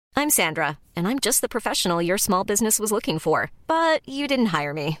I'm Sandra, and I'm just the professional your small business was looking for. But you didn't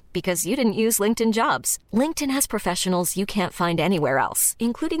hire me because you didn't use LinkedIn Jobs. LinkedIn has professionals you can't find anywhere else,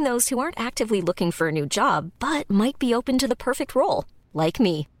 including those who aren't actively looking for a new job, but might be open to the perfect role, like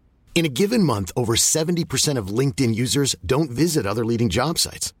me. In a given month, over 70% of LinkedIn users don't visit other leading job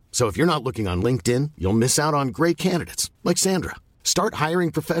sites. So if you're not looking on LinkedIn, you'll miss out on great candidates like Sandra. Start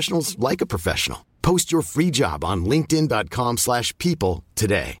hiring professionals like a professional. Post your free job on linkedin.com/people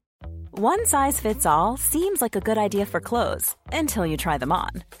today. One size fits all seems like a good idea for clothes until you try them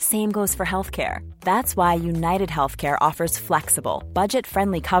on. Same goes for healthcare. That's why United Healthcare offers flexible,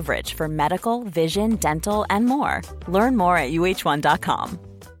 budget-friendly coverage for medical, vision, dental, and more. Learn more at uh1.com.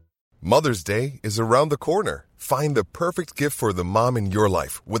 Mother's Day is around the corner. Find the perfect gift for the mom in your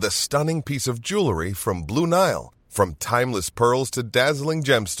life with a stunning piece of jewelry from Blue Nile. From timeless pearls to dazzling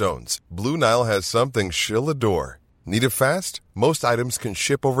gemstones, Blue Nile has something she'll adore. Need it fast? Most items can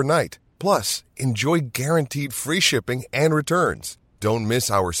ship overnight. Plus, enjoy guaranteed free shipping and returns. Don't miss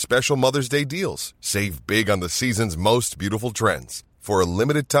our special Mother's Day deals. Save big on the season's most beautiful trends. For a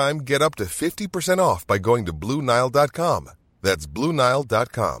limited time, get up to 50% off by going to BlueNile.com. That's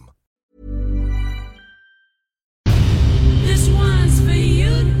BlueNile.com. This one's for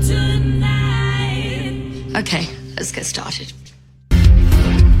you tonight. Okay, let's get started.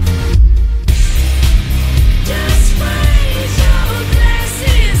 Just raise your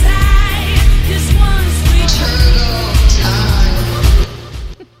glasses high. This one's for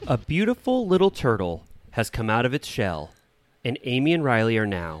you. A beautiful little turtle has come out of its shell, and Amy and Riley are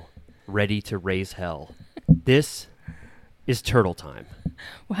now ready to raise hell. This is turtle time.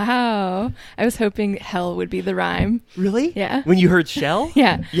 Wow. I was hoping hell would be the rhyme. Really? Yeah. When you heard shell?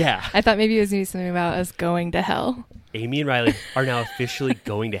 Yeah. Yeah. I thought maybe it was going to be something about us going to hell. Amy and Riley are now officially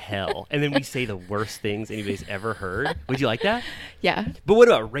going to hell. And then we say the worst things anybody's ever heard. Would you like that? Yeah. But what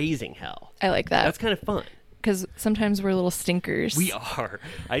about raising hell? I like that. That's kind of fun. Because sometimes we're little stinkers. We are.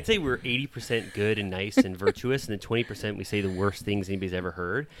 I'd say we're 80% good and nice and virtuous, and then 20% we say the worst things anybody's ever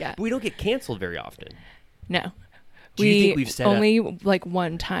heard. Yeah. But we don't get canceled very often. No. Do you think we've set only like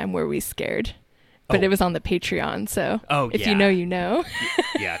one time where we scared, but it was on the Patreon. So if you know, you know.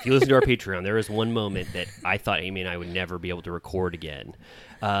 Yeah, if you listen to our Patreon, there was one moment that I thought Amy and I would never be able to record again.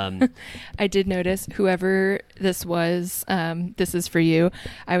 I did notice whoever this was, this is for you.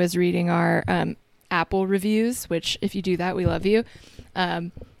 I was reading our Apple reviews, which if you do that, we love you.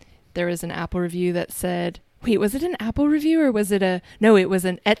 There was an Apple review that said, wait, was it an Apple review or was it no, it was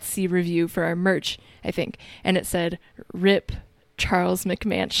an Etsy review for our merch, I think. And it said, "Rip Charles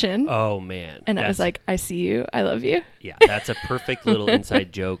McMansion." Oh, man. And I was like, I see you. I love you. Yeah, that's a perfect little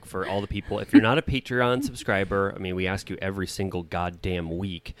inside joke for all the people. If you're not a Patreon subscriber, I mean, we ask you every single goddamn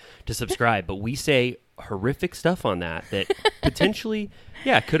week to subscribe, but we say horrific stuff on that potentially,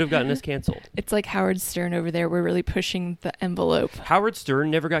 could have gotten us canceled. It's like Howard Stern over there. We're really pushing the envelope. Howard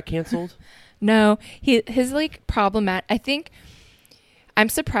Stern never got canceled? No, his like I think I'm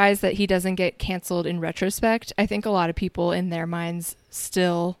surprised that he doesn't get canceled in retrospect. I think a lot of people in their minds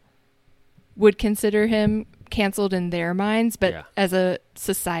still would consider him canceled in their minds, but as a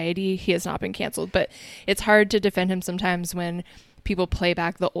society, he has not been canceled. But it's hard to defend him sometimes when people play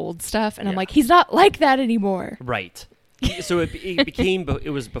back the old stuff, and I'm like, he's not like that anymore. Right. So it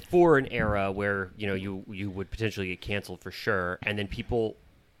was before an era where you would potentially get canceled for sure, and then people.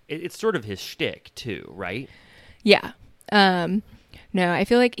 It's sort of his shtick too, right? Yeah. No, I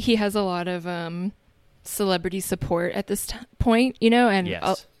feel like he has a lot of celebrity support at this point,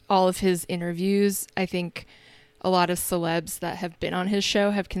 and all of his interviews, I think a lot of celebs that have been on his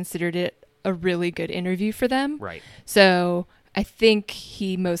show have considered it a really good interview for them. Right. So I think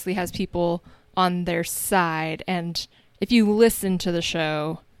he mostly has people on their side. And if you listen to the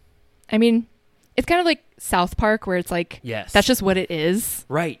show, I mean, it's kind of like South Park, where it's like, that's just what it is.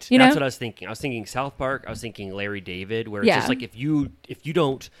 Right. That's what I was thinking. I was thinking South Park. I was thinking Larry David, where it's just like, if you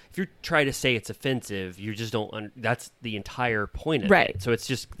try to say it's offensive, you just don't, that's the entire point of it. So it's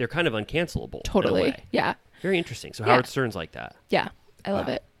just, they're kind of uncancelable. Totally. In a way. Yeah. Very interesting. So Howard Stern's like that. Yeah. I love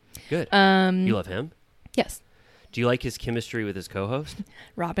it. Good. You love him? Yes. Do you like his chemistry with his co-host?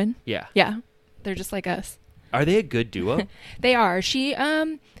 Robin? Yeah. Yeah. They're just like us. Are they a good duo? They are. She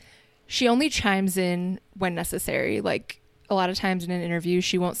only chimes in when necessary. Like a lot of times in an interview,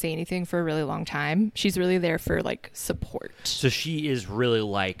 she won't say anything for a really long time. She's really there for like support. So she is really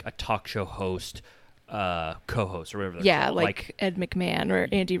like a talk show host, co-host or whatever. Yeah, like Ed McMahon or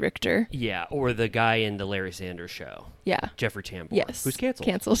Andy Richter. Yeah, or the guy in the Larry Sanders Show. Yeah. Jeffrey Tambor. Yes. Who's canceled.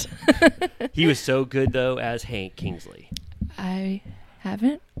 Canceled. He was so good though as Hank Kingsley. I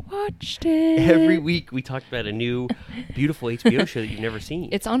Haven't watched it. Every week we talked about a new, beautiful HBO show that you've never seen.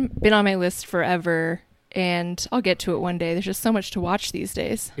 It's been on my list forever, and I'll get to it one day. There's just so much to watch these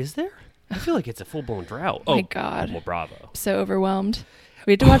days. Is there? I feel like it's a full-blown drought. Oh my God. Well, bravo. I'm so overwhelmed.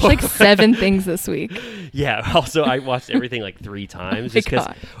 We had to watch like 7 things this week. Yeah. Also, I watched everything like 3 times just because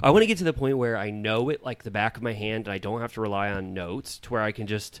God. I want to get to the point where I know it like the back of my hand and I don't have to rely on notes to where I can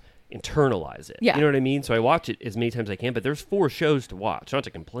just internalize it. Yeah. You know what I mean? So I watch it as many times as I can, but there's 4 shows to watch. Not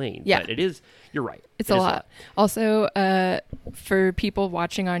to complain. Yeah. But it is, you're right. It's It a is lot. Also, for people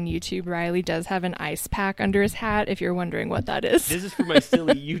watching on YouTube, Riley does have an ice pack under his hat, if you're wondering what that is. This is for my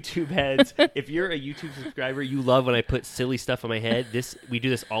silly YouTube heads. If you're a YouTube subscriber, you love when I put silly stuff on my head. We do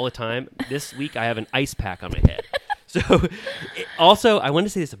this all the time. This week, I have an ice pack on my head. So, also, I want to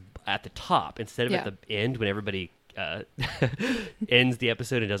say this at the top instead of at the end when everybody ends the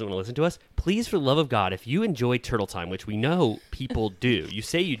episode and doesn't want to listen to us. Please, for the love of God, if you enjoy Turtle Time, which we know people do, you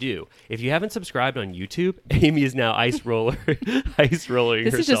say you do. If you haven't subscribed on YouTube, Amy is now ice rolling This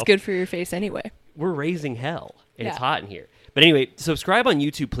herself. is just good for your face anyway. We're raising hell, and it's hot in here. But anyway, subscribe on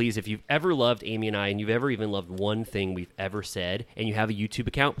YouTube, please. If you've ever loved Amy and I, and you've ever even loved one thing we've ever said, and you have a YouTube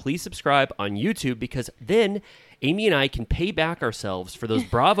account, please subscribe on YouTube, because then Amy and I can pay back ourselves for those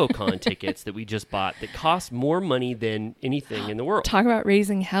BravoCon tickets that we just bought that cost more money than anything in the world. Talk about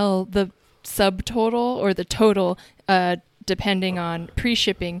raising hell. The subtotal or the total, depending on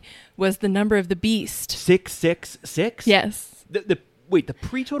pre-shipping, was the number of the beast. 666? Yes. Wait, the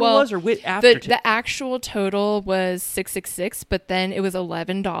pre-total was or after? The actual total was $666, but then it was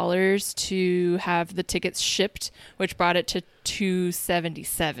 $11 to have the tickets shipped, which brought it to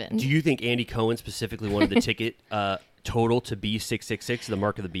 $277. Do you think Andy Cohen specifically wanted the ticket total to be 666, the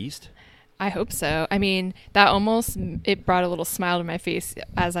mark of the beast? I hope so. I mean, it brought a little smile to my face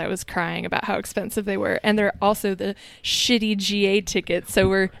as I was crying about how expensive they were. And they're also the shitty GA tickets. So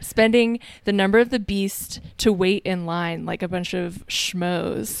we're spending the number of the beast to wait in line like a bunch of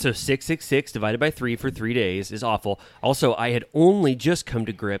schmoes. So 666 divided by 3 for 3 days is awful. Also, I had only just come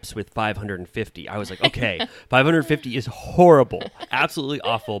to grips with 550. I was like, okay, 550 is horrible. Absolutely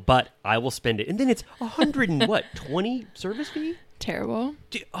awful, but I will spend it. And then it's 120 service fee? Terrible.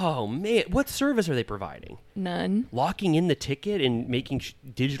 Oh, man. What service are they providing? None. Locking in the ticket and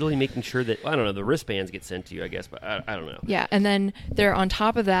digitally making sure that, I don't know, the wristbands get sent to you, I guess, but I don't know. Yeah, and then on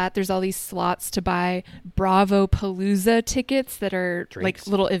top of that, there's all these slots to buy Bravo Palooza tickets that are Drinks. like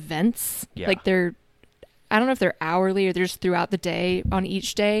little events. Yeah. Like I don't know if they're hourly or they're just throughout the day on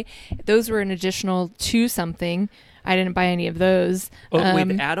each day. Those were an additional $2 something. I didn't buy any of those. Oh, wait,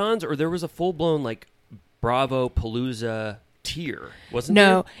 the add-ons? Or there was a full-blown, like, Bravo Palooza tier, wasn't there?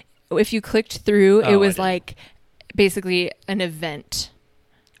 No, if you clicked through, it was like basically an event.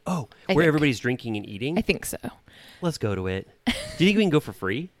 Oh, where everybody's drinking and eating? I think so. Let's go to it. Do you think we can go for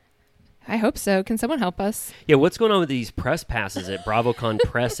free? I hope so. Can someone help us? Yeah, what's going on with these press passes at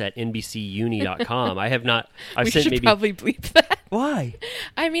BravoConPress@NBCUni.com? I've We sent should maybe... probably bleep that. Why?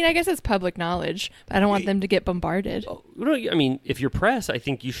 I mean, I guess it's public knowledge, but I don't want them to get bombarded. Oh, no, I mean, if you're press, I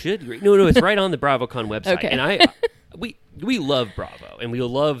think you should. No, it's right on the BravoCon website. Okay. And we love Bravo, and we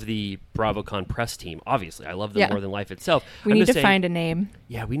love the BravoCon press team. Obviously, I love them more than life itself. We need to find a name.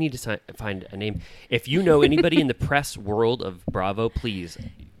 Yeah, we need to find a name. If you know anybody in the press world of Bravo, please.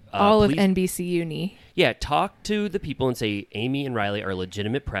 All of please, NBC Uni. Yeah, talk to the people and say Amy and Riley are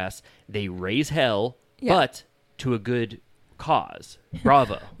legitimate press. They raise hell, but to a good cause.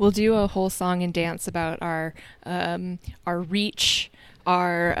 Bravo. We'll do a whole song and dance about our reach,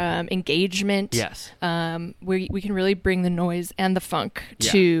 our engagement. Yes. We can really bring the noise and the funk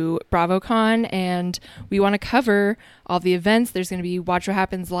to BravoCon, and we want to cover all the events. There's going to be Watch What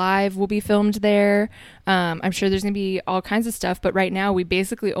Happens Live will be filmed there. I'm sure there's going to be all kinds of stuff, but right now we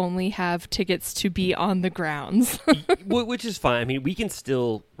basically only have tickets to be on the grounds. Which is fine. I mean, we can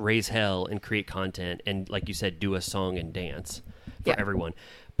still raise hell and create content and, like you said, do a song and dance for everyone.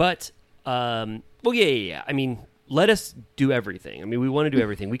 But, I mean, let us do everything. I mean, we want to do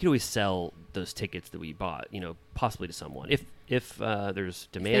everything. We could always sell those tickets that we bought, possibly to someone if there's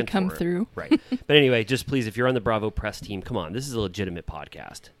demand. If they come for it. through, right? But anyway, just please, if you're on the Bravo press team, come on. This is a legitimate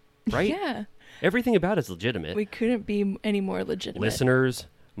podcast, right? Yeah. Everything about it's legitimate. We couldn't be any more legitimate. Listeners,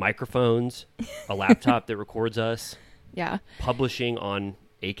 microphones, a laptop that records us. Yeah. Publishing on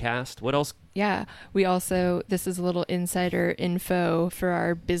Acast. What else? Yeah. We also, this is a little insider info for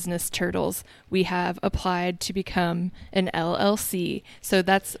our business turtles. We have applied to become an LLC. So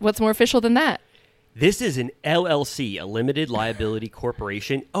that's what's more official than that. This is an LLC, a limited liability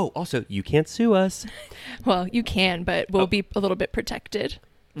corporation. Oh, also, you can't sue us. Well, you can, but we'll be a little bit protected.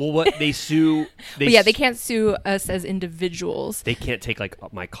 Well, what they sue? But yeah, they can't sue us as individuals. They can't take like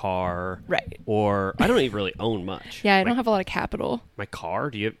my car, Right? Or I don't even really own much. Yeah, I don't have a lot of capital. My car?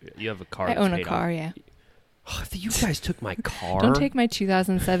 Do you have a car? I that's own a paid car. off? Yeah. If you guys took my car, Don't take my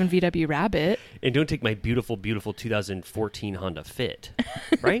 2007 VW Rabbit. and don't take my beautiful, beautiful 2014 Honda Fit,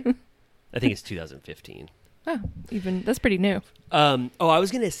 right? I think it's 2015. Oh, even that's pretty new. I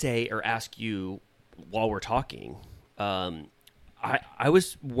was gonna say or ask you while we're talking. I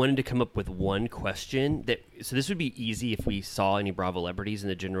was wanting to come up with one question so this would be easy if we saw any Bravo celebrities in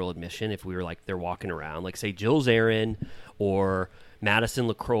the general admission, if we were like they're walking around, like say Jill Zarin or Madison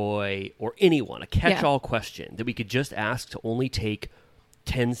LaCroix or anyone, a catch-all question that we could just ask to only take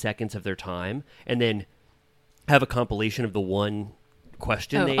 10 seconds of their time and then have a compilation of the one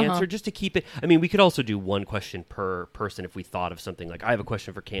question they answered just to keep it. I mean, we could also do one question per person if we thought of something like, I have a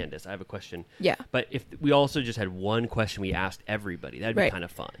question for Candace. I have a question. Yeah. But if we also just had one question we asked everybody, that'd be Right. kind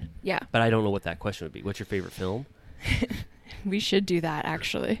of fun. Yeah. But I don't know what that question would be. What's your favorite film? We should do that,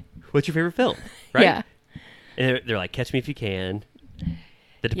 actually. What's your favorite film? Right? Yeah. And they're like, Catch Me If You Can,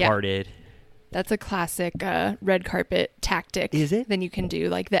 The Departed. That's a classic red carpet tactic. Is it? Then you can do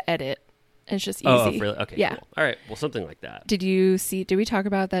like the edit. It's just easy. Oh, really? Okay, yeah. cool. All right. Well, something like that. Did we talk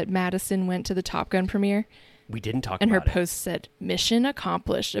about that Madison went to the Top Gun premiere? We didn't talk And her about it. post said, "Mission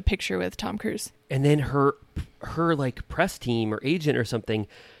accomplished," a picture with Tom Cruise. And then her like press team or agent or something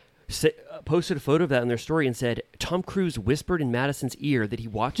posted a photo of that in their story and said, Tom Cruise whispered in Madison's ear that he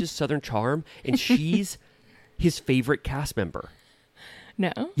watches Southern Charm and she's his favorite cast member.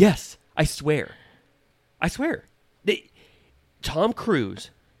 No. Yes, I swear. Tom Cruise,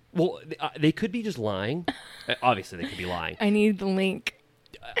 well, they could be just lying. Obviously, they could be lying. I need the link.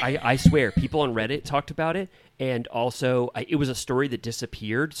 I swear, people on Reddit talked about it, and also it was a story that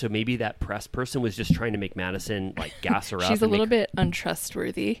disappeared. So maybe that press person was just trying to make Madison like gas her up. She's a little bit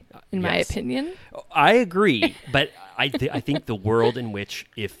untrustworthy, in my opinion. I agree, but I think the world in which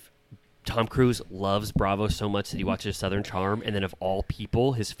if Tom Cruise loves Bravo so much that he watches Southern Charm, and then of all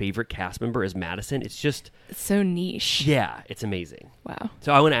people, his favorite cast member is Madison. It's just It's so niche. yeah, it's amazing. Wow.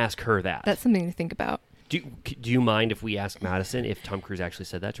 So I want to ask her that. That's something to think about. Do you mind if we ask Madison if Tom Cruise actually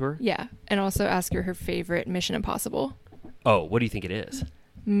said that to her? Yeah. And also ask her favorite Mission Impossible. Oh, what do you think it is?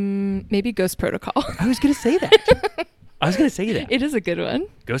 Maybe Ghost Protocol. I was going to say that. It is a good one.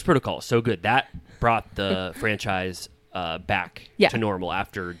 Ghost Protocol is so good. That brought the franchise back to normal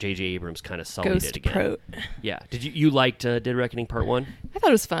after J.J. Abrams kind of sullied Ghost it again. Pro. Yeah. Did you liked Dead Reckoning Part 1? I thought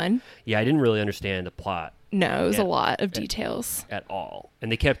it was fun. Yeah, I didn't really understand the plot. No, it was a lot of details. At all. And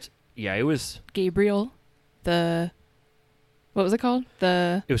they kept, it was... Gabriel, what was it called?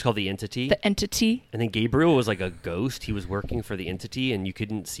 It was called The Entity. The Entity. And then Gabriel was like a ghost. He was working for The Entity, and you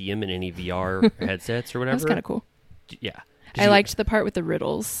couldn't see him in any VR headsets or whatever. That was kind of cool. Yeah. I liked the part with the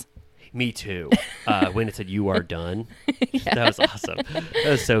riddles. Me too. When it said, "You are done." Yeah. That was awesome. That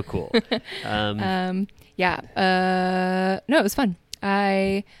was so cool. No, it was fun.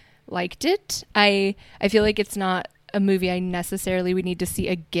 I liked it. I feel like it's not a movie I necessarily would need to see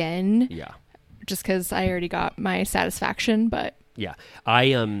again. Yeah. Just because I already got my satisfaction, but yeah,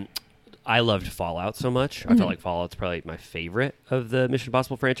 I loved Fallout so much. I felt like Fallout's probably my favorite of the Mission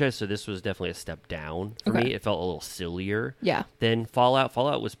Impossible franchise. So this was definitely a step down for me. It felt a little sillier. Yeah. Than Fallout.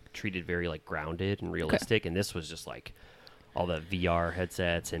 Fallout was treated very like grounded and realistic, and this was just like all the VR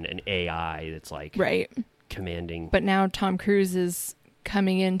headsets and AI that's like commanding. But now Tom Cruise is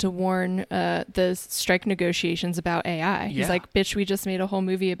coming in to warn the strike negotiations about AI. He's like, bitch, we just made a whole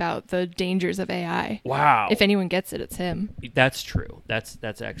movie about the dangers of AI. Wow. If anyone gets it, it's him. That's true. That's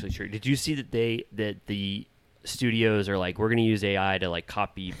actually true. Did you see that the studios are like, we're going to use AI to like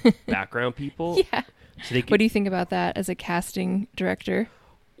copy background people? Yeah. So they what do you think about that as a casting director?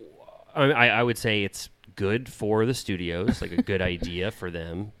 I would say it's good for the studios, like a good idea for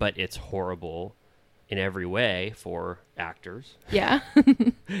them, but it's horrible in every way for actors. Yeah.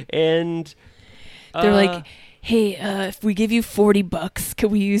 And they're like, hey, if we give you $40,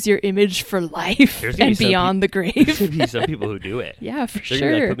 could we use your image for life and beyond the grave? There's going to be some people who do it. Yeah, for They're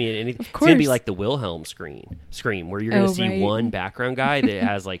sure. Gonna, like, put me in anything. It's going to be like the Wilhelm scream where you're going to see one background guy that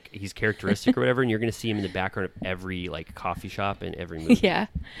has like, he's characteristic or whatever, and you're going to see him in the background of every like coffee shop and every movie. Yeah.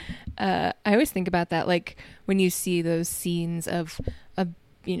 I always think about that, like when you see those scenes of a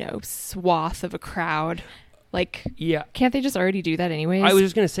swath of a crowd, like, can't they just already do that anyways? I was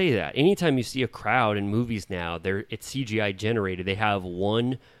just going to say that anytime you see a crowd in movies now, it's CGI generated. They have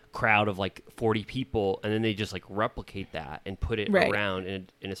one crowd of like 40 people, and then they just like replicate that and put it Right. around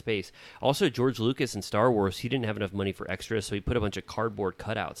in a space. Also, George Lucas in Star Wars, he didn't have enough money for extras, so he put a bunch of cardboard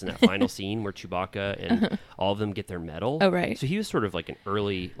cutouts in that final scene where Chewbacca and all of them get their medal. Oh, right. So he was sort of like an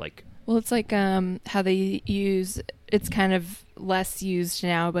early like. Well, it's like how they use, it's kind of less used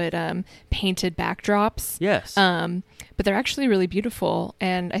now, but painted backdrops. Yes. But they're actually really beautiful,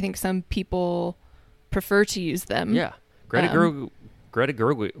 and I think some people prefer to use them. Yeah. Greta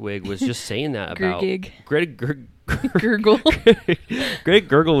Gerwig was just saying that about Gergig. Gurgle. Gurgle. Greta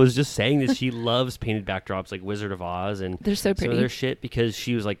Gerwig was just saying that she loves painted backdrops like Wizard of Oz and They're so some pretty. of their shit because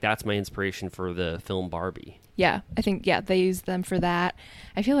she was like, that's my inspiration for the film Barbie. Yeah, I think, they use them for that.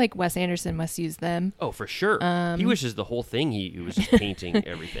 I feel like Wes Anderson must use them. Oh, for sure. He was just the whole thing. He was just painting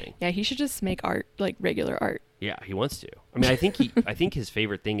everything. Yeah, he should just make art, like regular art. Yeah, he wants to. I mean, I think his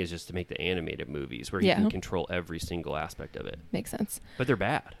favorite thing is just to make the animated movies where he can control every single aspect of it. Makes sense. But they're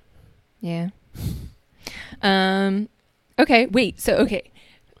bad. Yeah. Okay, wait. So,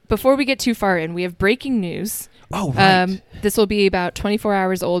 before we get too far in, we have breaking news. Oh, right. This will be about 24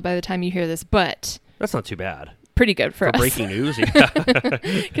 hours old by the time you hear this, but That's not too bad. pretty good for us. Breaking news, yeah.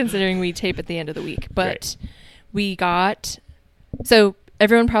 Considering we tape at the end of the week. But we got... So,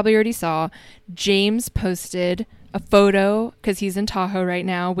 everyone probably already saw, James posted a photo, because he's in Tahoe right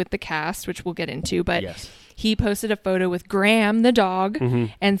now with the cast, which we'll get into, but... Yes. He posted a photo with Graham, the dog,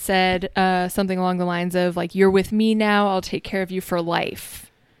 and said something along the lines of, like, you're with me now, I'll take care of you for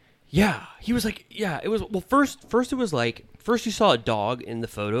life. Yeah, he was like, yeah, it was, well, first it was like, first you saw a dog in the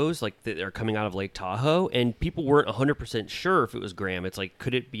photos, like, that they're coming out of Lake Tahoe, and people weren't 100% sure if it was Graham. It's like,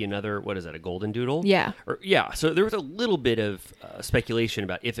 could it be another, what is that, a golden doodle? Yeah. So there was a little bit of speculation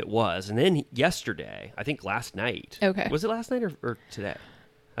about if it was, and then yesterday, I think last night. Okay. Was it last night or today?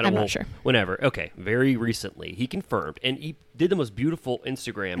 I'm not sure. Whenever. Okay. Very recently, he confirmed, and he did the most beautiful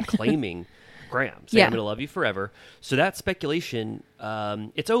Instagram claiming Graham, saying, I'm going to love you forever. So that speculation,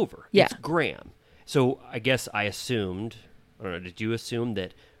 it's over. Yeah. It's Graham. So I guess I assumed, I don't know, did you assume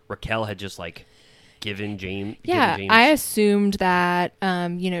that Raquel had just like given James? Yeah, I assumed that,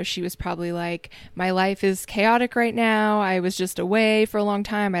 she was probably like, my life is chaotic right now. I was just away for a long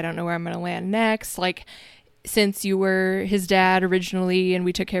time. I don't know where I'm going to land next. Like, since you were his dad originally and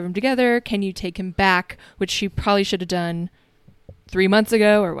we took care of him together, can you take him back? Which she probably should have done 3 months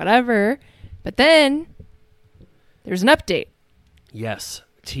ago or whatever. But then there's an update. Yes.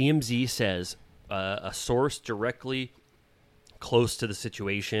 TMZ says a source directly close to the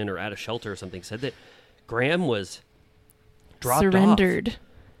situation or at a shelter or something said that Graham was dropped Surrendered. off.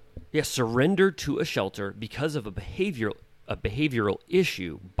 Yeah, surrendered to a shelter because of a behavioral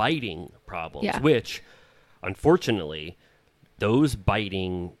issue, biting problems, which... Unfortunately, those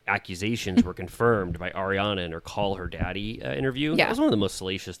biting accusations were confirmed by Ariana in her Call Her Daddy interview. Yeah. That was one of the most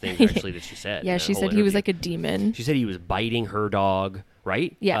salacious things, actually, that she said. Yeah, she said he was like a demon. She said he was biting her dog,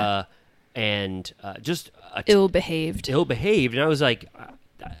 right? Yeah. And just... ill-behaved. Ill-behaved. And I was like,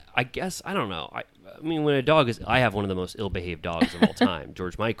 I guess, I don't know. I mean, when a dog is... I have one of the most ill-behaved dogs of all time,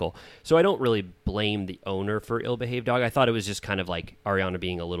 George Michael. So I don't really blame the owner for ill-behaved dog. I thought it was just kind of like Ariana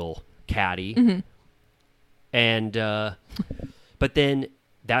being a little catty. Mm-hmm. And, but then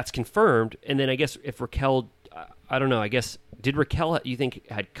that's confirmed. And then I guess if Raquel, I don't know, I guess, did Raquel, you think,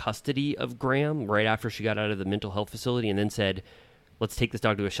 had custody of Graham right after she got out of the mental health facility and then said, let's take this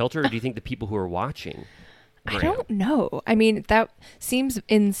dog to a shelter? Or do you think the people who are watching Graham? I don't know. I mean, that seems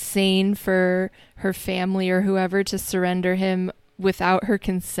insane for her family or whoever to surrender him without her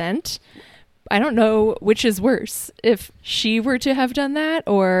consent. I don't know which is worse, if she were to have done that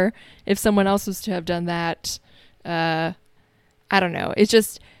or if someone else was to have done that. I don't know. It's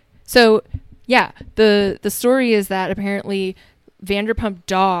just, so yeah, the story is that apparently Vanderpump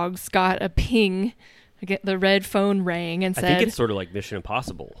Dogs got a ping, the red phone rang and said... I think it's sort of like Mission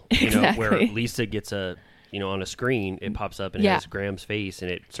Impossible, where Lisa gets on a screen, it pops up and it has Graham's face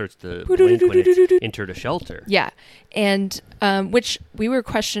and it starts to blink when it's entered a shelter. Yeah. And, which we were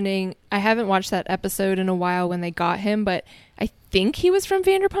questioning, I haven't watched that episode in a while when they got him, but I think he was from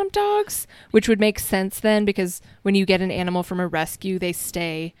Vanderpump Dogs, which would make sense then because when you get an animal from a rescue, they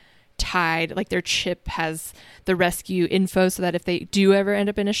stay tied, like their chip has the rescue info so that if they do ever end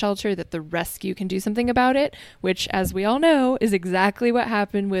up in a shelter that the rescue can do something about it, which as we all know is exactly what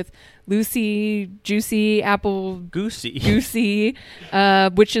happened with Lucy Juicy Apple Goosey,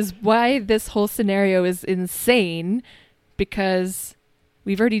 which is why this whole scenario is insane because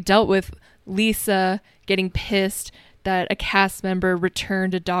we've already dealt with Lisa getting pissed that a cast member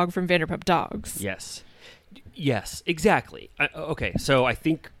returned a dog from Vanderpump Dogs. Yes, exactly. Okay, so I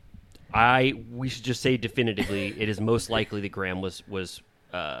think we should just say definitively it is most likely that Graham was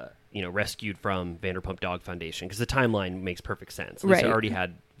rescued from Vanderpump Dog Foundation, because the timeline makes perfect sense. Right. Lisa already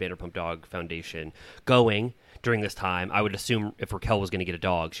had Vanderpump Dog Foundation going during this time. I would assume if Raquel was going to get a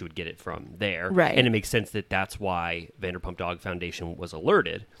dog, she would get it from there. Right. And it makes sense that that's why Vanderpump Dog Foundation was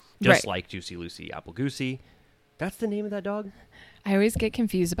alerted, just like Juicy Lucy Apple Goosey. That's the name of that dog? I always get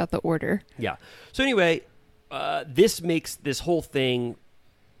confused about the order. Yeah. So anyway, this makes this whole thing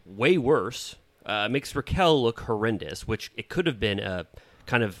way worse. Makes Raquel look horrendous, which it could have been a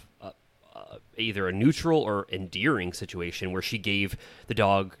kind of either a neutral or endearing situation where she gave the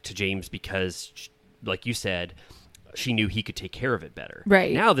dog to James because, like you said, she knew he could take care of it better.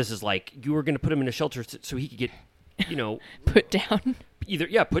 Right. Now this is like you were going to put him in a shelter so he could get, put down. Either,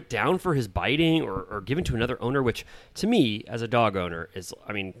 put down for his biting or given to another owner, which to me, as a dog owner, is,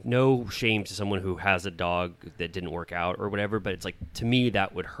 no shame to someone who has a dog that didn't work out or whatever, but it's like, to me,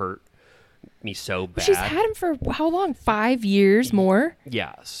 that would hurt me so bad. She's had him for how long? 5 years more?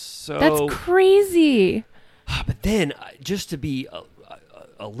 Yeah, so... That's crazy. But then, just to be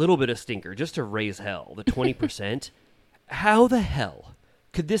a little bit of stinker, just to raise hell, the 20%, how the hell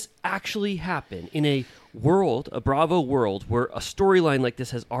could this actually happen in a Bravo world, where a storyline like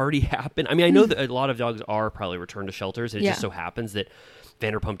this has already happened? I know that a lot of dogs are probably returned to shelters, and it just so happens that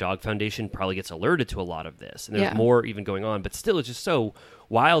Vanderpump Dog Foundation probably gets alerted to a lot of this, and there's more even going on, but still, it's just so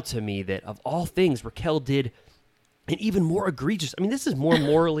wild to me that, of all things, Raquel did an even more egregious... this is more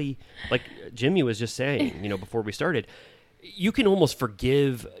morally, like Jimmy was just saying, before we started, you can almost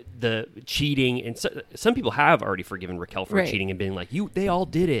forgive the cheating, and some people have already forgiven Raquel for cheating and being like, they all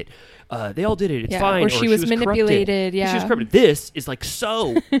did it. It's fine. Or she was manipulated. Corrupted. Yeah. She was corrupted. This is like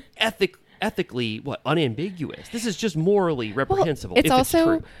so ethically unambiguous. This is just morally reprehensible. It's if also,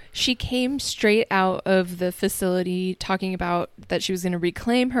 it's true. She came straight out of the facility talking about that she was going to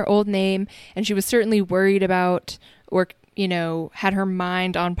reclaim her old name, and she was certainly worried about, or had her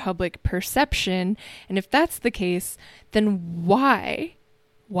mind on public perception. And if that's the case, then why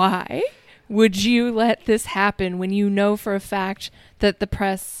would you let this happen when you know for a fact that the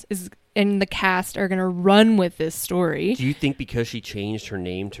press and the cast are going to run with this story? Do you think because she changed her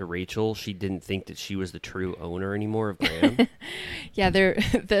name to Rachel, she didn't think that she was the true owner anymore of Graham? Yeah, the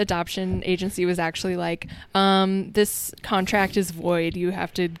adoption agency was actually like, this contract is void. You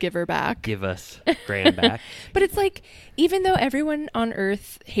have to give her back. Give us Graham back. But it's like, even though everyone on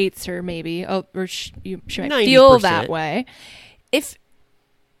Earth hates her, maybe, or she might 90%. Feel that way, if,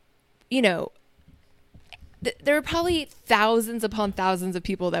 there are probably thousands upon thousands of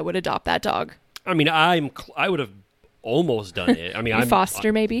people that would adopt that dog. I would have almost done it.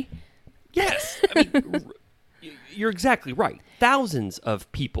 Foster, maybe? Yes. You're exactly right. Thousands of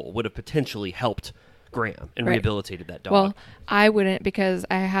people would have potentially helped Graham and rehabilitated that dog. Well, I wouldn't, because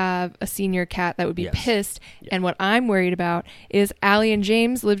I have a senior cat that would be pissed. Yeah. And what I'm worried about is Allie and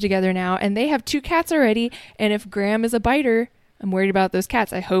James live together now, and they have 2 cats already. And if Graham is a biter, I'm worried about those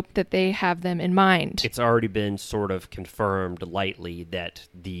cats. I hope that they have them in mind. It's already been sort of confirmed lightly that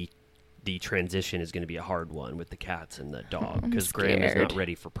the transition is going to be a hard one with the cats and the dog, because Graham is not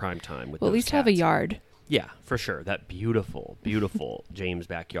ready for prime time with those at least cats. Have a yard. Yeah, for sure. That beautiful, beautiful James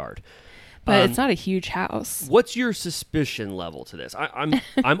backyard. But it's not a huge house. What's your suspicion level to this? I'm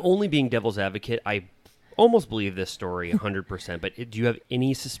only being devil's advocate. I almost believe this story 100%, but do you have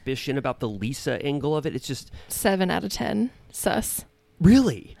any suspicion about the Lisa angle of it? It's just 7 out of 10. Sus.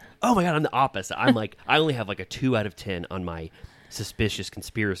 Really? Oh my God, I'm the opposite. I'm like, I only have like a 2 out of 10 on my suspicious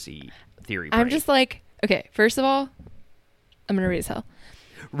conspiracy theory brain. I'm just like, okay, first of all, I'm going to raise hell.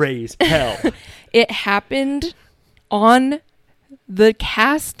 Raise hell. It happened on the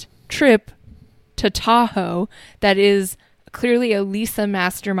cast trip to Tahoe. That is clearly a Lisa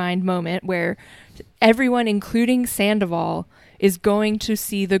mastermind moment where everyone, including Sandoval, is going to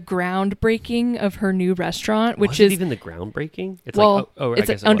see the groundbreaking of her new restaurant, which is even the groundbreaking. It's it's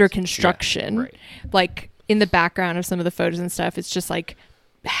like under construction. Yeah, right. Like in the background of some of the photos and stuff, it's just like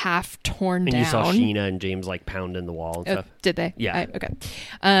half torn down. And you saw Sheena and James like pounding the wall and stuff. Did they? Yeah.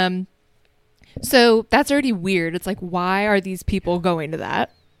 Okay. So that's already weird. It's like, why are these people going to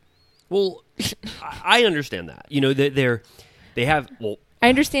that? Well, I understand that. They have. Well, I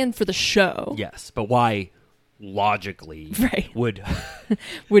understand for the show. Yes, but why? Logically, would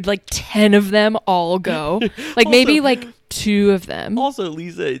like 10 of them all go? Like also, maybe like 2 of them. Also,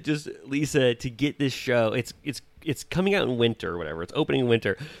 Lisa, to get this show, it's coming out in winter or whatever. It's opening in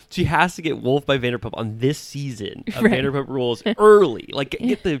winter. She has to get Wolf by Vanderpump on this season of Vanderpump Rules early. Like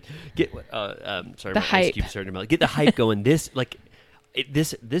get the hype. Get the hype going.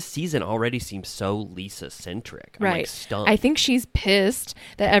 This season already seems so Lisa centric. I'm like stunned. I think she's pissed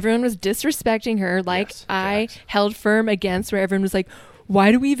that everyone was disrespecting her. Like I held firm against, where everyone was like,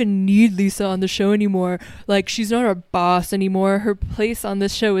 why do we even need Lisa on the show anymore? Like, she's not our boss anymore. Her place on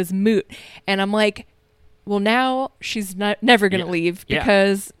this show is moot. And I'm like, well, now she's never going to leave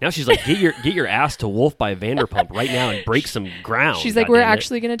because now she's like, get your ass to Wolf by Vanderpump right now and break some ground. She's like, we're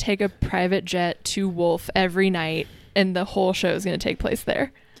actually going to take a private jet to Wolf every night, and the whole show is going to take place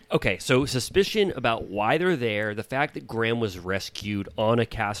there. Okay, so suspicion about why they're there, the fact that Graham was rescued on a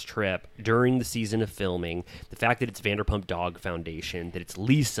cast trip during the season of filming, the fact that it's Vanderpump Dog Foundation, that it's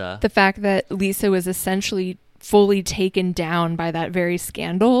Lisa. The fact that Lisa was essentially fully taken down by that very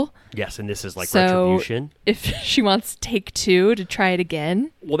scandal. Yes, and this is like so retribution. If she wants take two to try it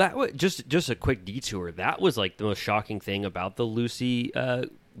again. Well, that was just a quick detour. That was like the most shocking thing about the Lucy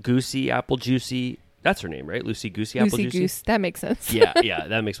Goosey Apple Juicy. That's her name, right? Lucy Goosey Apple Juicy. Goose. That makes sense. yeah,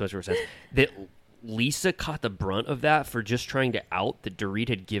 that makes much more sense. That Lisa caught the brunt of that for just trying to out that Dorit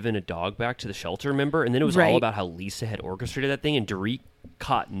had given a dog back to the shelter, remember? And then it was all about how Lisa had orchestrated that thing, and Dorit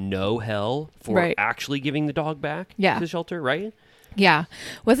caught no hell for actually giving the dog back to the shelter, right? Yeah.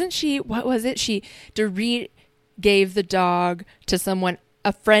 Wasn't she, what was it? Dorit gave the dog to someone,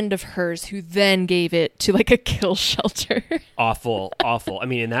 a friend of hers, who then gave it to like a kill shelter. Awful. I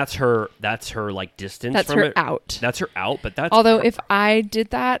mean, and that's her like distance that's from her it. out. That's her out, but that's... Although if I did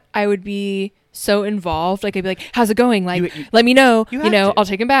that, I would be so involved. Like, I'd be like, how's it going? Like, let me know. You know, I'll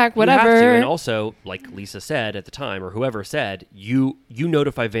take him back, whatever. You have to. And also, like Lisa said at the time, or whoever said, you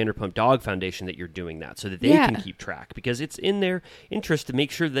notify Vanderpump Dog Foundation that you're doing that so that they can keep track. Because it's in their interest to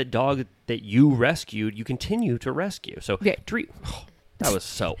make sure that dog that you rescued, you continue to rescue. So, Dorit, that was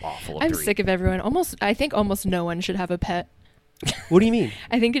so awful of I'm Dorit. sick of everyone. I think almost no one should have a pet. What do you mean?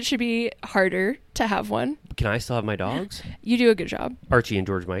 I think it should be harder to have one. Can I still have my dogs? You do a good job. Archie and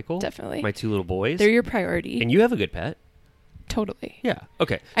George Michael? Definitely. My two little boys? They're your priority. And you have a good pet? Totally. Yeah.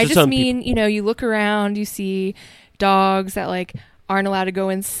 Okay. So I just mean, you look around, you see dogs that like aren't allowed to go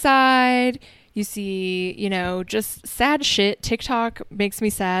inside. You see, just sad shit. TikTok makes me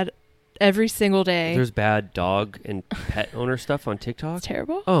sad every single day. There's bad dog and pet owner stuff on TikTok? It's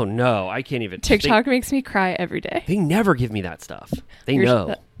terrible. Oh, no. I can't even. TikTok makes me cry every day. They never give me that stuff. They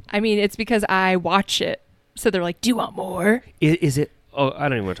know. I mean, it's because I watch it. So they're like, do you want more? Is it? Oh, I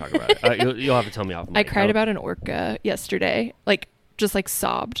don't even want to talk about it. You'll have to tell me off. I cried about an orca yesterday. Like, just like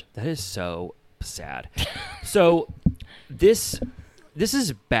sobbed. That is so sad. So this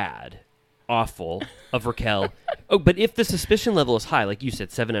is bad. Awful of Raquel. Oh, but if the suspicion level is high, like you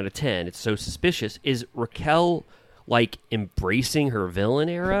said, 7 out of 10, it's so suspicious. Is Raquel like embracing her villain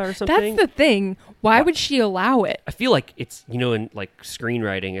era or something? That's the thing. Why would she allow it? I feel like it's, in like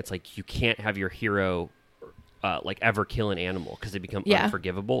screenwriting, it's like you can't have your hero like ever kill an animal because they become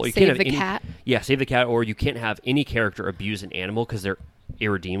unforgivable. You save can't have the cat. Yeah, save the cat, or you can't have any character abuse an animal because they're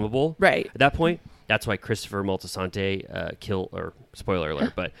irredeemable. Right. At that point, that's why Christopher Moltisanti or spoiler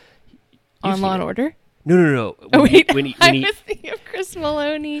alert, but on Law and Order? No. I was thinking of Chris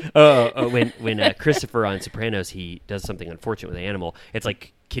Maloney. When Christopher on Sopranos, he does something unfortunate with an animal. It's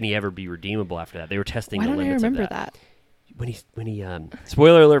like, can he ever be redeemable after that? They were testing the limits of that. I remember that. When he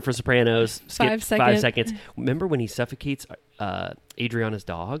spoiler alert for Sopranos, skip 5 seconds. Remember when he suffocates Adriana's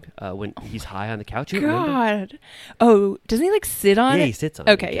dog when he's high on the couch? God. Oh, doesn't he like sit on it? Yeah, he sits on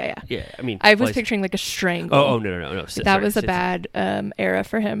it. Okay, yeah. Yeah, I mean, I was picturing like a strangle. Oh, no. That was a bad era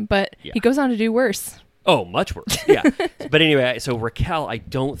for him, but he goes on to do worse. Oh, much worse. Yeah. But anyway, so Raquel, I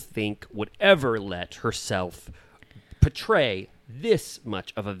don't think would ever let herself portray this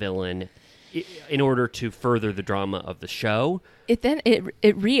much of a villain in order to further the drama of the show.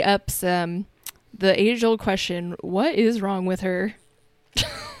 It re-ups the age-old question, what is wrong with her?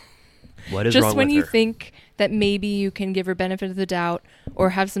 What is just wrong when with you her? think that maybe you can give her benefit of the doubt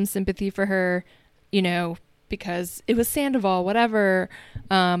or have some sympathy for her, because it was Sandoval, whatever,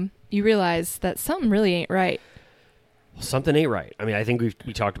 you realize that something really ain't right. Well, something ain't right. I mean, I think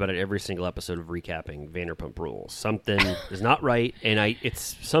we talked about it every single episode of recapping Vanderpump Rules. Something is not right, and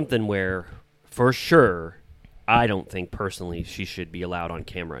it's something where, for sure, I don't think personally she should be allowed on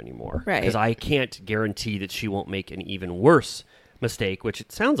camera anymore. Right. Because I can't guarantee that she won't make an even worse mistake, which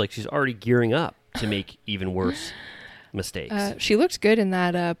it sounds like she's already gearing up to make even worse mistakes. She looked good in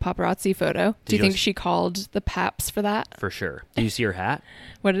that paparazzi photo. Do you think she called the Paps for that? For sure. Do you see her hat?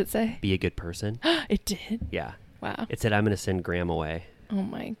 What did it say? Be a good person. It did? Yeah. Wow. It said, I'm going to send Graham away. Oh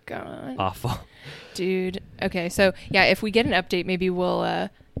my God. Awful. Dude. Okay, so yeah, if we get an update, maybe we'll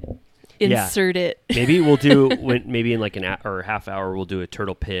insert it. Maybe we'll do, maybe in like an hour or half hour, we'll do a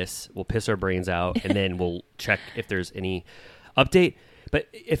turtle piss. We'll piss our brains out, and then we'll check if there's any update. But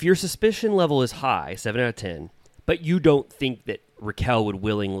if your suspicion level is high, 7 out of 10, but you don't think that Raquel would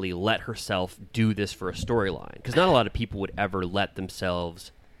willingly let herself do this for a storyline, because not a lot of people would ever let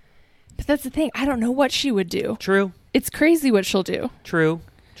themselves. But that's the thing. I don't know what she would do. True. It's crazy what she'll do. True.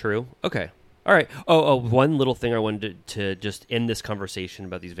 Okay. All right. Oh, one little thing I wanted to just end this conversation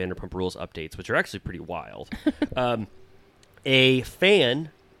about these Vanderpump Rules updates, which are actually pretty wild. A fan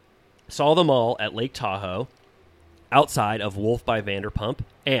saw them all at Lake Tahoe outside of Wolf by Vanderpump,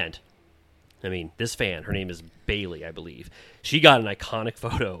 and I mean, this fan, her name is Bailey, I believe. She got an iconic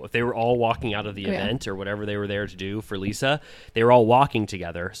photo. If they were all walking out of the event or whatever they were there to do for Lisa, they were all walking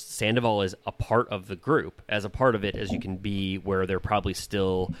together. Sandoval is a part of the group, as a part of it as you can be, where they're probably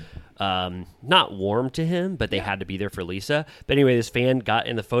still not warm to him, but they had to be there for Lisa. But anyway, this fan got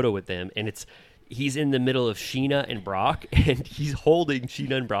in the photo with them, and he's in the middle of Sheena and Brock, and he's holding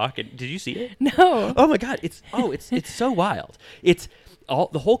Sheena and Brock. And did you see it? No. Oh my God! It's so wild. It's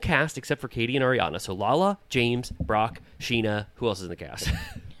the whole cast except for Katie and Ariana. So Lala, James, Brock, Sheena. Who else is in the cast?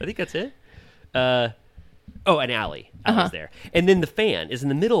 I think that's it. And Allie. Allie's there. And then the fan is in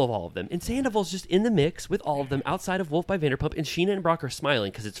the middle of all of them. And Sandoval's just in the mix with all of them outside of Wolf by Vanderpump. And Sheena and Brock are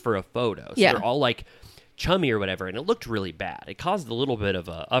smiling because it's for a photo. So they're all like chummy or whatever. And it looked really bad. It caused a little bit of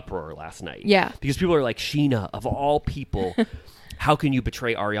a uproar last night. Yeah. Because people are like, Sheena, of all people, how can you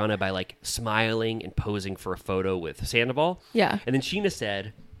betray Ariana by like smiling and posing for a photo with Sandoval? Yeah. And then Sheena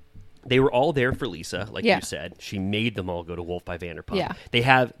said they were all there for Lisa, like you said. She made them all go to Wolf by Vanderpump. Yeah.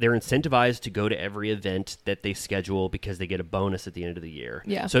 They're incentivized to go to every event that they schedule because they get a bonus at the end of the year.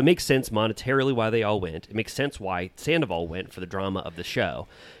 Yeah. So it makes sense monetarily why they all went. It makes sense why Sandoval went for the drama of the show.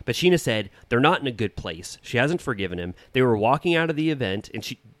 But Sheena said they're not in a good place. She hasn't forgiven him. They were walking out of the event,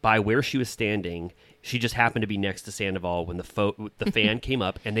 and by where she was standing, she just happened to be next to Sandoval when the fan came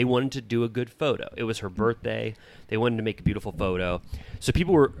up, and they wanted to do a good photo. It was her birthday. They wanted to make a beautiful photo. So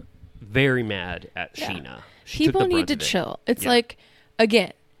people were very mad at Sheena. People need to chill. It's like,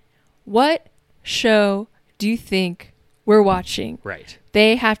 again, what show do you think we're watching? Right.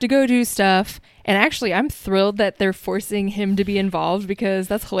 They have to go do stuff. And actually, I'm thrilled that they're forcing him to be involved because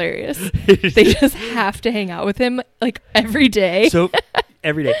that's hilarious. They just have to hang out with him like every day. So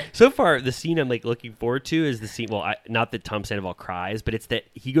every day. So far, the scene I'm like looking forward to is the scene. Well, not that Tom Sandoval cries, but it's that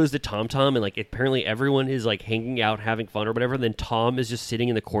he goes to Tom and like apparently everyone is like hanging out, having fun or whatever. And then Tom is just sitting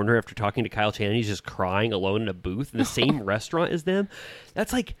in the corner after talking to Kyle Chan. He's just crying alone in a booth in the same restaurant as them.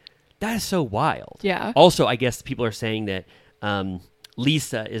 That is so wild. Yeah. Also, I guess people are saying that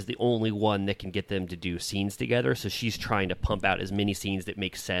Lisa is the only one that can get them to do scenes together. So she's trying to pump out as many scenes that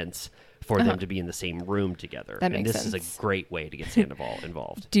make sense for them to be in the same room together. That makes sense. This is a great way to get Sandoval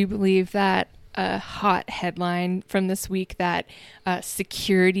involved. Do you believe that a hot headline from this week that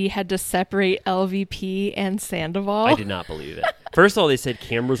security had to separate LVP and Sandoval? I did not believe it. First of all, they said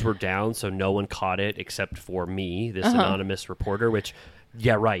cameras were down, so no one caught it except for me, this anonymous reporter, which,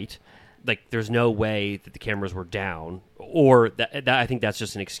 yeah, right. Like, there's no way that the cameras were down, or that I think that's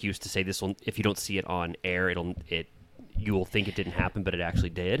just an excuse to say this will. If you don't see it on air, you will think it didn't happen, but it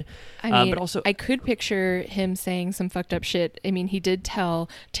actually did. I mean, but also, I could picture him saying some fucked up shit. I mean, he did tell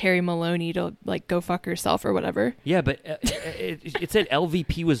Terry Maloney to like go fuck herself or whatever. Yeah, but it said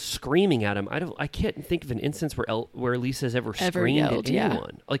LVP was screaming at him. I can't think of an instance where Lisa's ever screamed yelled, at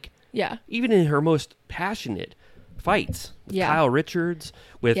anyone. Like, yeah, even in her most passionate fights with Kyle Richards,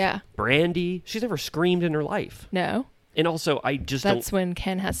 with Brandy, she's never screamed in her life. No. And also, That's when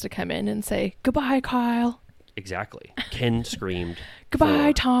Ken has to come in and say, goodbye, Kyle. Exactly. Ken screamed.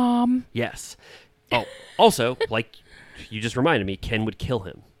 Goodbye, Tom. Yes. Oh, also, like you just reminded me, Ken would kill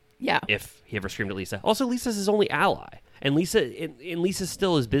him. Yeah. If he ever screamed at Lisa. Also, Lisa's his only ally. And Lisa's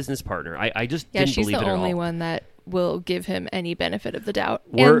still his business partner. I just didn't believe it at all. She's the only one that will give him any benefit of the doubt.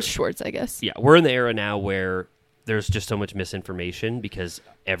 And Schwartz, I guess. Yeah, we're in the era now where there's just so much misinformation because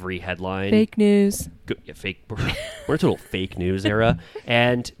every headline... Fake news. We're in a total fake news era.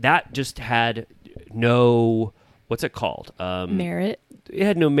 And that just had no... What's it called? Merit. It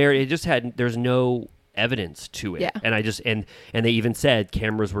had no merit. It just had... There's no evidence to it. Yeah. And I just... And they even said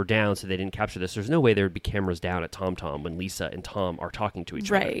cameras were down, so they didn't capture this. There's no way there would be cameras down at TomTom when Lisa and Tom are talking to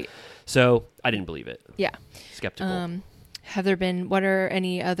each other. Right. So I didn't believe it. Yeah. Skeptical. Have there been... What are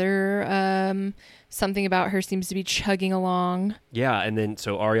any other... something about her seems to be chugging along. Yeah, and then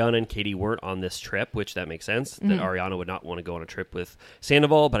so Ariana and Katie weren't on this trip, which that makes sense. That Ariana would not want to go on a trip with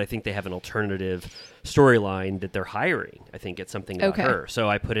Sandoval, but I think they have an alternative storyline that they're hiring. I think it's something about her. So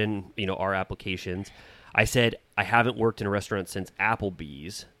I put in, our applications. I said I haven't worked in a restaurant since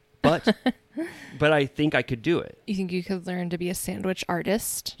Applebee's, but but I think I could do it. You think you could learn to be a sandwich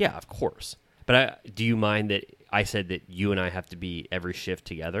artist? Yeah, of course. But do you mind that I said that you and I have to be every shift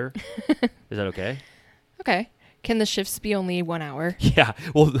together? Is that okay? Okay. Can the shifts be only 1 hour? Yeah.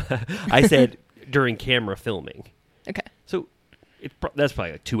 Well, I said during camera filming. Okay. So that's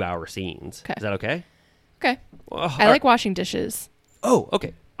probably like 2-hour scenes. Okay. Is that okay? Okay. Well, I like washing dishes. Oh,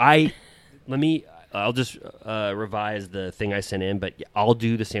 okay. I'll just revise the thing I sent in, but I'll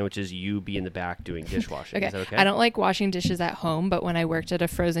do the sandwiches. You be in the back doing dishwashing. Okay. Is that okay? I don't like washing dishes at home, but when I worked at a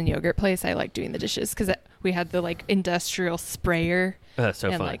frozen yogurt place, I like doing the dishes because we had the like industrial sprayer. That's so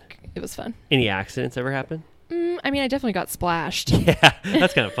and fun. like it was fun. Any accidents ever happen? I mean, I definitely got splashed. Yeah,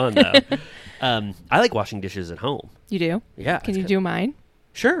 that's kind of fun though. I like washing dishes at home. You do? Yeah. Can you do mine?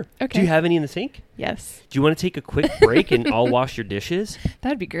 Sure. Okay. Do you have any in the sink? Yes. Do you want to take a quick break and I'll wash your dishes?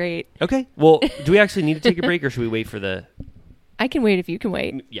 That'd be great. Okay. Well, do we actually need to take a break or should we wait for the... I can wait if you can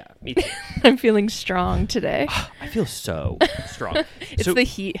wait. Yeah, me too. I'm feeling strong today. I feel so strong. It's the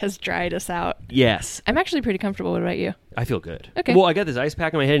heat has dried us out. Yes. I'm actually pretty comfortable. What about you? I feel good. Okay. Well, I got this ice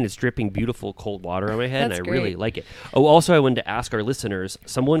pack on my head and it's dripping beautiful cold water on my head That's and I really great. like it. Oh, also I wanted to ask our listeners,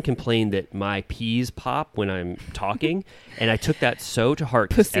 someone complained that my peas pop when I'm talking and I took that so to heart.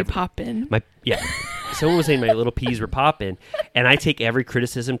 Pussy poppin'. Someone was saying my little peas were popping and I take every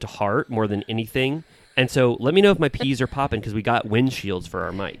criticism to heart more than anything. And so let me know if my peas are popping because we got windshields for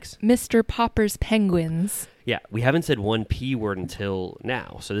our mics. Mr. Popper's Penguins. Yeah, we haven't said one P word until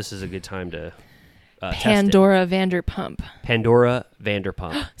now, so this is a good time to test it. Pandora Vanderpump. Pandora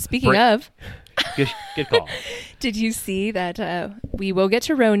Vanderpump. Speaking of, good call. did you see that we will get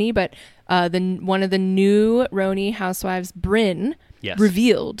to RHONY, but one of the new RHONY housewives, Brynn, Yes.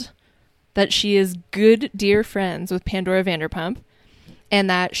 revealed that she is good, dear friends with Pandora Vanderpump and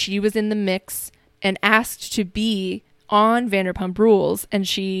that she was in the mix and asked to be on Vanderpump Rules. And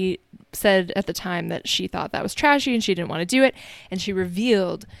she said at the time that she thought that was trashy and she didn't want to do it. And she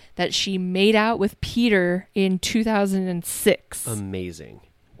revealed that she made out with Peter in 2006. Amazing.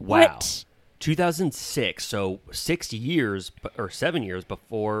 Wow. What? 2006, so 6 years or 7 years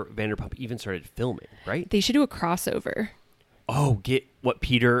before Vanderpump even started filming, right? They should do a crossover. Oh, get what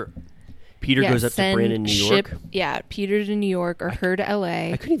Peter goes up to send Brynn in New York. Peter to New York or her to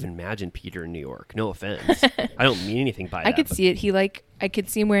LA. I couldn't even imagine Peter in New York. No offense. I don't mean anything by that. I could see it. I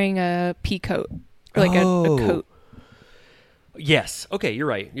could see him wearing a pea coat. Or like a coat. Yes. Okay, you're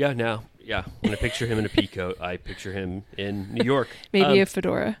right. Yeah, now. Yeah. When I picture him in a pea coat, I picture him in New York. Maybe a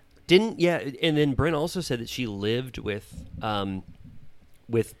fedora. And then Brynn also said that she lived with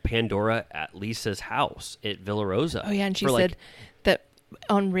Pandora at Lisa's house at Villa Rosa. Oh yeah, and she said that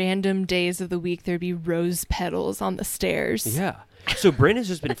on random days of the week there'd be rose petals on the stairs. Yeah. So Brynn has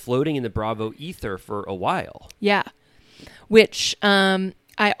just been floating in the Bravo ether for a while. Yeah. Which I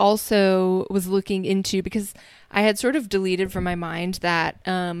also was looking into because I had sort of deleted from my mind that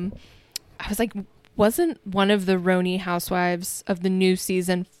I was like, wasn't one of the RHONY housewives of the new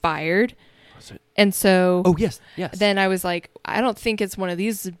season fired? And so yes. Then I was like, I don't think it's one of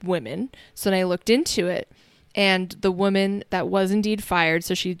these women. So then I looked into it. And the woman that was indeed fired,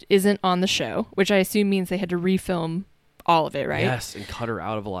 so she isn't on the show, which I assume means they had to refilm all of it, right? Yes, and cut her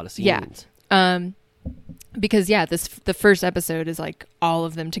out of a lot of scenes. Yeah. Because the first episode is like all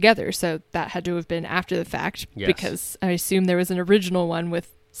of them together, so that had to have been after the fact. Yes. Because I assume there was an original one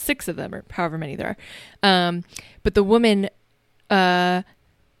with 6 of them or however many there are. But the woman,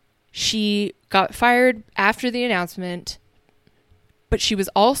 she got fired after the announcement, but she was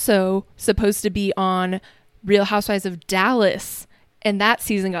also supposed to be on Real Housewives of Dallas, and that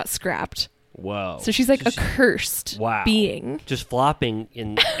season got scrapped. Whoa. So she's like a cursed being. Just flopping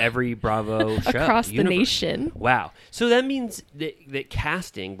in every Bravo show. Across the nation. Wow. So that means that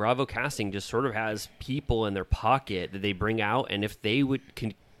casting, Bravo casting, just sort of has people in their pocket that they bring out, and if they would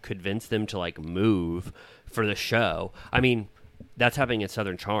convince them to like move for the show, I mean, that's having a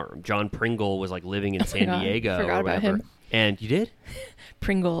Southern charm. John Pringle was like living in San Diego forgot or whatever. about him. And you did?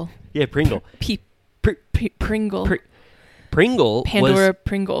 Pringle. Yeah, Pringle. Pringle. Pringle. Pandora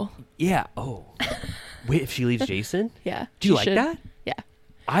Pringle. Yeah. Oh. Wait, if she leaves Jason? Yeah. Do you like that? Yeah.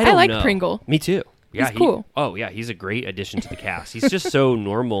 I don't like know. Pringle. Me too. Yeah, he's cool. Oh, yeah. He's a great addition to the cast. He's just so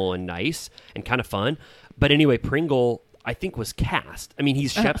normal and nice and kind of fun. But anyway, Pringle, I think, was cast. I mean,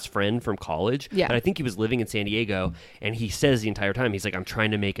 he's Shep's friend from college. Yeah. But I think he was living in San Diego. And he says the entire time, he's like, I'm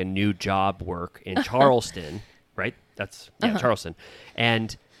trying to make a new job work in Charleston. Right? That's, Charleston.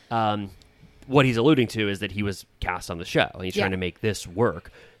 And what he's alluding to is that he was cast on the show. And he's trying to make this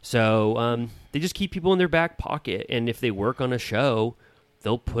work. So they just keep people in their back pocket. And if they work on a show,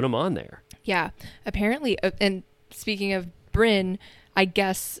 they'll put them on there. Yeah. Apparently, and speaking of Brynn, I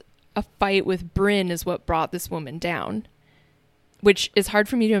guess a fight with Brynn is what brought this woman down, which is hard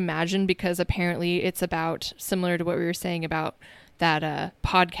for me to imagine because apparently it's about, similar to what we were saying about that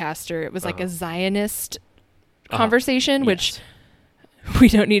podcaster, it was like a Zionist conversation, which we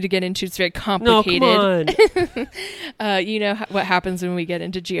don't need to get into. It's very complicated. No, come on. You know what happens when we get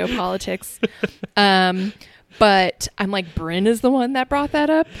into geopolitics. But I'm like, Bryn is the one that brought that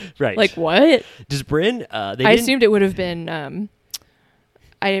up. Right. Like, what? Does Bryn... I assumed it would have been...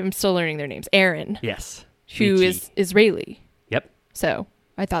 I am still learning their names. Aaron. Yes. Who is Israeli. Yep. So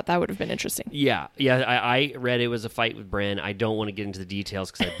I thought that would have been interesting. Yeah. I read it was a fight with Bryn. I don't want to get into the details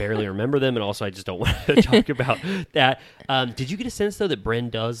because I barely remember them, and also I just don't want to talk about that. Did you get a sense, though, that Bryn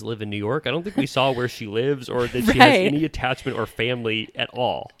does live in New York? I don't think we saw where she lives or that she has any attachment or family at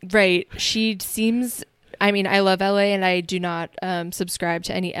all. Right. She seems... I mean, I love LA and I do not subscribe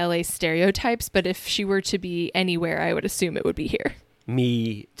to any LA stereotypes, but if she were to be anywhere, I would assume it would be here.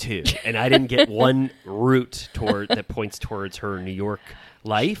 Me too. And I didn't get one route that points towards her New York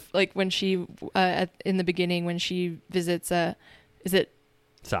life. Like when she, in the beginning, when she visits, is it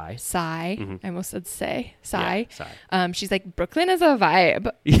Psy? Mm-hmm. I almost said Psy. Yeah, Psy. She's like, Brooklyn is a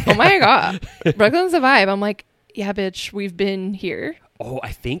vibe. Yeah. Oh my God. Brooklyn's a vibe. I'm like, yeah, bitch, we've been here. Oh,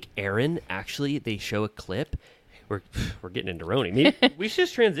 I think Aaron, actually, they show a clip. We're getting into RHONY. Maybe we should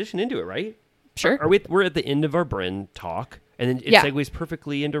just transition into it, right? Sure. We're at the end of our Bryn talk, and then it segues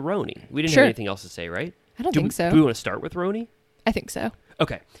perfectly into RHONY. We didn't have anything else to say, right? I don't think so. Do we want to start with RHONY? I think so.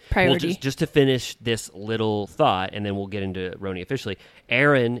 Okay. Priority. Well, just to finish this little thought, and then we'll get into RHONY officially.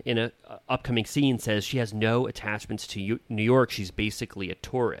 Aaron, in an upcoming scene, says she has no attachments to New York. She's basically a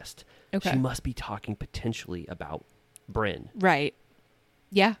tourist. Okay. She must be talking potentially about Bryn. Right.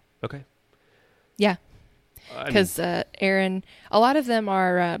 Yeah. Okay. Yeah. Because Aaron, a lot of them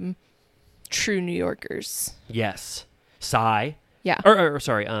are true New Yorkers. Yes. Psy. Yeah. Or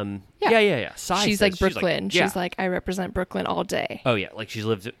sorry. Yeah. Psy she's says, like Brooklyn. She's like, I represent Brooklyn all day. Oh, yeah. Like she's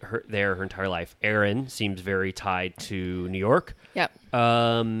lived there her entire life. Aaron seems very tied to New York. Yep.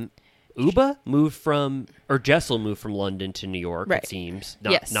 Uba moved from, or Jessel moved from London to New York, right. It seems.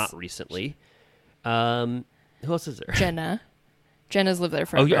 Not recently. Who else is there? Jenna's lived there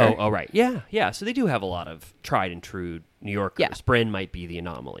forever. Oh, right. Yeah. So they do have a lot of tried and true New Yorkers. Yeah. Bryn might be the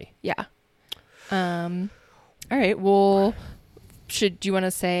anomaly. Yeah. All right. Well, do you want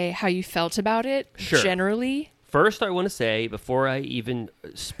to say how you felt about it generally? First, I want to say, before I even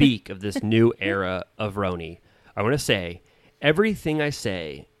speak of this new era of RHONY, I want to say everything I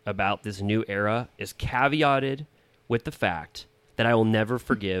say about this new era is caveated with the fact that I will never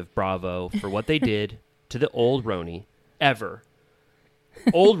forgive Bravo for what they did to the old RHONY, ever.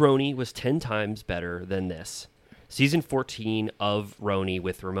 Old RHONY was 10 times better than this. Season 14 of RHONY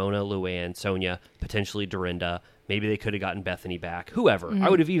with Ramona, Luann, Sonia, potentially Dorinda. Maybe they could have gotten Bethany back. Whoever. I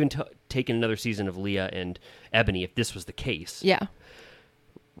would have even taken another season of Leah and Ebony if this was the case. Yeah.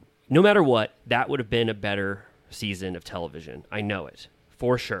 No matter what, that would have been a better season of television. I know it.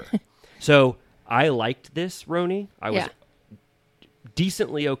 For sure. So I liked this RHONY. I was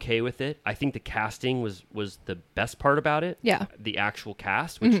decently okay with it. I think the casting was the best part about it. Yeah. The actual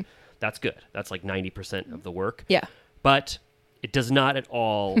cast, which that's good. That's like 90% of the work. Yeah. But it does not at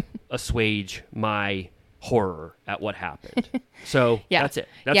all assuage my horror at what happened. So that's it.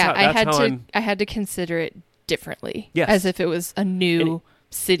 I had to consider it differently. Yes. As if it was a new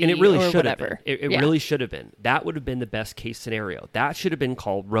city and it really or should whatever. Have been. It really should have been. That would have been the best case scenario. That should have been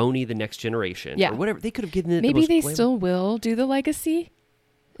called RHONY The Next Generation. Yeah. Or whatever. They could have given it Maybe they still will do the legacy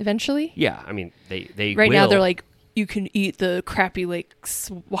eventually. Yeah. I mean, they right will. now they're like, you can eat the Crappie Lake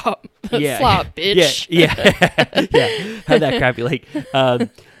slop, bitch. Yeah. Have that Crappie Lake.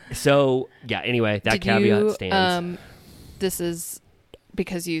 So, yeah, anyway, that caveat stands. This is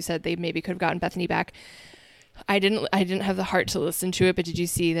because you said they maybe could have gotten Bethany back. I didn't have the heart to listen to it, but did you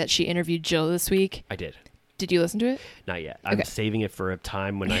see that she interviewed Jill this week? I did. Did you listen to it? Not yet. I'm saving it for a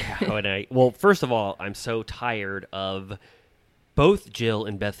time when I well, first of all, I'm so tired of both Jill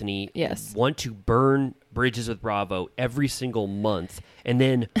and Bethany want to burn bridges with Bravo every single month and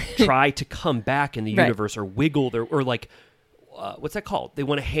then try to come back in the universe or wiggle their, or like, what's that called? They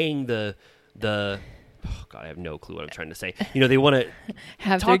want to hang the oh God, I have no clue what I'm trying to say. You know, they want to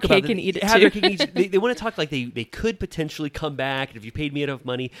have their cake and eat it have too. Their cake and eat it. They want to talk like they could potentially come back if you paid me enough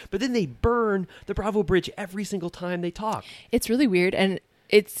money, but then they burn the Bravo bridge every single time they talk. It's really weird, and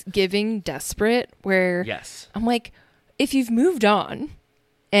it's giving desperate where I'm like, if you've moved on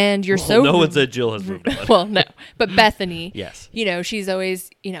and you're no one said Jill has moved on. Well, no, but Bethany, yes, you know, she's always,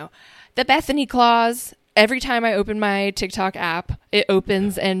 you know, the Bethany clause. Every time I open my TikTok app, it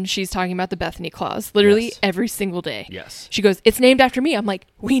opens and she's talking about the Bethany clause. Literally every single day. Yes. She goes, it's named after me. I'm like,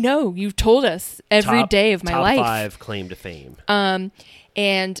 we know. You've told us every day of my life. Top 5 claim to fame.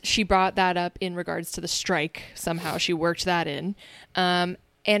 And she brought that up in regards to the strike. Somehow she worked that in. And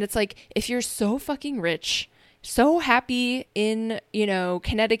it's like, if you're so fucking rich so happy in,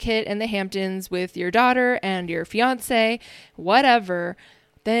 Connecticut and the Hamptons with your daughter and your fiance, whatever,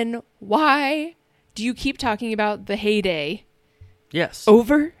 then why do you keep talking about the heyday? Yes.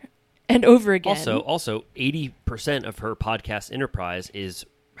 Over and over again. Also, 80% of her podcast enterprise is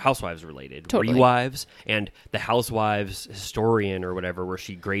Housewives related. Totally. Rewives and the Housewives historian or whatever, where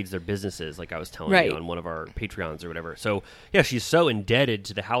she grades their businesses, like I was telling you on one of our Patreons or whatever. So yeah, she's so indebted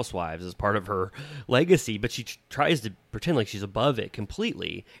to the Housewives as part of her legacy, but she tries to pretend like she's above it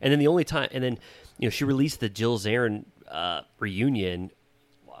completely. And then the only time, she released the Jill Zarin reunion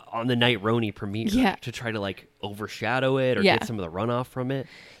on the night RHONY premiered to try to like overshadow it or get some of the runoff from it.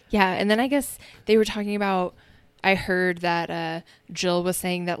 Yeah, and then I guess they were talking about, I heard that Jill was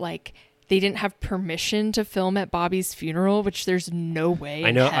saying that like they didn't have permission to film at Bobby's funeral, which there's no way.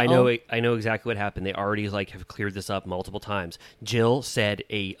 I know exactly what happened. They already have cleared this up multiple times. Jill said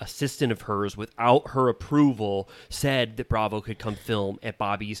a assistant of hers, without her approval, said that Bravo could come film at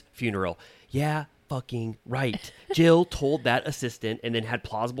Bobby's funeral. Yeah, fucking right. Jill told that assistant and then had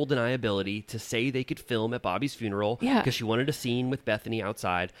plausible deniability to say they could film at Bobby's funeral because she wanted a scene with Bethany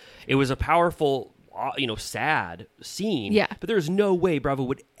outside. It was a powerful, sad scene. Yeah. But there's no way Bravo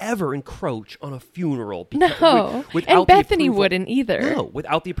would ever encroach on a funeral. No. And Bethany wouldn't either. No,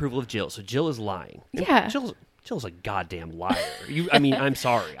 without the approval of Jill. So Jill is lying. And yeah. Jill's a goddamn liar. I'm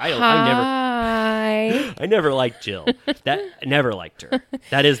sorry. I never liked Jill. I never liked her.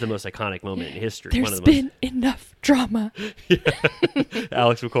 That is the most iconic moment in history. There's been enough drama.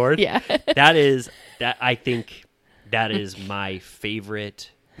 Alex McCord? Yeah. I think that is my favorite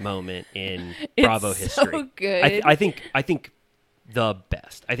moment in Bravo history. So good. I think the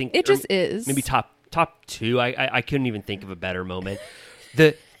best. I think it just is. Maybe top two. I couldn't even think of a better moment.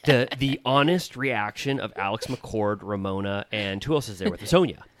 The honest reaction of Alex McCord, Ramona, and who else is there with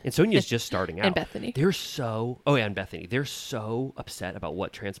Sonia? And Sonia's just starting out. And Bethany. And Bethany. They're so upset about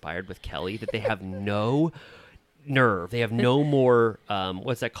what transpired with Kelly that they have no nerve. They have no more,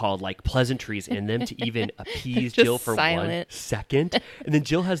 what's that called? Like pleasantries in them to even appease Jill for silent. 1 second. And then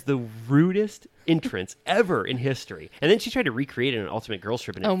Jill has the rudest entrance ever in history. And then she tried to recreate it in an Ultimate Girls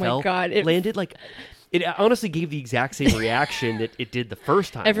Trip, and it landed like... It honestly gave the exact same reaction that it did the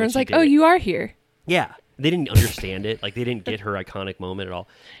first time. Everyone's like, "Oh, you are here." Yeah, they didn't understand it. Like they didn't get her iconic moment at all.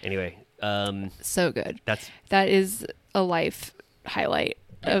 Anyway, so good. That is a life highlight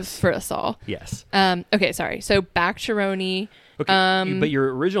for us all. Yes. Okay, sorry. So back to RHONY. Okay, but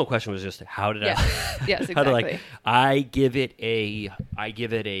your original question was just how did I? Yes, exactly. I give it a.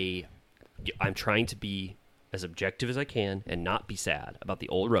 I'm trying to be as objective as I can and not be sad about the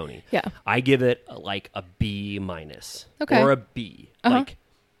old RHONY. Yeah. I give it like a B minus. Okay. Or a B. Like,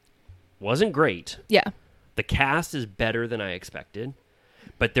 wasn't great. Yeah. The cast is better than I expected,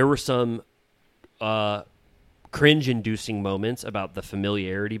 but there were some cringe-inducing moments about the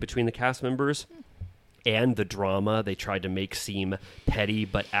familiarity between the cast members and the drama they tried to make seem petty,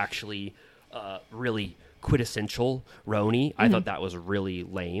 but actually really quintessential RHONY. I thought that was really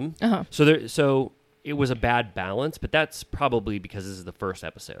lame. So it was a bad balance, but that's probably because this is the first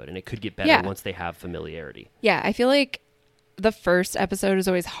episode, and it could get better once they have familiarity. Yeah, I feel like the first episode is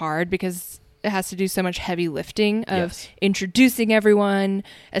always hard because it has to do so much heavy lifting of introducing everyone,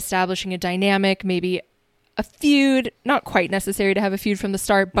 establishing a dynamic, maybe a feud. Not quite necessary to have a feud from the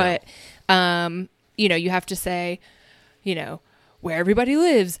start, but you have to say, where everybody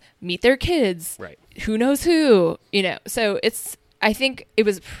lives, meet their kids, right? Who knows who, So I think it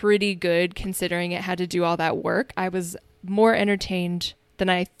was pretty good considering it had to do all that work. I was more entertained than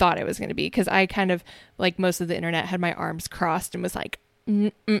I thought it was going to be because I kind of, like most of the internet, had my arms crossed and was like,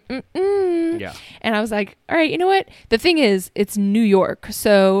 Yeah. And I was like, all right, you know what? The thing is, it's New York.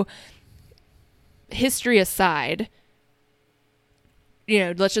 So history aside,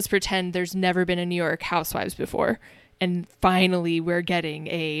 let's just pretend there's never been a New York Housewives before. And finally, we're getting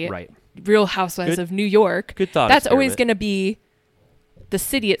a Real Housewives of New York. Good thought. That's always going to be the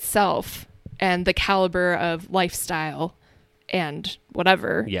city itself and the caliber of lifestyle and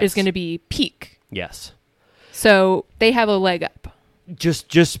whatever is going to be peak. Yes. So they have a leg up.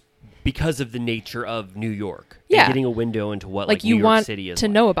 Just because of the nature of New York. Yeah. And getting a window into what like New York want City is to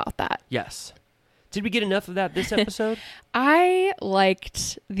know about that. Yes. Did we get enough of that this episode? I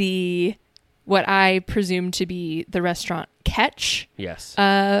liked what I presume to be the restaurant Catch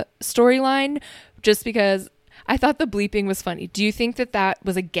storyline, just because I thought the bleeping was funny. Do you think that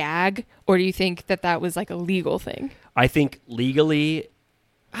was a gag, or do you think that was like a legal thing? I think legally,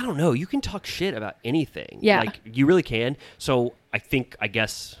 I don't know. You can talk shit about anything. Yeah. Like, you really can. So I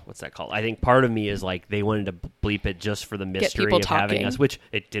guess, what's that called? I think part of me is like they wanted to bleep it just for the mystery people of having talking. us, which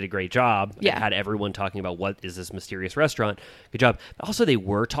it did a great job. Yeah. It had everyone talking about what is this mysterious restaurant. Good job. Also, they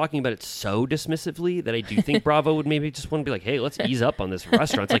were talking about it so dismissively that I do think Bravo would maybe just want to be like, hey, let's ease up on this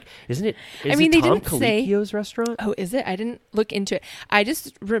restaurant. It's like, isn't it? Is they it Tom didn't say. Colicchio's restaurant? Oh, is it? I didn't look into it. I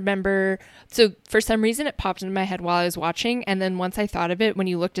just remember. So for some reason, it popped into my head while I was watching, and then once I thought of it, when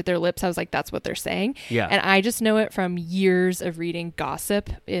you looked at their lips, I was like, that's what they're saying. Yeah. And I just know it from years of reading gossip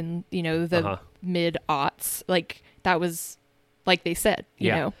in the mid-aughts. Like that was like they said,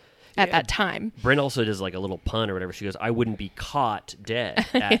 you know, at that time. Bryn also does like a little pun or whatever. She goes, "I wouldn't be caught dead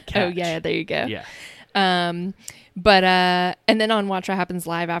at catch." Oh yeah, there you go. Yeah. But and then on Watch What Happens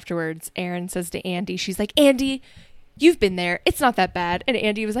Live afterwards, Erin says to Andy, she's like, Andy, you've been there. It's not that bad. And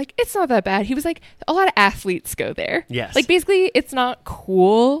Andy was like, it's not that bad. He was like, a lot of athletes go there. Yes. Like basically it's not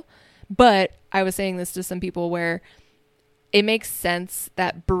cool. But I was saying this to some people where it makes sense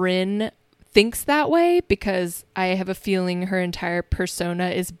that Bryn thinks that way because I have a feeling her entire persona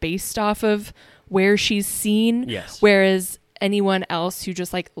is based off of where she's seen. Yes. Whereas anyone else who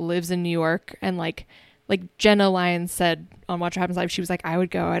just like lives in New York and like Jenna Lyons said on Watch What Happens Live, she was like, I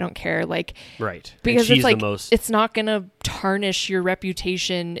would go. I don't care. Like, right. Because she's it's like, the most... it's not going to tarnish your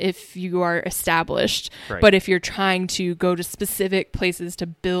reputation if you are established. Right. But if you're trying to go to specific places to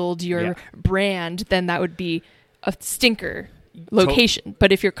build your brand, then that would be a stinker location.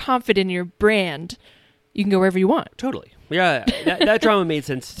 But if you're confident in your brand, you can go wherever you want. Totally. Yeah. that drama made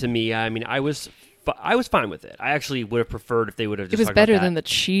sense to me. I mean, I was fine with it. I actually would have preferred if they would have just It was talked about better that. than the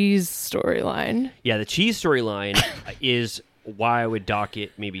cheese storyline. Yeah, the cheese storyline is why I would dock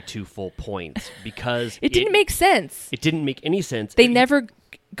it maybe 2 full points because it didn't make sense. It didn't make any sense. They never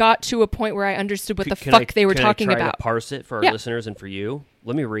got to a point where I understood what the fuck they were talking Can I try about. to parse it for our listeners and for you?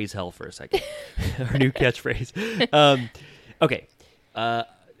 Let me raise hell for a second. Our new catchphrase. Okay.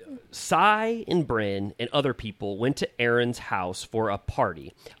 Sai and Bryn and other people went to Erin's house for a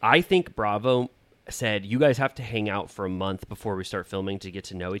party. I think Bravo said, you guys have to hang out for a month before we start filming to get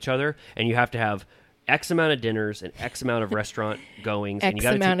to know each other, and you have to have X amount of dinners and X amount of restaurant goings. X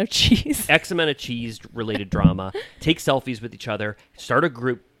amount of cheese. X amount of cheese-related drama. Take selfies with each other. Start a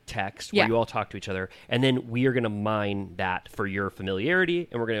group text where you all talk to each other, and then we are going to mine that for your familiarity,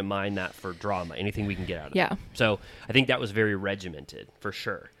 and we're going to mine that for drama, anything we can get out of it. So I think that was very regimented, for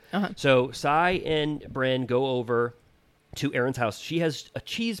sure. So Sai and Bryn go over to Erin's house. She has a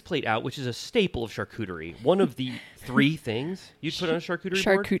cheese plate out, which is a staple of charcuterie. One of the 3 things you'd put on a charcuterie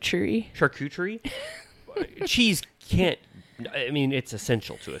board. Charcuterie. Cheese can't... I mean, it's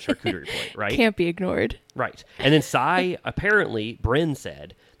essential to a charcuterie plate, right? Can't be ignored. Right. And then Sai, apparently, Bryn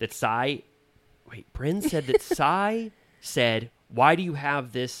said that Sai... Bryn said that Sai said, why do you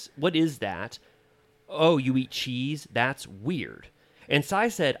have this? What is that? Oh, you eat cheese? That's weird. And Sai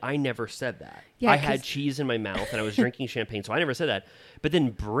said, I never said that. Yeah, I had cheese in my mouth and I was drinking champagne, so I never said that. But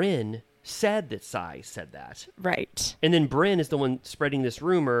then Bryn said that Sai said that. Right. And then Bryn is the one spreading this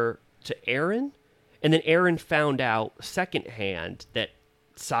rumor to Erin. And then Erin found out secondhand that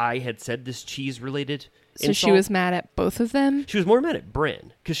Sai had said this cheese-related insult. So she was mad at both of them? She was more mad at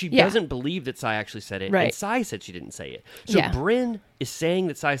Bryn because she doesn't believe that Sai actually said it. Right. And Sai said she didn't say it. So Bryn is saying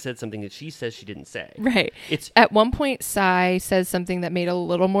that Sai said something that she says she didn't say. Right. At one point, Sai says something that made a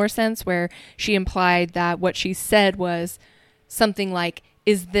little more sense where she implied that what she said was something like,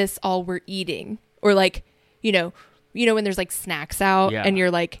 is this all we're eating? Or like, you know when there's like snacks out and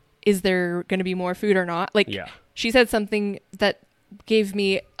you're like, is there going to be more food or not? Like she said something that gave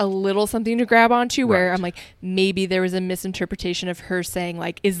me a little something to grab onto where I'm like, maybe there was a misinterpretation of her saying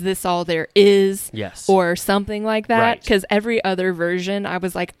like, is this all there is? Yes. Or something like that. Because every other version, I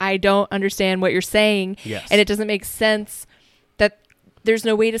was like, I don't understand what you're saying. Yes. And it doesn't make sense that there's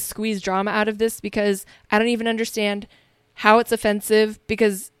no way to squeeze drama out of this because I don't even understand how it's offensive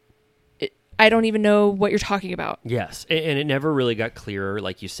because I don't even know what you're talking about. Yes, and it never really got clearer,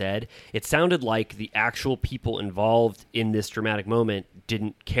 like you said. It sounded like the actual people involved in this dramatic moment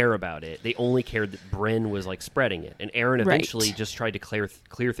didn't care about it. They only cared that Bryn was like spreading it. And Erin eventually just tried to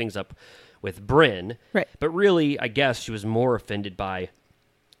clear things up with Bryn. Right. But really, I guess she was more offended by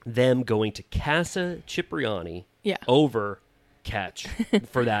them going to Casa Cipriani over Catch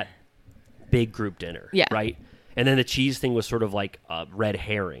for that big group dinner. Yeah. Right? And then the cheese thing was sort of like a red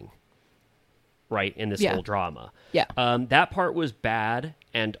herring. Right, in this whole drama. Yeah. That part was bad,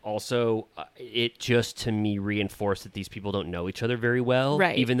 and also it just, to me, reinforced that these people don't know each other very well,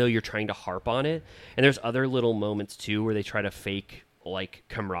 right. Even though you're trying to harp on it. And there's other little moments, too, where they try to fake, like,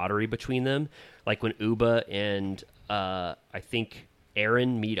 camaraderie between them. Like when Uba and, I think,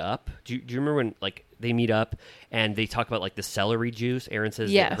 Aaron meet up? Do you remember when like they meet up and they talk about like the celery juice? Aaron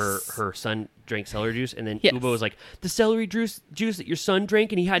says that her son drank celery juice, and then Ubo was like, the celery juice that your son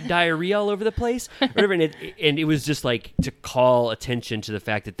drank and he had diarrhea all over the place, whatever. And it was just like to call attention to the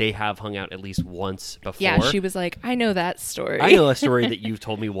fact that they have hung out at least once before. Yeah, she was like, I know that story. I know a story that you've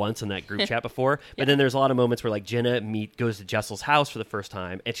told me once in that group chat before. But then there's a lot of moments where like Jenna goes to Jessel's house for the first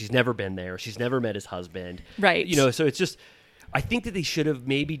time, and she's never been there. She's never met his husband. Right. You know, so it's just, I think that they should have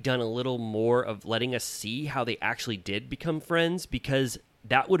maybe done a little more of letting us see how they actually did become friends, because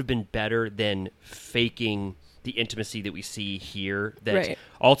that would have been better than faking the intimacy that we see here, that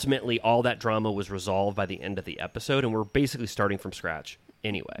ultimately all that drama was resolved by the end of the episode, and we're basically starting from scratch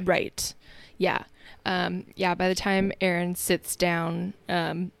anyway. Right. Yeah. By the time Aaron sits down,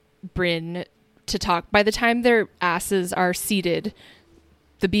 Bryn, to talk, by the time their asses are seated,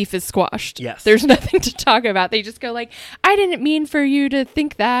 the beef is squashed. Yes. There's nothing to talk about. They just go like, I didn't mean for you to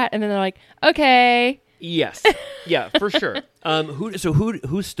think that. And then they're like, okay. Yes. Yeah, for sure.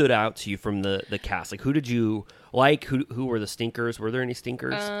 Who stood out to you from the cast? Like, who did you like? Who were the stinkers? Were there any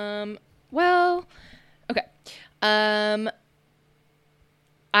stinkers? Well, okay. I'm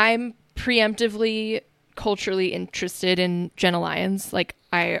preemptively culturally interested in Jenna Lyons. Like,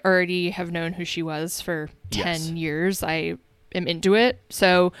 I already have known who she was for 10 years. I am into it.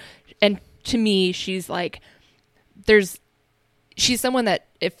 So, and to me, she's like, she's someone that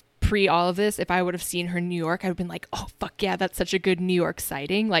if pre all of this, if I would have seen her in New York, I would have been like, oh, fuck yeah, that's such a good New York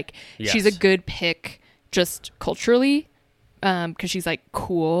sighting. Like, she's a good pick just culturally, because she's like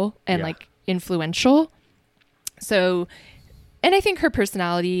cool and like influential. So, and I think her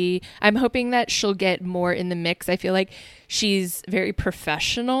personality, I'm hoping that she'll get more in the mix. I feel like she's very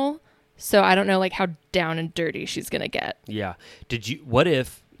professional. So I don't know like how down and dirty she's going to get. Yeah. What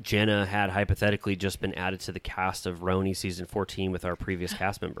if Jenna had hypothetically just been added to the cast of RHONY season 14 with our previous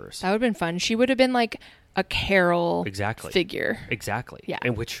cast members? That would have been fun. She would have been like a Carol figure. Exactly. Yeah.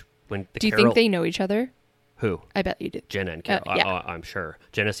 And Do you think they know each other? Who? I bet you do. Jenna and Carol. I'm sure.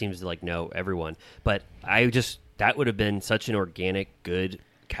 Jenna seems to like know everyone. But that would have been such an organic, good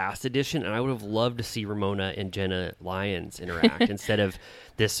cast addition, and I would have loved to see Ramona and Jenna Lyons interact instead of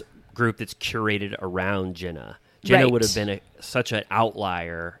this group that's curated around Jenna. Jenna would have been such an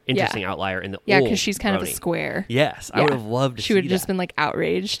interesting outlier in the old because she's kind of a square. Yes, I would have loved to see that. She would have just been like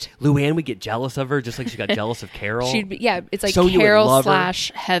outraged. Luann would get jealous of her, just like she got jealous of Carol. It's like Sonia Carol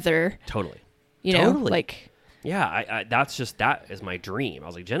 / Heather. Totally. You know, like... Yeah, that is my dream. I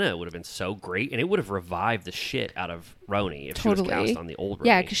was like, Jenna would have been so great, and it would have revived the shit out of RHONY if she was cast on the old RHONY.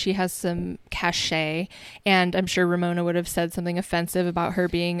 Yeah, because she has some cachet, and I'm sure Ramona would have said something offensive about her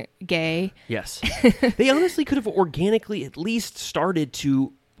being gay. Yes. They honestly could have organically at least started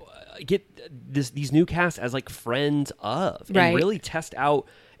to get these new casts as like friends of, and really test out.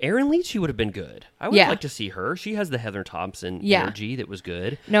 Erin Leach would have been good. I would like to see her. She has the Heather Thompson energy that was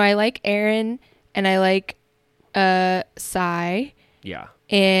good. No, I like Erin, and I like Sai. Yeah.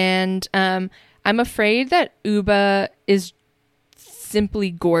 And I'm afraid that Uba is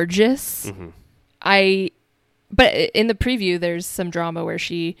simply gorgeous. Mm-hmm. But in the preview there's some drama where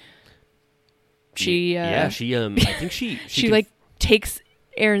she I think she like takes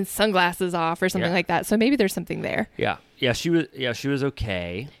Erin's sunglasses off or something like that. So maybe there's something there. Yeah. Yeah, she was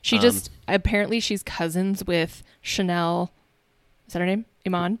okay. She just apparently she's cousins with Chanel. Is that her name?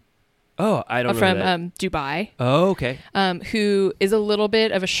 Iman? Oh, I don't know from Dubai. Oh, okay. Who is a little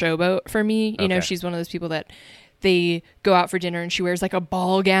bit of a showboat for me. You know, she's one of those people that they go out for dinner and she wears like a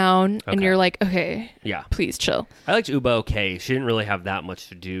ball gown, and you're like, okay, please chill. I liked Uba okay. She didn't really have that much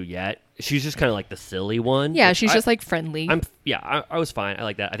to do yet. She's just kind of like the silly one. Yeah, she's just like friendly. I was fine. I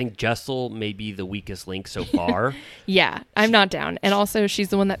like that. I think Jessel may be the weakest link so far. Yeah, I'm not down. And also, she's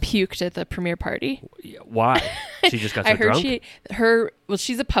the one that puked at the premiere party. Why? She just got so drunk?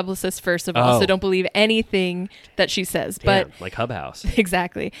 She's a publicist, first of all, so don't believe anything that she says. Damn, but like Hub House.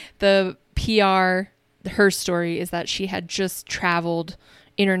 Exactly. The PR, her story is that she had just traveled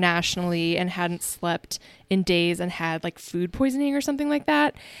internationally and hadn't slept in days and had like food poisoning or something like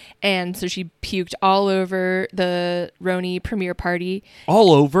that, and so she puked all over the RHONY premiere party.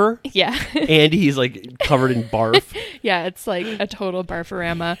 All over? Yeah. And he's like covered in barf. Yeah, it's like a total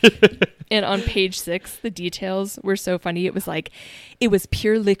barfarama. And on page 6 the details were so funny. It was like, it was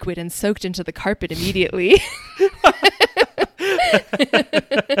pure liquid and soaked into the carpet immediately.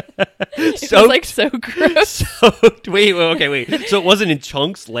 It was like so gross. Wait. So it wasn't in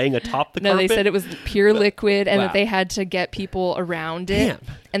chunks laying atop the carpet? No, they said it was pure liquid, and that they had to get people around it. Damn.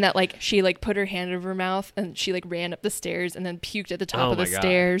 And that like she like put her hand over her mouth and she like ran up the stairs and then puked at the top of the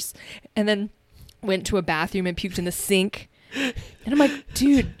stairs, and then went to a bathroom and puked in the sink. And I'm like,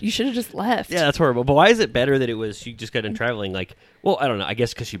 dude, you should have just left. Yeah, that's horrible. But why is it better that it was she just got done traveling? Like, well, I don't know. I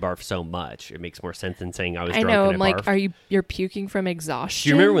guess because she barfed so much, it makes more sense than saying I was drunk. I know. And I'm I like, barfed. you're puking from exhaustion?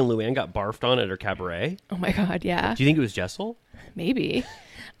 Do you remember when Luann got barfed on at her cabaret? Oh my God, yeah. Do you think it was Jessel? Maybe.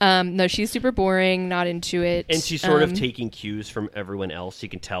 No, she's super boring, not into it. And she's sort of taking cues from everyone else. You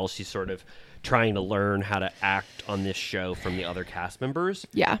can tell she's sort of trying to learn how to act on this show from the other cast members.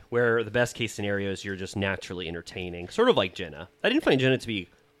 Yeah. Where the best case scenario is you're just naturally entertaining. Sort of like Jenna. I didn't find Jenna to be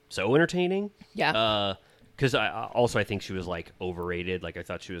so entertaining. Yeah. Because I think she was like overrated. Like I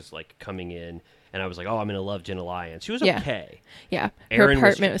thought she was like coming in and I was like, oh, I'm going to love Jenna Lyons. She was okay. Yeah. Her Erin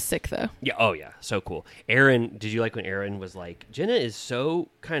apartment was sick though. Yeah. Oh yeah. So cool. Erin, did you like when Erin was like, Jenna is so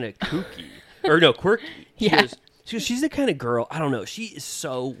kind of kooky or no, quirky. Yeah. She's the kind of girl, I don't know, she is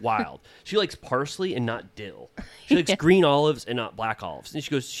so wild. She likes parsley and not dill. She likes green olives and not black olives. And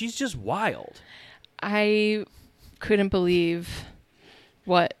she goes, she's just wild. I couldn't believe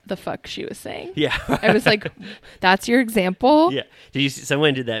what the fuck she was saying. Yeah. I was like, that's your example? Yeah. Did you see,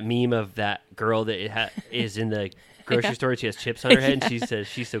 someone did that meme of that girl that is in the grocery store. She has chips on her head and she says,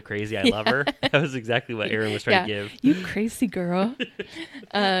 she's so crazy, I love her. That was exactly what Erin was trying to give. You crazy girl.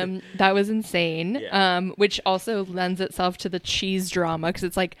 That was insane. Yeah. Which also lends itself to the cheese drama because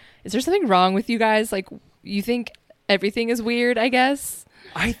it's like, is there something wrong with you guys? Like, you think everything is weird, I guess?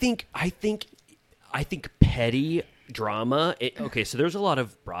 I think petty drama. Okay, so there's a lot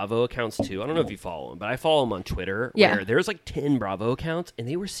of Bravo accounts too. I don't know if you follow them, but I follow them on Twitter. Yeah. Where there's like 10 Bravo accounts, and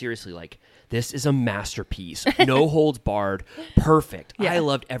they were seriously like, "This is a masterpiece. No holds barred. Perfect. Yeah. I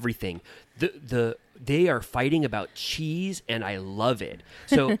loved everything. They are fighting about cheese, and I love it.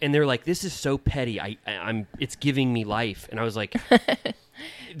 So, and they're like, this is so petty. I'm. It's giving me life. And I was like,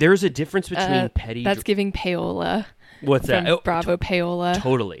 there's a difference between petty. That's giving payola. What's that? From Bravo payola.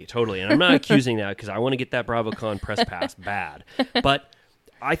 Totally. And I'm not accusing that because I want to get that BravoCon press pass bad. But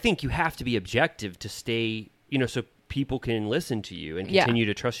I think you have to be objective to stay, so people can listen to you and continue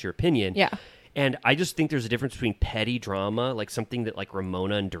to trust your opinion. Yeah. And I just think there's a difference between petty drama, like something that like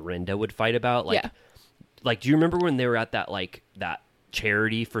Ramona and Dorinda would fight about. Like, do you remember when they were at that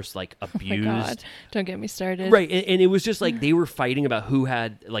charity for like abused? Oh my God. Don't get me started. Right. And it was just like they were fighting about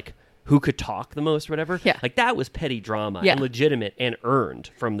who could talk the most, or whatever. Yeah. Like that was petty drama Yeah. and legitimate and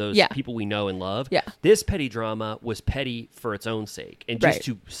earned from those people we know and love. Yeah. This petty drama was petty for its own sake and just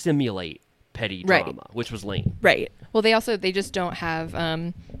to simulate petty drama, which was lame. Right. Well, they just don't have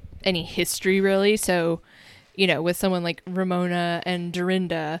any history really. So, with someone like Ramona and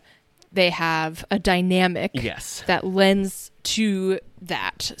Dorinda, they have a dynamic that lends to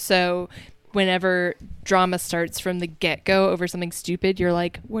that. So whenever drama starts from the get-go over something stupid, you're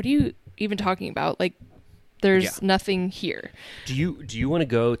like, what are you even talking about? Like, there's nothing here. Do you want to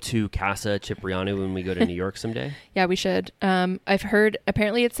go to Casa Cipriani when we go to New York someday? Yeah, we should. I've heard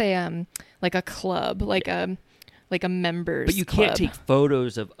apparently it's a like a club, like a members. But you can't take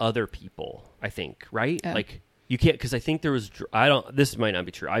photos of other people, I think, right? Oh. Like you can't, because I think there was. This might not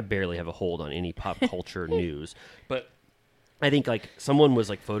be true. I barely have a hold on any pop culture news, but I think like someone was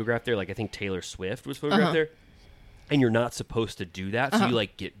like photographed there. Like I think Taylor Swift was photographed there. And you're not supposed to do that, so you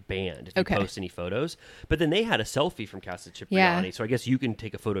like get banned if you post any photos. But then they had a selfie from Casa Cipriani, so I guess you can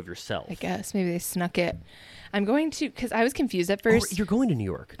take a photo of yourself. I guess maybe they snuck it. I'm going to, because I was confused at first. Oh, you're going to New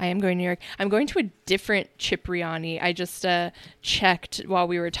York. I am going to New York. I'm going to a different Cipriani. I just checked while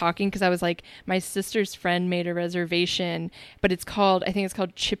we were talking because I was like, my sister's friend made a reservation, but I think it's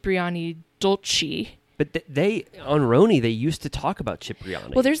called Cipriani Dolce. But they on RHONY, they used to talk about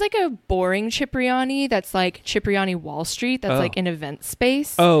Cipriani. Well, there's like a boring Cipriani that's like Cipriani Wall Street. That's like an event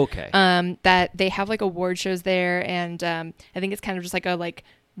space. Oh, okay. That they have like award shows there, and I think it's kind of just like a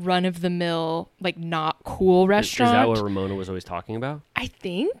run of the mill, like not cool restaurant. Is that what Ramona was always talking about? I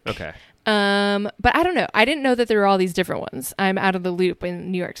think. Okay. But I don't know. I didn't know that there were all these different ones. I'm out of the loop in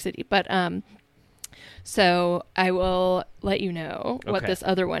New York City, but so I will let you know what this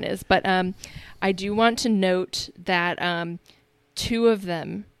other one is. But I do want to note that 2 of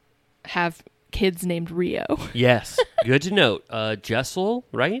them have kids named Rio. Yes, good to note. Jessel,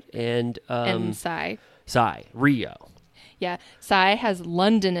 right? And Sai. Rio. Yeah, Sai has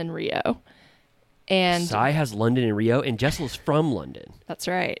London and Rio. And Sai has London and Rio, and Jessel's from London. That's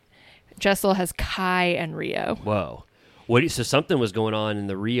right. Jessel has Kai and Rio. Whoa. So something was going on in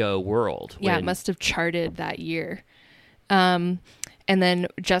the Rio world. Yeah, it must have charted that year. And then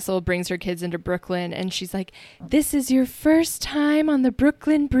Jessel brings her kids into Brooklyn, and she's like, this is your first time on the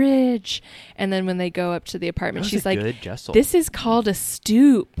Brooklyn Bridge. And then when they go up to the apartment, she's like, this is called a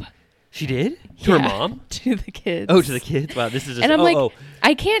stoop. She did? To her mom? To the kids. Oh, to the kids? Wow, this is just... And I'm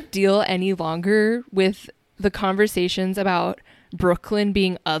I can't deal any longer with the conversations about Brooklyn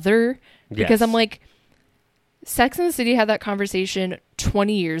being other, because Yes. I'm like, Sex and the City had that conversation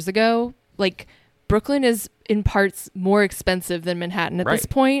 20 years ago. Like, Brooklyn is in parts more expensive than Manhattan at this Right.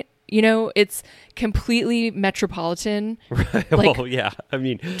 point. You know, it's completely metropolitan. Like, well, yeah. I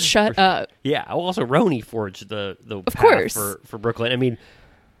mean, shut up. yeah. Well, also, RHONY forged the path course. for Brooklyn. I mean,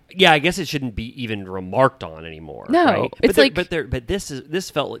 yeah. I guess it shouldn't be even remarked on anymore. No, right? it's but this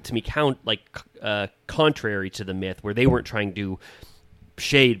felt to me contrary to the myth, where they weren't trying to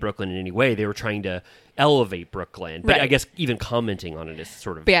shade Brooklyn in any way. They were trying to elevate Brooklyn. But Right. I guess even commenting on it is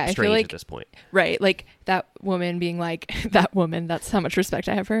sort of But yeah, I feel strange like- at this point. Right. Like that woman being like, that woman, that's how much respect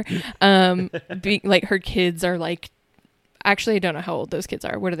I have for her. Being like, her kids are like, actually, I don't know how old those kids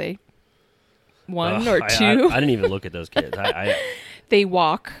are. What are they? One or two? I didn't even look at those kids. They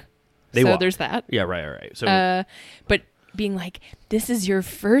walk. They so walk. there's that. Yeah, right. So But being like, this is your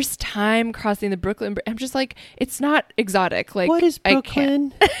first time crossing the Brooklyn. I'm just like, it's not exotic. Like, what is I can't-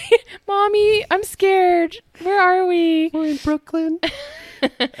 Brooklyn? Mommy, I'm scared. Where are we? We're in Brooklyn.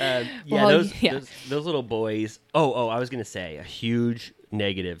 Well, Those little boys. Oh, I was gonna say a huge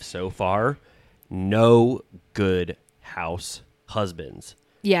negative so far. No good house husbands.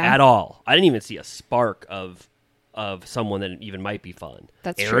 Yeah. At all. I didn't even see a spark of someone that even might be fun.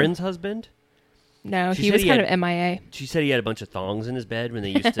 That's true. Aaron's husband. No, She he said was he kind had- of MIA. She said he had a bunch of thongs in his bed when they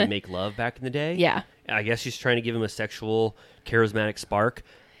used to make love back in the day. Yeah. I guess she's trying to give him a sexual, charismatic spark.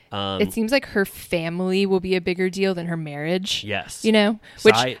 It seems like her family will be a bigger deal than her marriage. Yes. You know,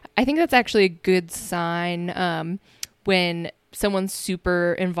 which Side- I think that's actually a good sign when someone's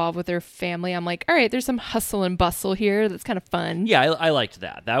super involved with their family. I'm like, all right, there's some hustle and bustle here. That's kind of fun. Yeah, I liked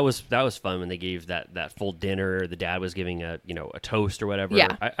that. That was fun when they gave that full dinner. The dad was giving a toast or whatever.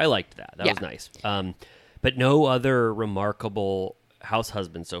 Yeah. I liked that. That was nice. But no other remarkable house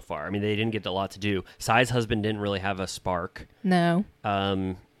husband so far. I mean, they didn't get a lot to do. Sai's husband didn't really have a spark. No.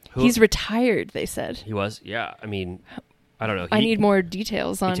 Who- He's retired, they said. He was. Yeah. I mean, I don't know. I need more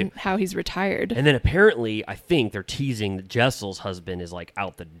details on too. how he's retired. And then apparently, I think they're teasing that Jessel's husband is like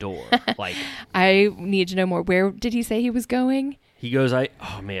out the door. Like I need to know more. Where did he say he was going? he goes, I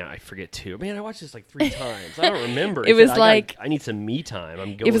forget too. Man, I watched this like 3 times. I don't remember. It He was said, like- I need some me time.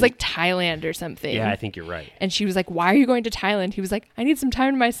 I'm going. It was like Thailand or something. yeah, I think you're right. And she was like, why are you going to Thailand? He was like, I need some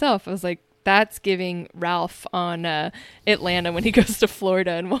time to myself. I was like, that's giving Ralph on Atlanta when he goes to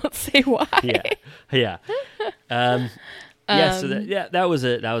Florida and won't say why. Yeah. So that was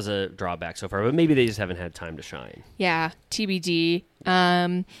a drawback so far, but maybe they just haven't had time to shine. Yeah, TBD.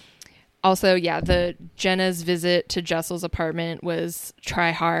 Also, the Jenna's visit to Jessel's apartment was try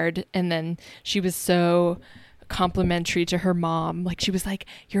hard, and then she was so complimentary to her mom. Like, she was like,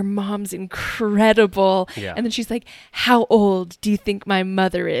 your mom's incredible. Yeah. And then she's like, how old do you think my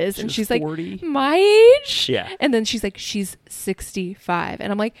mother is? And was she's 40. like, my age? Yeah. And then she's like, she's 65.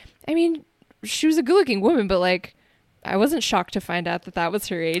 And I'm like, I mean, she was a good looking woman, but like, I wasn't shocked to find out that was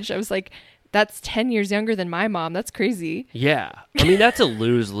her age. I was like, that's 10 years younger than my mom. That's crazy. Yeah. I mean, that's a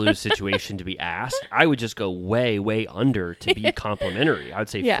lose-lose situation to be asked. I would just go way, way under to be complimentary. I would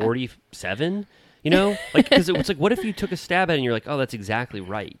say 47, like, because it was like, what if you took a stab at it and you're like, oh, that's exactly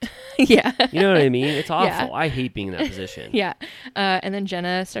right. Yeah. You know what I mean? It's awful. Yeah. I hate being in that position. Yeah. And then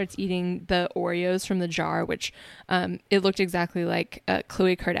Jenna starts eating the Oreos from the jar, which it looked exactly like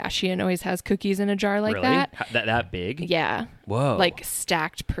Khloe Kardashian always has cookies in a jar like Really? that. That big? Yeah. Whoa. Like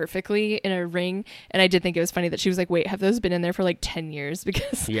stacked perfectly in a ring. And I did think it was funny that she was like, wait, have those been in there for like 10 years?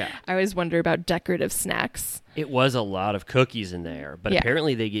 Because Yeah. I always wonder about decorative snacks. It was a lot of cookies in there, but Yeah.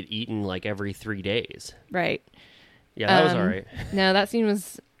 apparently they get eaten like every 3 days. Right. Yeah, that was all right. No, that scene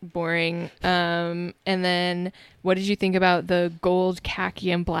was boring. And then what did you think about the gold,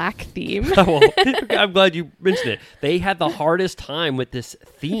 khaki, and black theme? Well, I'm glad you mentioned it. They had the hardest time with this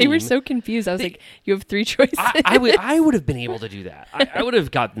theme. They were so confused. I was like, you have 3 choices. I would have been able to do that. I would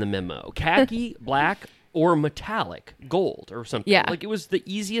have gotten the memo. Khaki, black, or metallic, gold, or something. Yeah. Like, it was the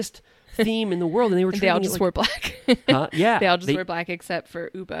easiest theme in the world, and they were They all treating it just like- wore black. Yeah. They all just wore black except for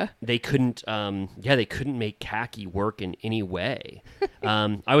Uba. They couldn't they couldn't make khaki work in any way.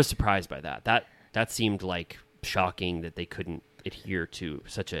 I was surprised by that. That seemed like shocking that they couldn't adhere to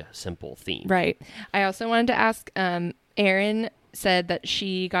such a simple theme. Right. I also wanted to ask, Erin said that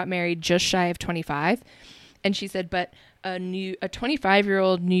she got married just shy of 25. And she said, but a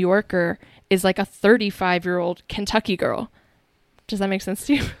 25-year-old New Yorker is like a 35-year-old Kentucky girl. Does that make sense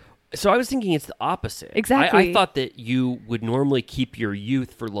to you? So I was thinking it's the opposite. Exactly. I thought that you would normally keep your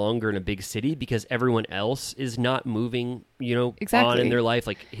youth for longer in a big city because everyone else is not moving, on in their life,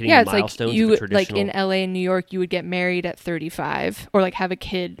 like hitting milestones. Like you of a traditional... like in LA and New York, you would get married at 35 or like have a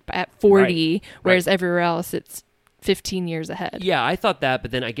kid at 40, whereas everywhere else it's 15 years ahead. Yeah, I thought that,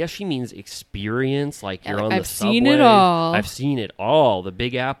 but then I guess she means experience, like you're on the subway. I've seen it all. I've seen it all. The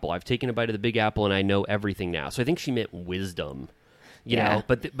Big Apple. I've taken a bite of the Big Apple and I know everything now. So I think she meant wisdom. You know,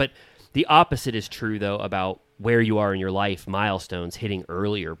 but the opposite is true though about where you are in your life, milestones hitting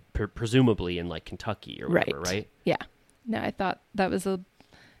earlier, presumably in like Kentucky or whatever, right? Yeah. No, I thought that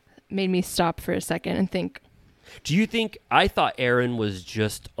made me stop for a second and think. Do you think, I thought Erin was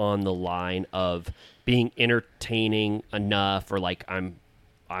just on the line of being entertaining enough, or like I'm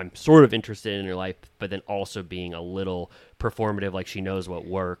sort of interested in her life, but then also being a little performative, like she knows what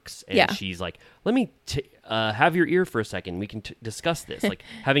works, and she's like, let me have your ear for a second, we can discuss this. Like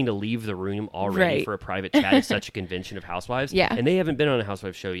having to leave the room already for a private chat is such a convention of housewives, and they haven't been on a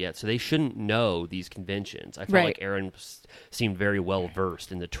housewife show yet, so they shouldn't know these conventions. I felt like Erin seemed very well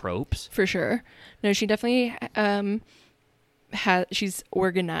versed in the tropes. For sure. No, she definitely she's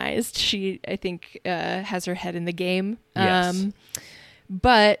organized. She, I think, has her head in the game. Yes.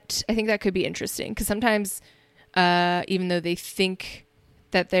 But I think that could be interesting because sometimes, even though they think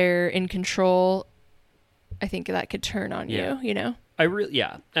that they're in control, I think that could turn on you, I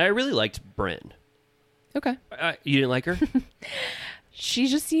really liked Brynn. Okay. You didn't like her? She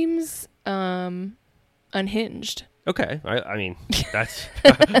just seems unhinged. Okay. I mean, that's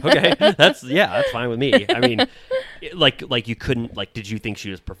okay. That's fine with me. I mean, like you couldn't, like, did you think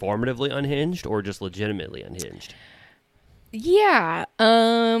she was performatively unhinged or just legitimately unhinged? Yeah.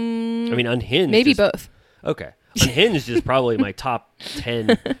 I mean, unhinged. Maybe both. Okay. Unhinged is probably my top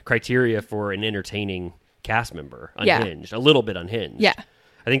 10 criteria for an entertaining cast member. Unhinged. A little bit unhinged. Yeah.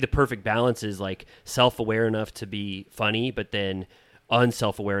 I think the perfect balance is like self-aware enough to be funny, but then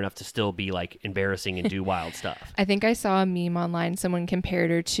unself-aware enough to still be like embarrassing and do wild stuff. I think I saw a meme online. Someone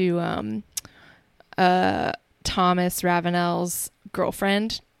compared her to Thomas Ravenel's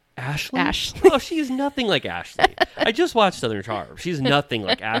girlfriend. Ashley? Oh, she's nothing like Ashley. I just watched Southern Charm. She's nothing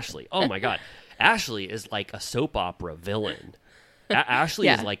like Ashley. Oh my God. Ashley is like a soap opera villain. Ashley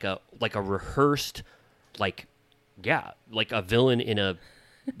is like a rehearsed, like a villain in a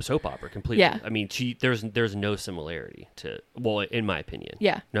soap opera completely. Yeah. I mean, there's no similarity to, well, in my opinion.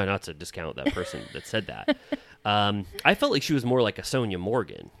 Yeah. No, not to discount that person that said that. I felt like she was more like a Sonia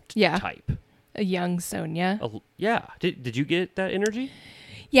Morgan type. A young Sonia. Yeah. Did you get that energy?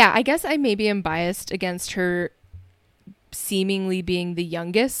 Yeah, I guess I maybe am biased against her seemingly being the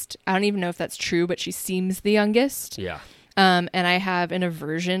youngest. I don't even know if that's true, but she seems the youngest. Yeah. And I have an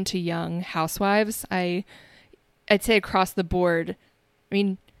aversion to young housewives. I'd say across the board. I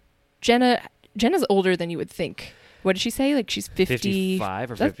mean, Jenna's older than you would think. What did she say? Like she's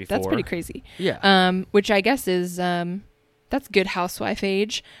 55 or 54. That's pretty crazy. Yeah. Which I guess is that's good housewife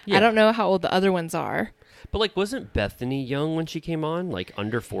age. Yeah. I don't know how old the other ones are. But like, wasn't Bethany young when she came on? Like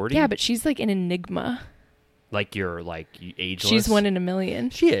under 40? Yeah, but she's like an enigma. Like you're like ageless. She's one in a million.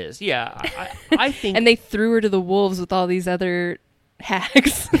 She is. Yeah. I think. And they threw her to the wolves with all these other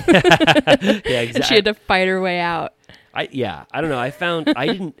hacks. Yeah, exactly. She had to fight her way out. I don't know. I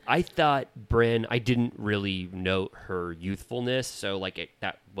thought Brynn, I didn't really note her youthfulness. So like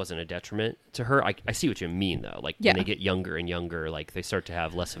that wasn't a detriment to her. I see what you mean though. Like when they get younger and younger, like they start to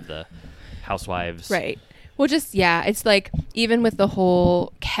have less of the housewives. Right. Well, just, it's like even with the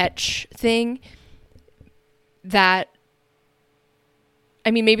whole catch thing that,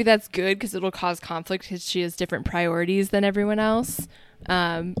 I mean, maybe that's good because it'll cause conflict because she has different priorities than everyone else.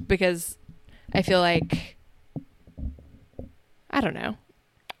 Because I feel like, I don't know.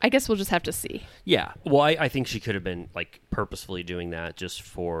 I guess we'll just have to see. Yeah. Well, I think she could have been like purposefully doing that just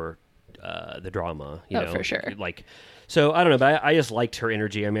for the drama. You know, for sure. Like, so I don't know, but I just liked her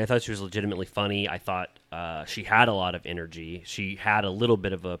energy. I mean, I thought she was legitimately funny. I thought she had a lot of energy. She had a little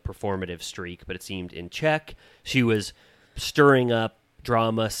bit of a performative streak, but it seemed in check. She was stirring up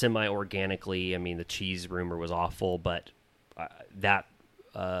drama semi-organically. I mean, the cheese rumor was awful, but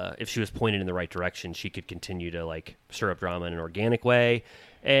if she was pointed in the right direction, she could continue to like stir up drama in an organic way.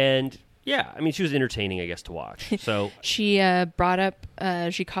 And yeah, I mean, she was entertaining, I guess, to watch. So she brought up,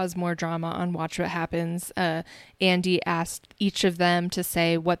 she caused more drama on Watch What Happens. Andy asked each of them to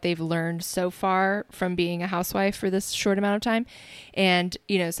say what they've learned so far from being a housewife for this short amount of time. And,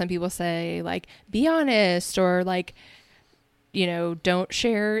 some people say like, be honest, or like, don't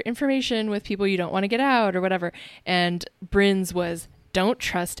share information with people you don't want to get out or whatever. And Brynn's was don't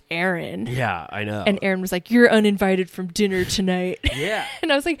trust Aaron. Yeah, I know. And Aaron was like, you're uninvited from dinner tonight. Yeah.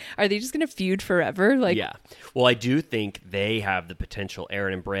 And I was like, are they just going to feud forever? Like, yeah. Well, I do think they have the potential,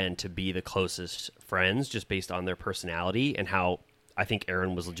 Aaron and Bren, to be the closest friends just based on their personality and how I think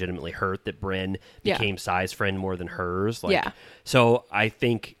Aaron was legitimately hurt that Bren became Sai's friend more than hers. Like, yeah. So I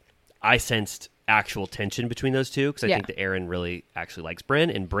think I sensed actual tension between those two because I think that Aaron really actually likes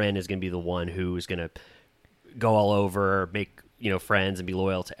Bren, and Bren is going to be the one who's going to go all over, make friends and be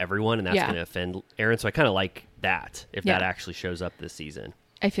loyal to everyone, and that's going to offend Aaron. So I kind of like that if that actually shows up this season.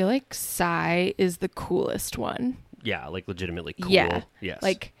 I feel like Sai is the coolest one. Yeah, like legitimately cool. Yeah. Yes.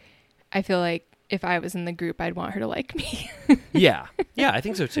 Like, I feel like if I was in the group, I'd want her to like me. Yeah. Yeah, I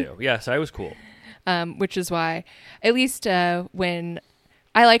think so too. Yeah, Sai was cool. Which is why, at least when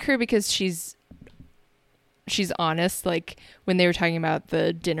I like her because she's honest. Like when they were talking about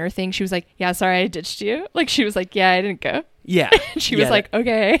the dinner thing, she was like, yeah, sorry, I ditched you. Like she was like, yeah, I didn't go. Yeah. She was like,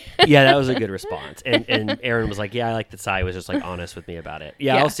 okay. Yeah, that was a good response. And Aaron was like, yeah, I like that Sai was just like honest with me about it.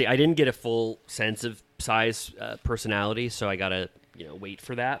 Yeah, I'll see. I didn't get a full sense of Sai's personality, so I got to, wait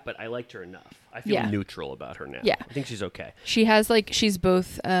for that. But I liked her enough. I feel neutral about her now. Yeah. I think she's okay. She has she's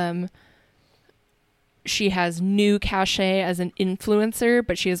both, she has new cachet as an influencer,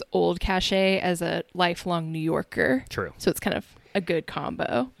 but she has old cachet as a lifelong New Yorker. True. So it's kind of a good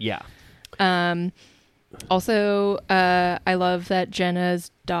combo. Yeah. Also, I love that Jenna's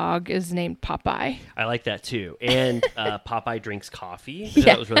dog is named Popeye. I like that too. And Popeye drinks coffee. So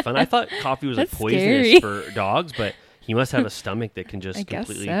that was really fun. I thought coffee was poisonous scary. for dogs, but he must have a stomach that can just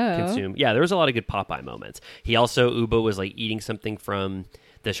completely consume. Yeah, there was a lot of good Popeye moments. He also, Uba was like eating something from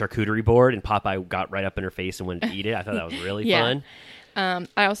the charcuterie board, and Popeye got right up in her face and wanted to eat it. I thought that was really fun.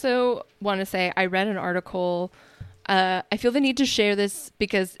 I also want to say I read an article. I feel the need to share this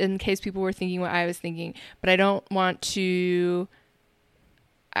because in case people were thinking what I was thinking, but I don't want to.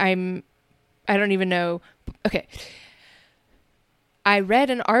 I don't even know. Okay. I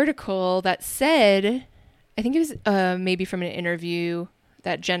read an article that said, I think it was maybe from an interview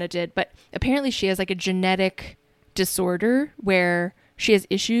that Jenna did, but apparently she has like a genetic disorder where she has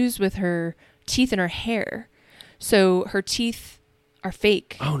issues with her teeth and her hair. So her teeth are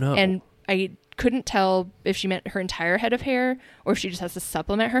fake. Oh, no. And I couldn't tell if she meant her entire head of hair or if she just has to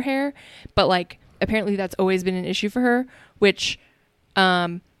supplement her hair. But like, apparently that's always been an issue for her, which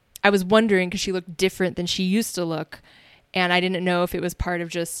I was wondering because she looked different than she used to look. And I didn't know if it was part of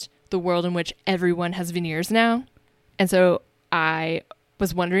just the world in which everyone has veneers now. And so I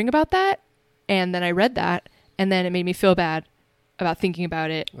was wondering about that. And then I read that. And then it made me feel bad about thinking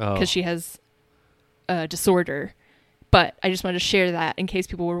about it because she has a disorder. But I just wanted to share that in case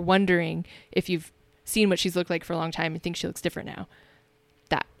people were wondering if you've seen what she's looked like for a long time and think she looks different now.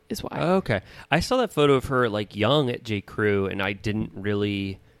 That is why. Okay. I saw that photo of her like young at J. Crew, and I didn't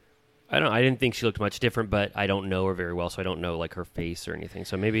really... I didn't think she looked much different, but I don't know her very well, so I don't know like her face or anything.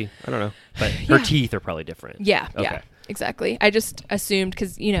 So maybe, I don't know. But her teeth are probably different. Yeah, yeah, exactly. I just assumed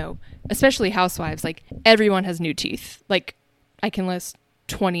because, especially housewives, like everyone has new teeth. Like I can list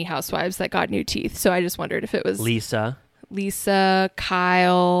 20 housewives that got new teeth. So I just wondered if it was Lisa,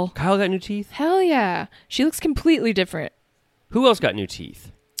 Kyle. Kyle got new teeth? Hell yeah. She looks completely different. Who else got new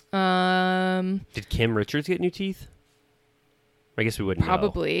teeth? Did Kim Richards get new teeth? I guess we wouldn't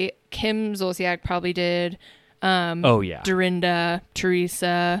probably know. Kim Zolciak probably did. Dorinda,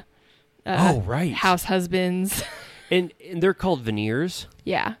 Teresa. Right. House husbands. And they're called veneers.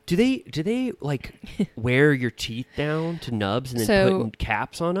 Yeah. Do they like wear your teeth down to nubs and then put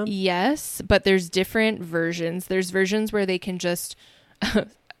caps on them? Yes, but there's different versions. There's versions where they can just.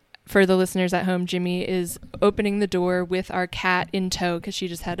 For the listeners at home, Jimmy is opening the door with our cat in tow because she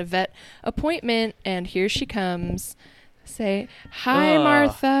just had a vet appointment, and here she comes. Say hi,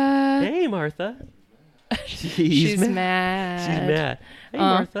 Martha. Hey, Martha. She's mad. She's mad. Hey,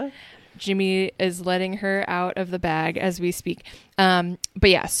 Martha. Jimmy is letting her out of the bag as we speak. But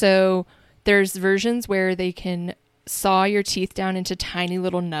yeah, so there's versions where they can saw your teeth down into tiny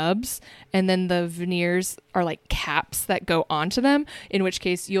little nubs, and then the veneers are like caps that go onto them, in which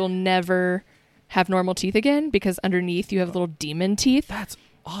case you'll never have normal teeth again because underneath you have little demon teeth. That's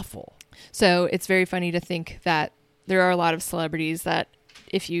awful. So it's very funny to think that there are a lot of celebrities that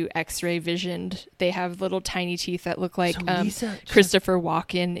if you x-ray visioned, they have little tiny teeth that look like Christopher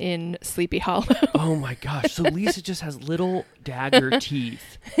Walken in Sleepy Hollow. Oh my gosh. So Lisa just has little dagger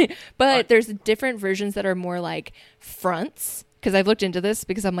teeth. But there's different versions that are more like fronts. Because I've looked into this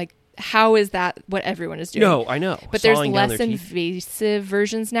because I'm like, how is that what everyone is doing? No, I know. But there's less invasive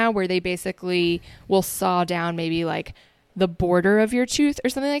versions now where they basically will saw down maybe like the border of your tooth or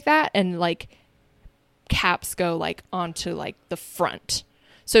something like that and like caps go like onto like the front.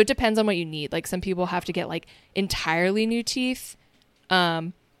 So it depends on what you need. Like some people have to get like entirely new teeth.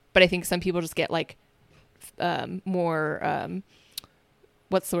 But I think some people just get like more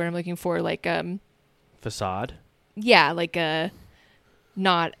what's the word I'm looking for? Like Facade? Yeah, like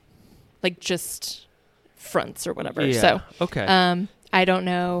not like just fronts or whatever. Yeah. So Okay. I don't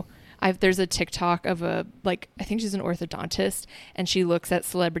know. There's a TikTok of I think she's an orthodontist, and she looks at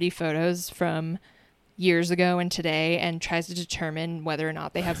celebrity photos from years ago and today and tries to determine whether or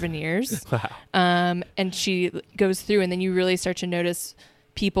not they have veneers. Wow. And she goes through, and then you really start to notice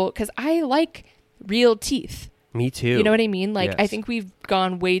people, because I like real teeth. Me too. You know what I mean? Like, Yes. I think we've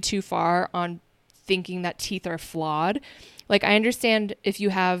gone way too far on thinking that teeth are flawed. Like, I understand if you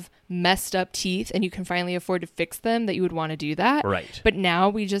have messed up teeth and you can finally afford to fix them, that you would want to do that. Right. But now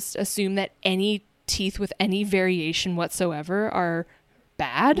we just assume that any teeth with any variation whatsoever are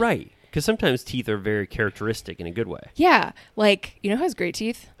bad. Right. Because sometimes teeth are very characteristic in a good way. Yeah. Like, you know who has great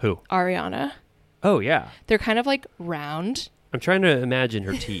teeth? Who? Ariana. Oh, yeah. They're kind of like round. I'm trying to imagine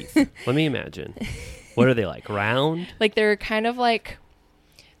her teeth. Let me imagine. What are they like? Round? Like, they're kind of like,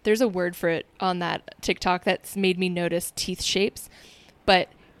 there's a word for it on that TikTok that's made me notice teeth shapes. But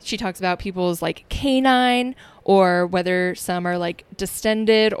she talks about people's like canine, or whether some are like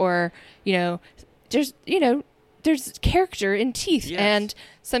distended, or, there's character in teeth. Yes. And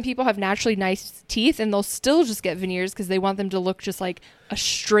some people have naturally nice teeth and they'll still just get veneers because they want them to look just like a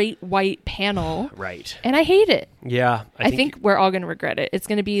straight white panel. Right. And I hate it. Yeah. I think we're all going to regret it. It's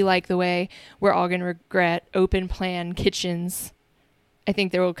going to be like the way we're all going to regret open plan kitchens. I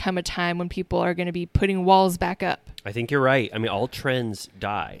think there will come a time when people are going to be putting walls back up. I think you're right. I mean, all trends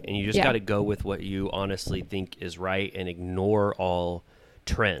die, and you just Yeah. got to go with what you honestly think is right and ignore all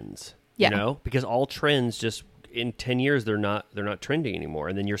trends. Yeah. You know, because all trends just in 10 years they're not trending anymore,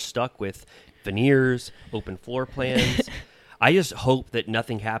 and then you're stuck with veneers, open floor plans. I just hope that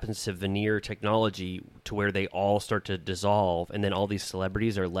nothing happens to veneer technology to where they all start to dissolve, and then all these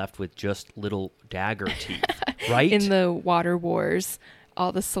celebrities are left with just little dagger teeth, right? In the water wars,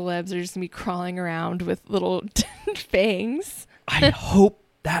 all the celebs are just going to be crawling around with little fangs. I hope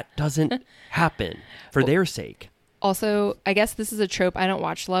that doesn't happen for their sake. Also, I guess this is a trope. I don't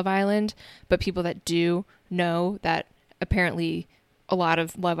watch Love Island, but people that do know that apparently a lot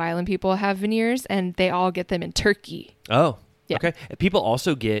of Love Island people have veneers, and they all get them in Turkey. Oh, Yeah. okay. People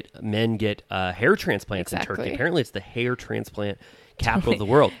also men get hair transplants in Exactly. Turkey. Apparently, it's the hair transplant capital of the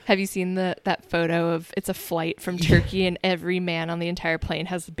world. Have you seen that photo of it's a flight from Turkey and every man on the entire plane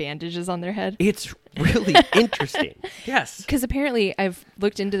has bandages on their head? It's really interesting. Yes. Because apparently I've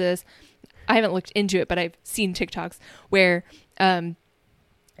looked into this. I haven't looked into it, but I've seen TikToks where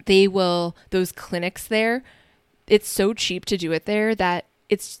those clinics there, it's so cheap to do it there that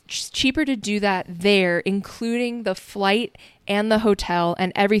it's cheaper to do that there, including the flight and the hotel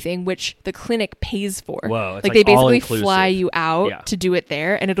and everything, which the clinic pays for. Whoa, it's like like they basically all-inclusive. fly you out Yeah. to do it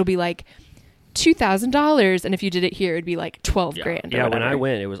there, and it'll be like $2,000, and if you did it here, it'd be like 12 Yeah. grand. or Yeah, when whatever. I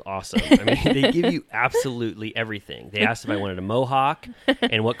went, it was awesome. I mean, they give you absolutely everything. They asked if I wanted a mohawk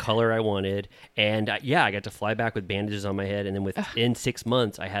and what color I wanted. And I got to fly back with bandages on my head. And then within 6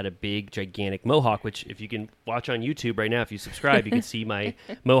 months, I had a big, gigantic mohawk, which if you can watch on YouTube right now, if you subscribe, you can see my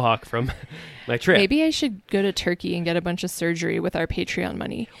mohawk from my trip. Maybe I should go to Turkey and get a bunch of surgery with our Patreon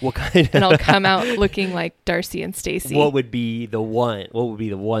money. What kind And I'll come out looking like Darcy and Stacy. What would be the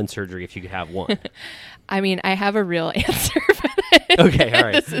one surgery if you could have one? I mean, I have a real answer. Okay, all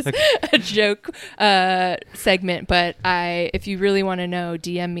right. This is a joke segment, but if you really want to know,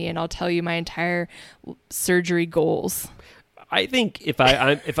 DM me and I'll tell you my entire surgery goals. I think if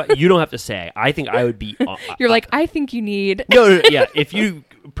you don't have to say. I think I would be. You're like, I think you need. No, yeah. If you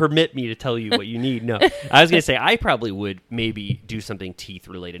permit me to tell you what you need, no. I was gonna say I probably would maybe do something teeth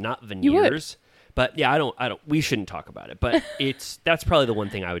related, not veneers. But yeah, I don't. We shouldn't talk about it. But that's probably the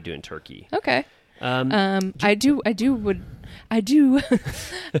one thing I would do in Turkey. Okay. I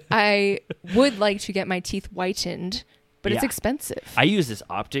would like to get my teeth whitened, but it's Yeah. expensive. I use this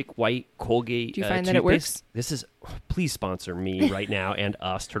Optic White Colgate. Do you find that it works? toothpaste. This is please sponsor me right now and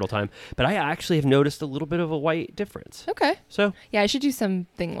us Turtle Time. But I actually have noticed a little bit of a white difference. Okay. So Yeah, I should do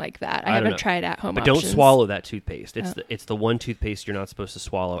something like that. I don't haven't know. tried at home. But don't options. swallow that toothpaste. It's the one toothpaste you're not supposed to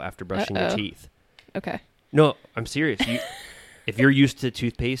swallow after brushing your Uh-oh. teeth. Okay. No, I'm serious. If you're used to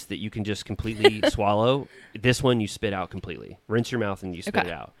toothpaste that you can just completely swallow, this one you spit out completely. Rinse your mouth and you spit Okay.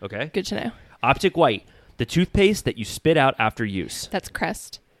 it out. Okay. Good to know. Optic White, the toothpaste that you spit out after use. That's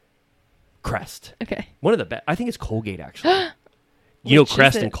Crest. Crest. Okay. One of the best. I think it's Colgate actually. You know, Which is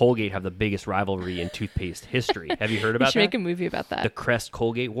Crest it? and Colgate have the biggest rivalry in toothpaste history. Have you heard We about should that? make a movie about that. The Crest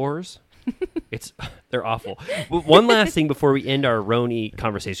Colgate Wars. They're awful. One last thing before we end our RHONY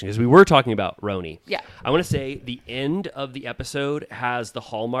conversation, because we were talking about RHONY. Yeah. I want to say the end of the episode has the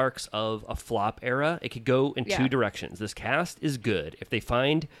hallmarks of a flop era. It could go in two directions. This cast is good. If they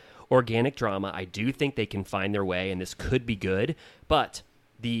find organic drama, I do think they can find their way, and this could be good. But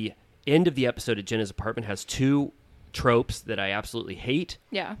the end of the episode at Jenna's apartment has two tropes that I absolutely hate.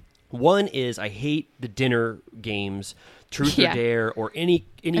 Yeah. One is I hate the dinner games, Truth or Dare, or any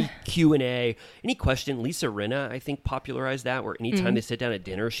Q&A, any question. Lisa Rinna, I think, popularized that, where anytime they sit down at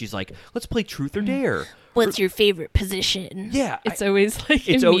dinner, she's like, let's play Truth or Dare. What's your favorite position? Yeah. It's always like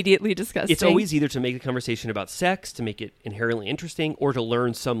immediately disgusting. It's always either to make the conversation about sex, to make it inherently interesting, or to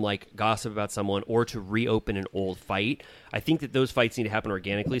learn some like gossip about someone, or to reopen an old fight. I think that those fights need to happen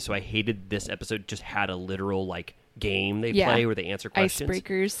organically, so I hated this episode just had a literal like game they play where they answer questions.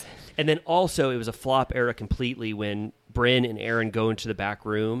 Icebreakers. And then also it was a flop era completely when Bryn and Aaron go into the back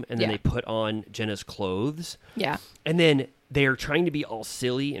room and then they put on Jenna's clothes. Yeah. And then they're trying to be all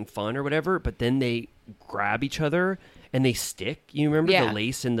silly and fun or whatever, but then they grab each other and they stick. You remember the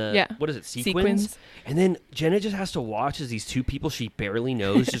lace and the, what is it, sequins? And then Jenna just has to watch as these two people she barely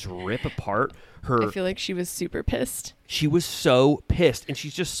knows just rip apart her. I feel like she was super pissed. She was so pissed, and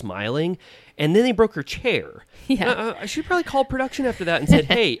she's just smiling. And then they broke her chair. Yeah. I should probably call production after that and said,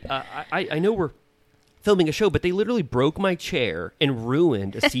 hey, I know we're filming a show, but they literally broke my chair and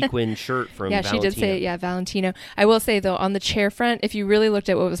ruined a sequin shirt from Valentino. She did say, Valentino. I will say, though, on the chair front, if you really looked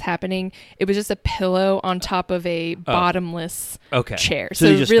at what was happening, it was just a pillow on top of a bottomless chair.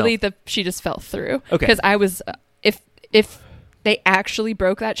 So really, she just fell through. Okay. Because I was, if they actually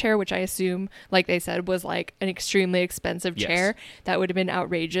broke that chair, which I assume, like they said, was like an extremely expensive chair, that would have been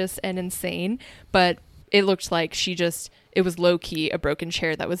outrageous and insane. But it looked like it was low-key a broken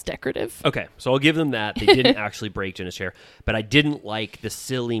chair that was decorative. Okay, so I'll give them that. They didn't actually break Jenna's chair, but I didn't like the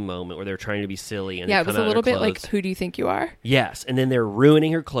silly moment where they're trying to be silly. And it was a little bit like, who do you think you are? Yes, and then they're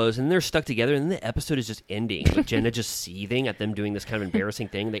ruining her clothes, and they're stuck together, and then the episode is just ending with Jenna just seething at them doing this kind of embarrassing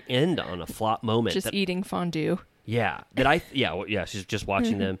thing. They end on a flop moment. Just eating fondue. Yeah, she's just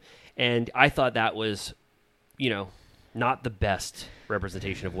watching them, and I thought that was, not the best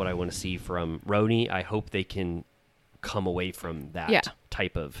representation of what I want to see from RHONY. I hope they can come away from that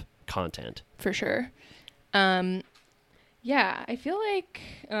type of content. For sure. I feel like,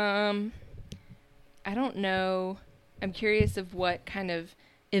 I don't know. I'm curious of what kind of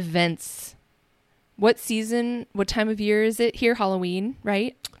events, what season, what time of year is it here? Halloween,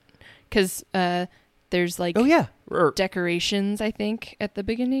 right? Because there's like decorations, I think, at the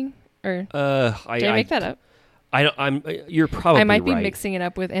beginning. Or did I make that up? You're probably I might be right. mixing it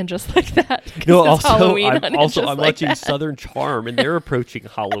up with And Just Like That. No, also I'm watching Southern Charm, and they're approaching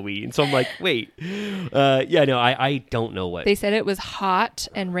Halloween, so I'm like, wait, I don't know what they said. It was hot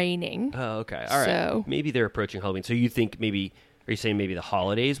and raining. Oh, okay, all right. So maybe they're approaching Halloween. So you think maybe? Are you saying maybe the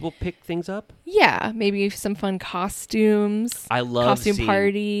holidays will pick things up? Yeah, maybe some fun costumes. I love costume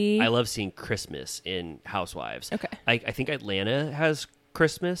party. I love seeing Christmas in Housewives. Okay, I think Atlanta has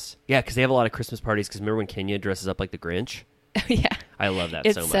Christmas. Yeah, because they have a lot of Christmas parties. Because remember when Kenya dresses up like the Grinch? Yeah. I love that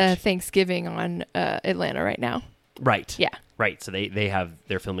so much. It's Thanksgiving on Atlanta right now. Right. Yeah. Right. So they have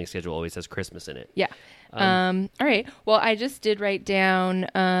their filming schedule always has Christmas in it. Yeah. All right. Well, I just did write down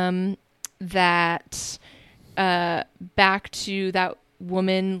that back to that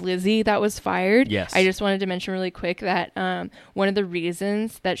woman, Lizzie, that was fired. Yes. I just wanted to mention really quick that one of the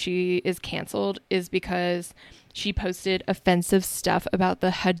reasons that she is canceled is because she posted offensive stuff about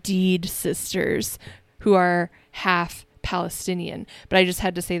the Hadid sisters, who are half Palestinian. But I just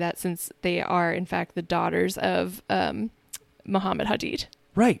had to say that since they are, in fact, the daughters of Muhammad Hadid.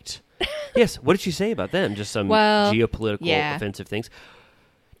 Right. Yes. What did she say about them? Just some geopolitical offensive things.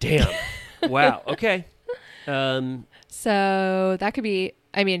 Damn. Wow. Okay. So that could be,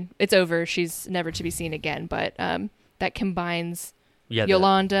 it's over. She's never to be seen again. But that combines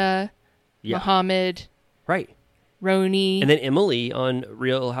Yolanda, Muhammad. Right. RHONY. And then Emily on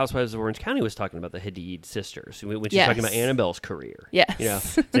Real Housewives of Orange County was talking about the Hadid sisters when she's talking about Annabelle's career.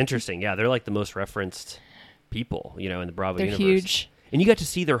 Yes. It's interesting. Yeah, they're like the most referenced people, in the Bravo universe. They're huge. And you got to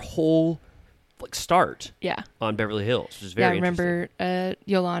see their whole start on Beverly Hills, which is very interesting. I remember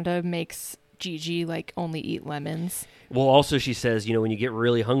Yolanda makes Gigi only eat lemons. Well, also she says, when you get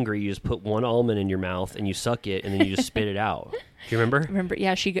really hungry, you just put one almond in your mouth and you suck it and then you just spit it out. Do you remember?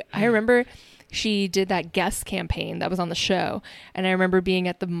 I remember she did that Guess campaign that was on the show. And I remember being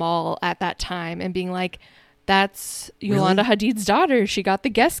at the mall at that time and being like, that's Yolanda Hadid's daughter. She got the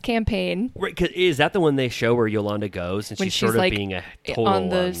Guess campaign. Right, 'cause is that the one they show where Yolanda goes and she's sort of being a total... on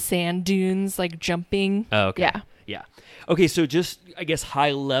the sand dunes, jumping? Oh, okay. Yeah. Yeah. Okay, so just I guess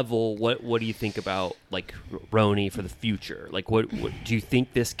high level, what do you think about like RHONY for the future? Like, what do you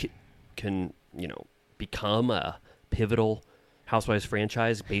think this can become a pivotal Housewives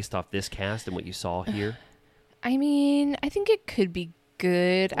franchise based off this cast and what you saw here? I mean, I think it could be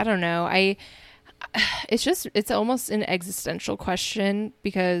good. I don't know. It's almost an existential question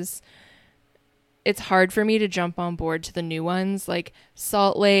because it's hard for me to jump on board to the new ones. Like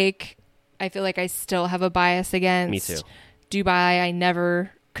Salt Lake, I feel like I still have a bias against. Me too. Dubai, I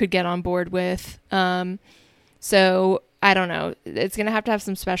never could get on board with. So I don't know. It's going to have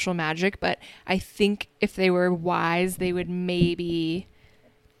some special magic, but I think if they were wise, they would maybe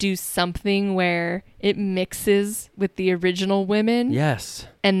do something where it mixes with the original women. Yes.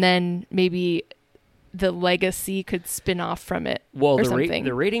 And then maybe the legacy could spin off from it. Well, or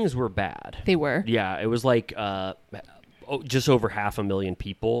the ratings were bad. They were. Yeah, it was like just over 500,000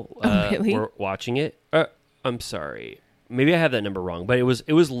 people really? were watching it. I'm sorry. Maybe I have that number wrong, but it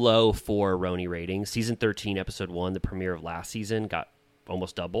was low for RHONY ratings. Season 13, episode 1, the premiere of last season, got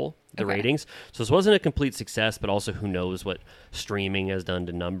almost double the ratings. So this wasn't a complete success, but also who knows what streaming has done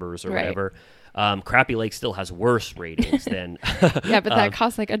to numbers or whatever. Crappie Lake still has worse ratings than... Yeah, but that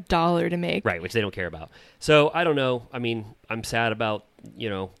costs like $1 to make. Right, which they don't care about. So I don't know. I mean, I'm sad about, the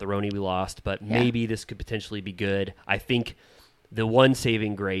RHONY we lost, but maybe this could potentially be good. I think the one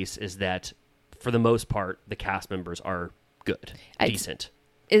saving grace is that for the most part, the cast members are good, decent.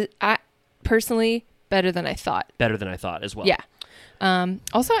 Personally, better than I thought. Better than I thought as well. Yeah.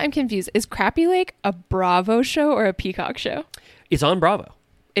 Also, I'm confused. Is Crappie Lake a Bravo show or a Peacock show? It's on Bravo.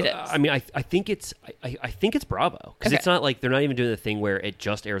 It is. I mean, I think it's Bravo because it's not like they're not even doing the thing where it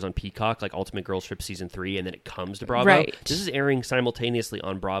just airs on Peacock, like Ultimate Girls Trip season 3, and then it comes to Bravo. Right. This is airing simultaneously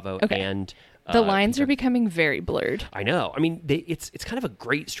on Bravo and the lines Peacock. are becoming very blurred. I know. I mean, it's kind of a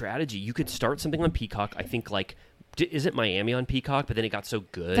great strategy. You could start something on Peacock. I think is it Miami on Peacock? But then it got so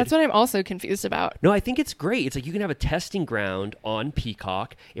good. That's what I'm also confused about. No, I think it's great. It's like you can have a testing ground on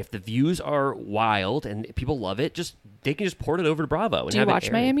Peacock. If the views are wild and people love it, they can just port it over to Bravo. And Do you have it watch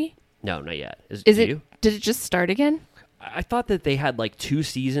airing. Miami? No, not yet. Did it just start again? I thought that they had like 2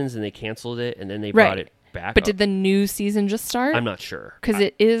 seasons and they canceled it and then they brought it back. But did the new season just start? I'm not sure. Because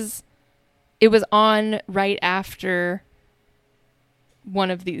it was on right after one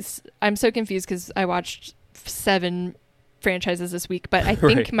of these. I'm so confused because I watched 7 franchises this week, but I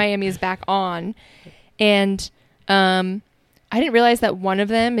think Miami is back on. And I didn't realize that one of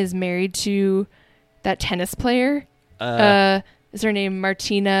them is married to that tennis player. Is her name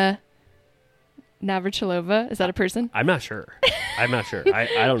Martina Navratilova? Is that a person? I'm not sure. I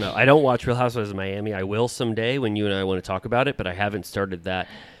don't know. I don't watch Real Housewives of Miami. I will someday when you and I want to talk about it, but I haven't started that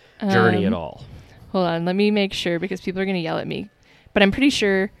journey at all. Hold on. Let me make sure because people are going to yell at me. But I'm pretty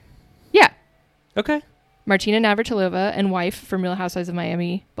sure. Yeah. Okay. Martina Navratilova and wife from Real Housewives of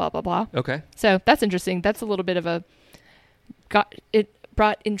Miami, blah, blah, blah. Okay. So that's interesting. That's a little bit of it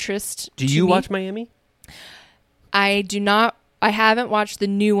brought interest Do to you me. watch Miami? I do not. I haven't watched the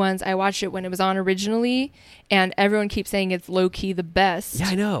new ones. I watched it when it was on originally, and everyone keeps saying it's low-key the best. Yeah,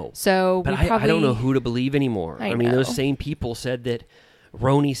 I know. So but I don't know who to believe anymore. I mean, know. those same people said that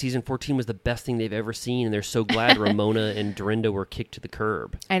RHONY season 14 was the best thing they've ever seen, and they're so glad Ramona and Dorinda were kicked to the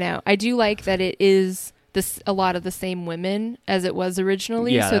curb. I know. I do like that it is a lot of the same women as it was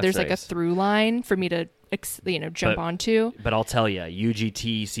originally. Yeah, so that's there's like a nice. through line for me to jump onto. But I'll tell you,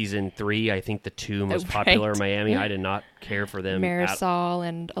 UGT season 3, I think the 2 most popular in Miami, I did not care for them. Marisol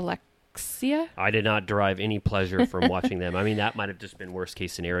and Alexia. I did not derive any pleasure from watching them. I mean, that might have just been worst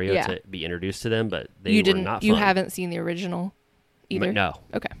case scenario to be introduced to them, but they were not fun. You haven't seen the original either? No.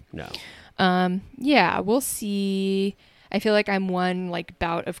 Okay. No. Yeah, we'll see. I feel like I'm one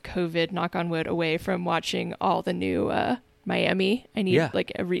bout of COVID, knock on wood, away from watching all the new Miami. I need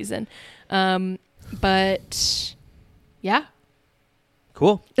a reason. But yeah.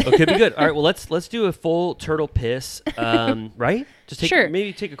 Cool. Okay, be good. All right, well let's do a full turtle piss. Right? Just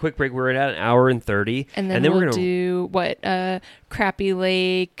maybe take a quick break. We're at an hour and 30. And then we're gonna do Crappie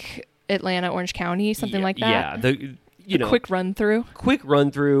Lake, Atlanta, Orange County, something like that. Yeah. Quick run through.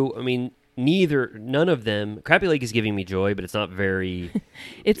 I mean, none of them. Crappie Lake is giving me joy, but it's not very.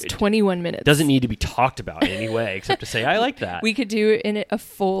 It's 21 minutes. Doesn't need to be talked about in any way except to say I like that. We could do a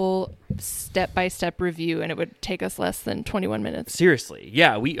full step-by-step review, and it would take us less than 21 minutes. Seriously,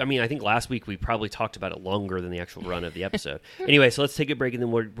 yeah. I think last week we probably talked about it longer than the actual run of the episode. Anyway, so let's take a break, and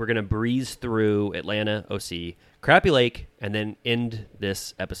then we're gonna breeze through Atlanta, OC, Crappie Lake, and then end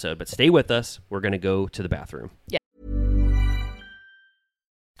this episode. But stay with us. We're gonna go to the bathroom. Yeah.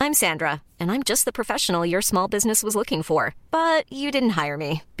 I'm Sandra, and I'm just the professional your small business was looking for. But you didn't hire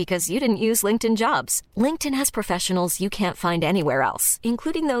me because you didn't use LinkedIn Jobs. LinkedIn has professionals you can't find anywhere else,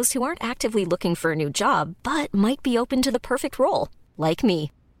 including those who aren't actively looking for a new job, but might be open to the perfect role, like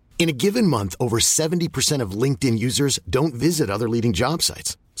me. In a given month, over 70% of LinkedIn users don't visit other leading job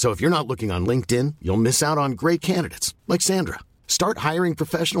sites. So if you're not looking on LinkedIn, you'll miss out on great candidates like Sandra. Start hiring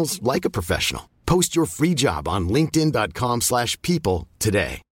professionals like a professional. Post your free job on linkedin.com/people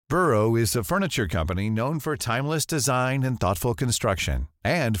today. Burrow is a furniture company known for timeless design and thoughtful construction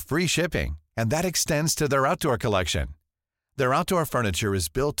and free shipping, and that extends to their outdoor collection. Their outdoor furniture is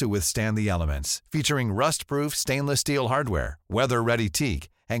built to withstand the elements, featuring rust-proof stainless steel hardware, weather-ready teak,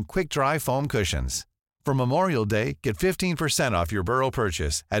 and quick-dry foam cushions. For Memorial Day, get 15% off your Burrow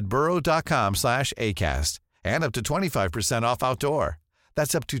purchase at burrow.com/acast and up to 25% off outdoor.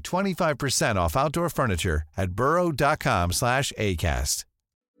 That's up to 25% off outdoor furniture at burrow.com/acast.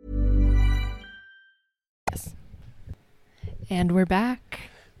 And we're back.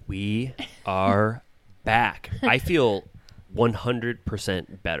 We are back. I feel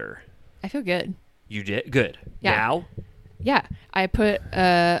 100% better. I feel good. You did? Good. Yeah. Now? Yeah. I put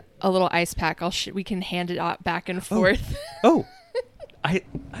a little ice pack. We can hand it out back and forth. Oh. I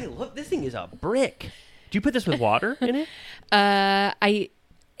love this thing is a brick. Do you put this with water in it?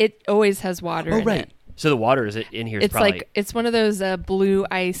 It always has water in it. So the water is in here. It's probably... like it's one of those blue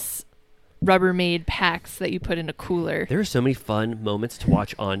ice Rubbermaid packs that you put in a cooler. There are so many fun moments to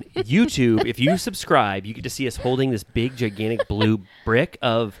watch on YouTube. If you subscribe, you get to see us holding this big, gigantic blue brick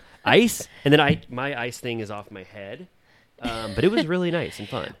of ice, and then my ice thing is off my head. But it was really nice and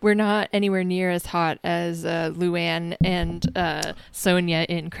fun. We're not anywhere near as hot as Luann and Sonia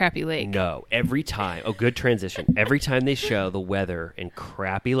in Crappie Lake. No, every time. Oh, good transition. Every time they show the weather in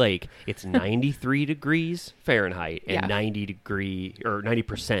Crappie Lake, it's 93 degrees Fahrenheit and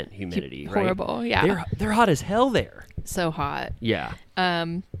 90% humidity. Horrible. Right? Yeah, they're hot as hell there. So hot. Yeah.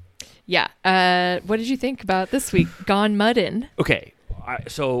 What did you think about this week? Gone Muddin'. Okay,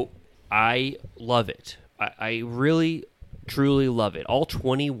 so I love it. I really. Truly love it. All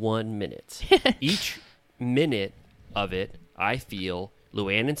 21 minutes. Each minute of it, I feel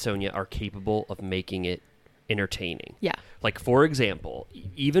Luann and Sonia are capable of making it entertaining. Yeah. Like, for example,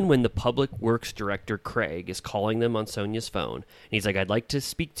 even when the public works director, Craig, is calling them on Sonia's phone, and he's like, I'd like to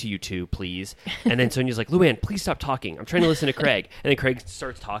speak to you two, please. And then Sonia's like, Luann, please stop talking. I'm trying to listen to Craig. And then Craig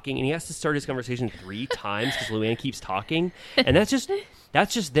starts talking, and he has to start his conversation 3 times because Luann keeps talking. And that's just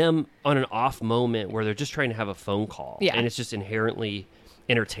them on an off moment where they're just trying to have a phone call. Yeah. And it's just inherently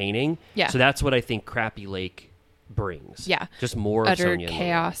entertaining. Yeah. So that's what I think Crappie Lake brings. Yeah. Just more utter of Sonia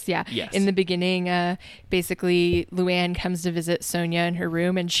chaos. Yeah. Yes. In the beginning, basically, Luann comes to visit Sonia in her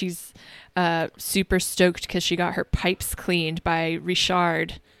room, and she's super stoked because she got her pipes cleaned by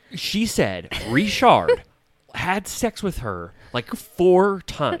Richard. She said Richard had sex with her like 4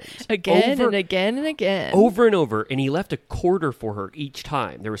 times. Again and again and again. Over and over. And he left a quarter for her each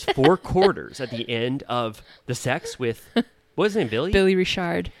time. There was 4 quarters at the end of the sex with... What was his name, Billy? Billy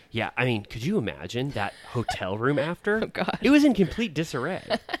Richard. Yeah, I mean, could you imagine that hotel room after? Oh, God. It was in complete disarray.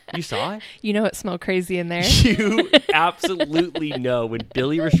 You saw it? You know it smelled crazy in there. You absolutely know when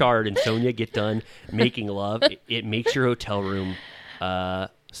Billy Richard and Sonia get done making love, it makes your hotel room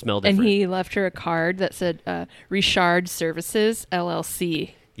smell different. And he left her a card that said Richard Services,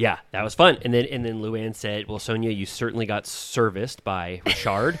 LLC. Yeah, that was fun. And then Luann said, well, Sonia, you certainly got serviced by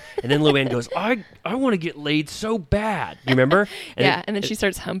Richard. And then Luann goes, I want to get laid so bad. You remember? And then she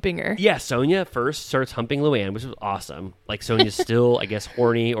starts humping her. Yeah, Sonia first starts humping Luann, which was awesome. Like, Sonia's still, I guess,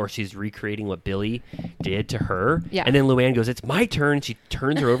 horny, or she's recreating what Billy did to her. Yeah. And then Luann goes, it's my turn. She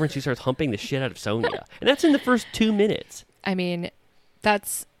turns her over and she starts humping the shit out of Sonia. And that's in the first 2 minutes. I mean,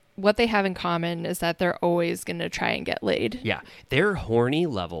 that's... what they have in common is that they're always going to try and get laid. Yeah. Their horny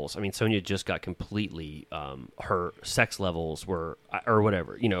levels, I mean, Sonia just got completely, her sex levels were, or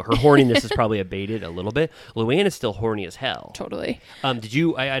whatever, you know, her horniness is probably abated a little bit. Luann is still horny as hell. Totally. Did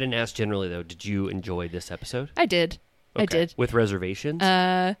you, I didn't ask generally though, did you enjoy this episode? I did. Okay. I did. With reservations?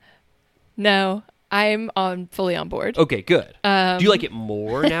 No, I'm fully on board. Okay, good. Do you like it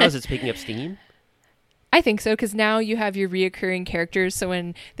more now as it's picking up steam? I think so, because now you have your reoccurring characters, so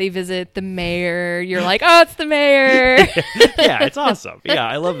when they visit the mayor, you're like, oh, it's the mayor! Yeah, it's awesome. Yeah,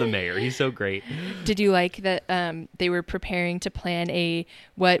 I love the mayor. He's so great. Did you like that they were preparing to plan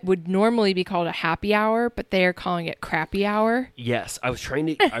what would normally be called a happy hour, but they are calling it Crappie Hour? Yes, I was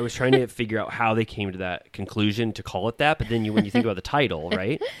trying to figure out how they came to that conclusion to call it that, but then when you think about the title,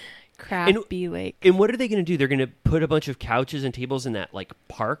 right? Crappie Lake. And what are they going to do? They're going to put a bunch of couches and tables in that like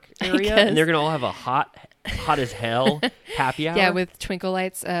park area, and they're going to all have a hot hot as hell happy hour. Yeah, with twinkle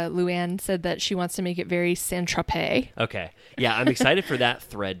lights. Luann said that she wants to make it very Saint-Tropez. Okay. Yeah, I'm excited for that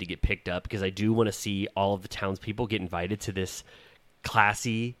thread to get picked up because I do want to see all of the townspeople get invited to this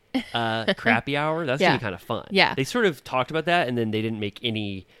classy crappy hour. That's going to be kind of fun. Yeah. They sort of talked about that, and then they didn't make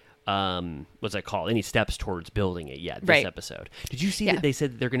any, what's that called? Any steps towards building it yet this episode. Did you see that they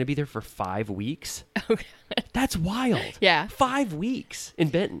said that they're going to be there for 5 weeks? Okay. That's wild. Yeah. 5 weeks in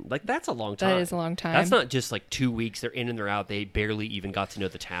Benton. Like, that's a long time. That is a long time. That's not just like 2 weeks. They're in and they're out. They barely even got to know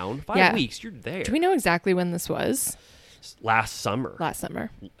the town. 5 weeks, you're there. Do we know exactly when this was? Last summer.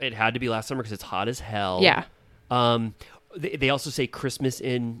 It had to be last summer because it's hot as hell. Yeah. They also say Christmas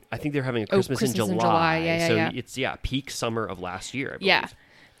in, I think they're having a Christmas in July. It's peak summer of last year, I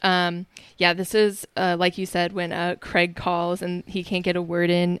believe. This is like you said, when Craig calls and he can't get a word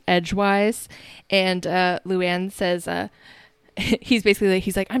in edgewise, and Luann says he's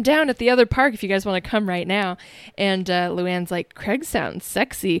like, I'm down at the other park if you guys want to come right now. And Luann's like, Craig sounds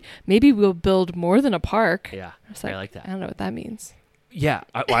sexy. Maybe we'll build more than a park. Yeah, I like that. I don't know what that means. Yeah,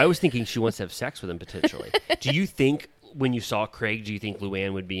 I was thinking she wants to have sex with him potentially. Do you think when you saw Craig, do you think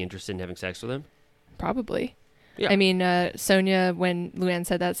Luann would be interested in having sex with him? Probably. Yeah. I mean, Sonia, when Luann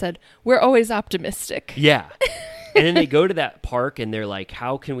said that, said, we're always optimistic. Yeah. And then they go to that park and they're like,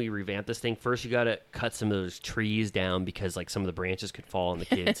 how can we revamp this thing? First, you got to cut some of those trees down because like some of the branches could fall on the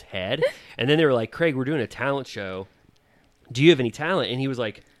kid's head. And then they were like, Craig, we're doing a talent show. Do you have any talent? And he was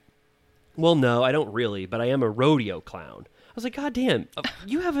like, well, no, I don't really, but I am a rodeo clown. I was like, God damn,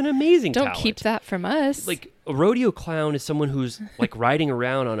 you have an amazing talent. Don't keep that from us. Like, a rodeo clown is someone who's like riding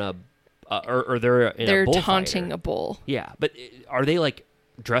around on a or they're a bullfighter. Taunting a bull. Yeah, but are they like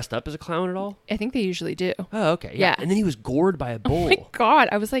dressed up as a clown at all? I think they usually do. Oh, okay. Yeah. And then he was gored by a bull. Oh my God.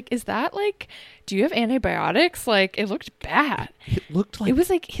 I was like, is that like, do you have antibiotics? Like, it looked bad. It looked like... It was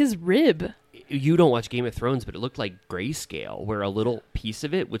like his rib. You don't watch Game of Thrones, but it looked like Grayscale, where a little piece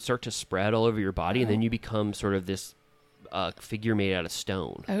of it would start to spread all over your body, and then you become sort of this figure made out of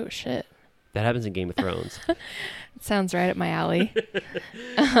stone. Oh, shit. That happens in Game of Thrones. It sounds right up my alley.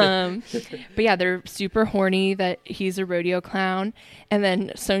 But yeah, they're super horny that he's a rodeo clown. And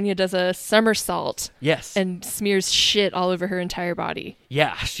then Sonia does a somersault. Yes. And smears shit all over her entire body.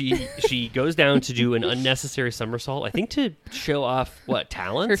 Yeah, she goes down to do an unnecessary somersault, I think to show off, what,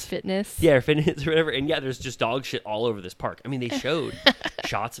 talents? Her fitness. Yeah, her fitness or whatever. And yeah, there's just dog shit all over this park. I mean, they showed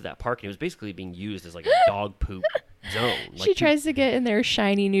shots of that park, and it was basically being used as like a dog poop zone. Like, she tries to get in their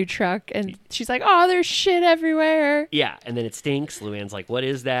shiny new truck, and she's like, oh, there's shit everywhere. Yeah, and then it stinks. Luann's like, what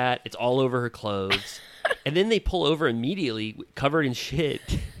is that? It's all over her clothes. And then they pull over immediately, covered in shit.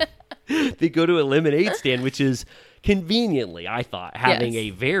 They go to a lemonade stand, which is conveniently, I thought, having a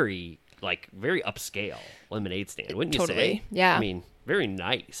very upscale lemonade stand, wouldn't you say? Yeah. I mean, very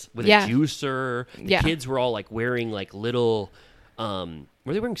nice. With a juicer. The kids were all like wearing like little...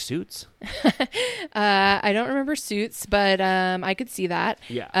 were they wearing suits? I don't remember suits, but I could see that.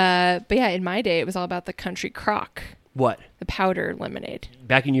 Yeah. But yeah, in my day, it was all about the country crock. What? The powder lemonade.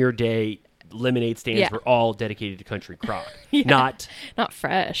 Back in your day, lemonade stands were all dedicated to country crock. Not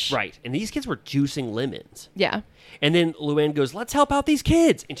fresh. Right. And these kids were juicing lemons. Yeah. And then Luann goes, let's help out these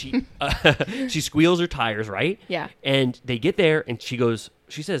kids. And she she squeals her tires, right? Yeah. And they get there, and she goes,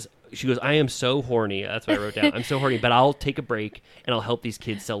 I am so horny. That's what I wrote down. I'm so horny, but I'll take a break, and I'll help these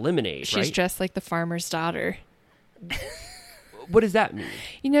kids sell lemonade, She's dressed like the farmer's daughter. What does that mean?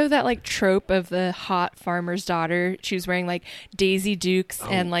 You know that like trope of the hot farmer's daughter? She was wearing like Daisy Dukes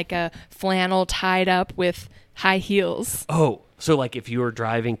and like a flannel tied up with high heels. Oh, so like if you were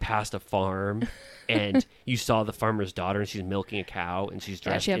driving past a farm and you saw the farmer's daughter and she's milking a cow and she's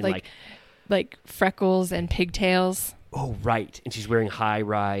dressed she had in like freckles and pigtails. Oh, right. And she's wearing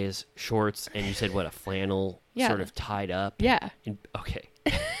high-rise shorts, and you said, what, a flannel sort of tied up? Yeah. Okay.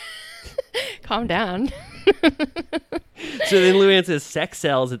 Calm down. So then Luann says sex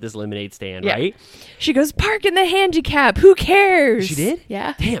sells at this lemonade stand, right? She goes, park in the handicap. Who cares? She did?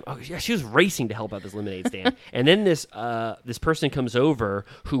 Yeah. Damn. Oh, yeah, she was racing to help out this lemonade stand. And then this person comes over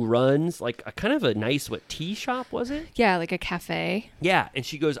who runs like a kind of a nice, tea shop, was it? Yeah, like a cafe. Yeah. And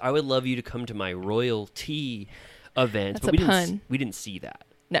she goes, I would love you to come to my royal tea event. That's a pun. We didn't see that.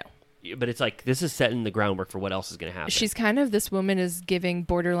 No. But it's like, this is setting the groundwork for what else is going to happen. She's this woman is giving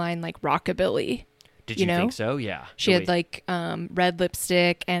borderline like rockabilly. Did you think so? Yeah. She had like red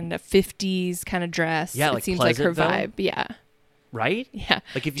lipstick and a 50s kind of dress. Yeah, it seems like her vibe. Yeah. Right? Yeah.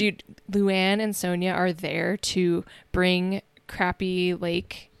 Like if Dude, Luann and Sonia are there to bring Crappie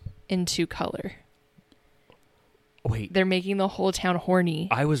Lake into color. Wait. They're making the whole town horny.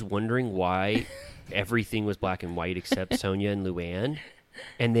 I was wondering why everything was black and white except Sonia and Luann.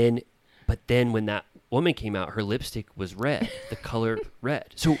 And then, But then when that woman came out, her lipstick was red, the color red.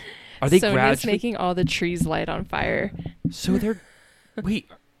 So are they Sonya's gradually making all the trees light on fire. So they're wait,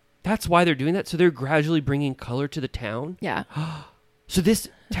 that's why they're doing that? So they're gradually bringing color to the town? Yeah. So this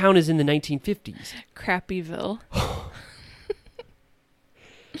town is in the 1950s. Crappieville.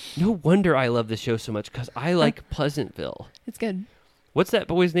 No wonder I love this show so much, because I like Pleasantville. It's good. What's that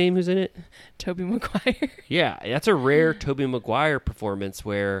boy's name who's in it? Tobey Maguire. Yeah, that's a rare Tobey Maguire performance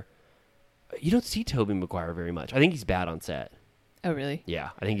where you don't see Tobey Maguire very much. I think he's bad on set. Oh, really? Yeah,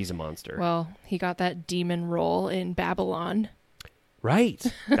 I think he's a monster. Well, he got that demon role in Babylon. Right.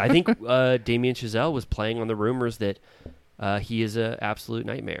 I think Damien Chazelle was playing on the rumors that he is an absolute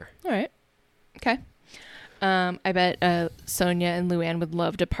nightmare. All right. Okay. I bet Sonia and Luann would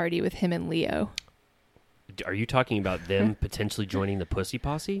love to party with him and Leo. Are you talking about them potentially joining the Pussy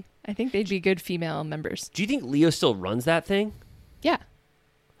Posse? I think they'd be good female members. Do you think Leo still runs that thing? Yeah.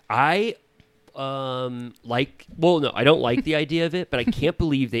 I no, I don't like the idea of it, but I can't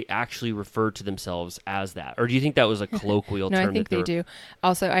believe they actually refer to themselves as that. Or do you think that was a colloquial term? No, I think they do.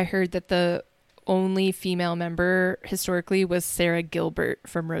 Also, I heard that the only female member historically was Sarah Gilbert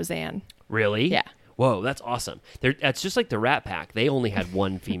from Roseanne. Really? Yeah. Whoa, that's awesome. That's just like the Rat Pack. They only had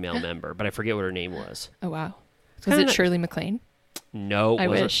one female member, but I forget what her name was. Oh, wow. Was it Shirley MacLaine? No, I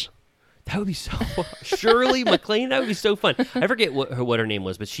wish. That would be so Shirley MacLaine. That would be so fun. I forget what her name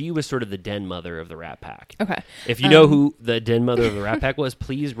was, but she was sort of the den mother of the Rat Pack. Okay. If you know who the den mother of the Rat Pack was,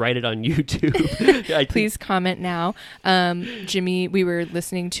 please write it on YouTube. Please comment now. Jimmy, we were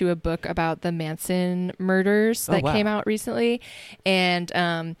listening to a book about the Manson murders that came out recently,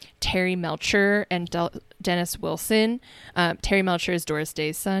 and Terry Melcher and Dennis Wilson. Terry Melcher is Doris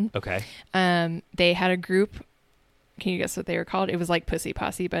Day's son. Okay. They had a group. Can you guess what they were called? It was like Pussy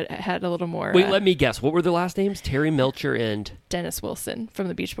Posse, but it had a little more... Wait, let me guess. What were the last names? Terry Melcher and... Dennis Wilson from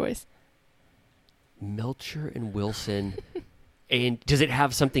the Beach Boys. Melcher and Wilson. And does it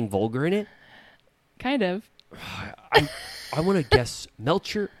have something vulgar in it? Kind of. I want to guess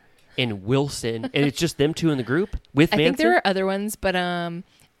Melcher and Wilson, and it's just them two in the group with Manson? I think there were other ones, but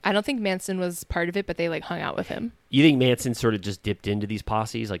I don't think Manson was part of it, but they like hung out with him. You think Manson sort of just dipped into these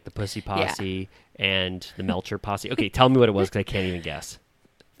posses, like the Pussy Posse and the Melcher Posse? Okay, tell me what it was, because I can't even guess.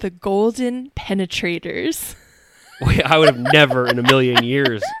 The Golden Penetrators. Wait, I would have never in a million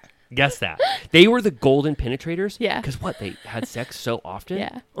years guessed that. They were the Golden Penetrators? Yeah. Because what, they had sex so often?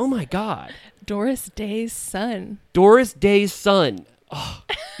 Yeah. Oh my God. Doris Day's son. Doris Day's son. Oh,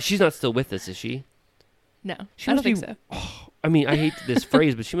 she's not still with us, is she? No, She I must don't think be- so. Oh, I mean, I hate this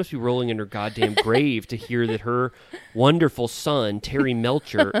phrase, but she must be rolling in her goddamn grave to hear that her wonderful son, Terry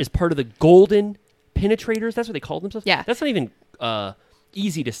Melcher, is part of the Golden Penetrators. That's what they called themselves? Yeah. That's not even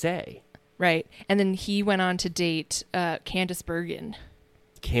easy to say. Right. And then he went on to date Candice Bergen.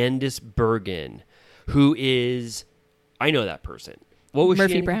 Candice Bergen, who is... I know that person. What was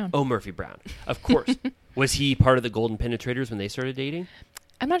Murphy she? Brown. Oh, Murphy Brown. Of course. Was he part of the Golden Penetrators when they started dating?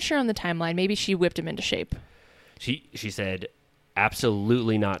 I'm not sure on the timeline. Maybe she whipped him into shape. She said,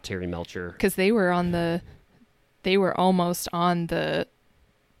 absolutely not Terry Melcher. Because they were almost on the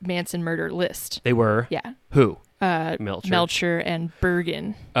Manson murder list. They were? Yeah. Who? Melcher. Melcher and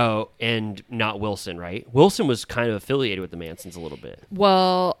Bergen. Oh, and not Wilson, right? Wilson was kind of affiliated with the Mansons a little bit.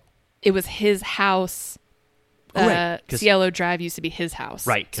 Well, it was his house. Right, 'cause- Cielo Drive used to be his house.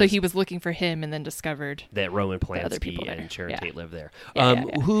 Right, So 'cause- he was looking for him and then discovered That Roman other people Polanski there. and Sharon Yeah. Tate lived there. Yeah,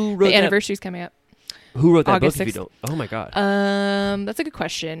 Who wrote the that? anniversary's coming up. Who wrote that August book? If 6th. you don't, oh my God, That's a good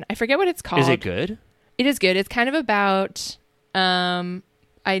question. I forget what it's called. is it good? It is good. It's kind of about.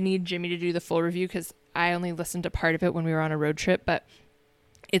 I need Jimmy to do the full review because I only listened to part of it when we were on a road trip. But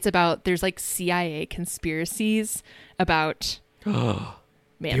it's about there's like CIA conspiracies about Manson.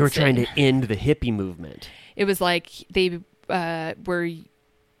 They were trying to end the hippie movement. It was like they were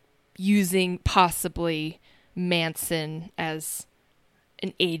using possibly Manson as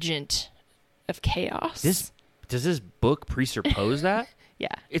an agent of chaos. Does this book presuppose that? Yeah.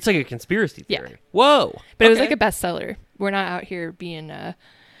 It's like a conspiracy Yeah. theory. Whoa! But it was Okay. like a bestseller. We're not out here being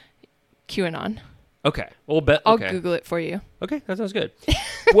QAnon. Okay. Well, I'll okay. Google it for you. Okay, that sounds good.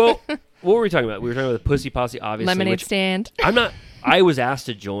 Well, what were we talking about? We were talking about the Pussy Posse, obviously. Lemonade which stand. I'm not. I was asked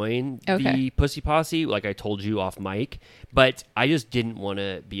to join the Okay. Pussy Posse, like I told you off mic, but I just didn't want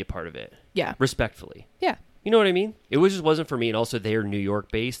to be a part of it. Yeah. Respectfully. Yeah. You know what I mean? It just wasn't for me, and also they're New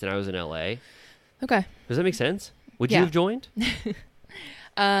York based, and I was in LA. Okay. Does that make sense? Would Yeah. you have joined?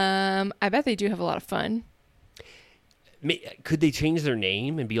 I bet they do have a lot of fun. Could they change their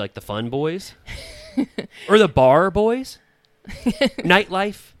name and be like the Fun Boys? Or the Bar Boys?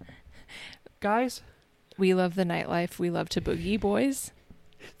 Nightlife guys? We love the nightlife. We love to boogie, boys.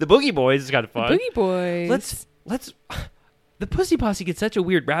 The Boogie Boys is kind of fun. Boogie Boys. Let's. The Pussy Posse gets such a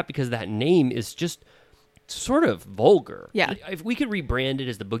weird rap because that name is just sort of vulgar. Yeah. If we could rebrand it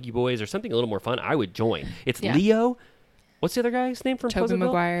as the Boogie Boys or something a little more fun, I would join. It's Leo. What's the other guy's name from Tobey Pleasantville?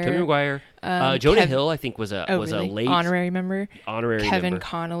 Maguire. Tobey Maguire. Jonah Hill, I think, was a really? late honorary member. Kevin member.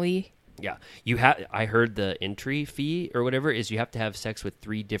 Connolly. Yeah, I heard the entry fee or whatever is you have to have sex with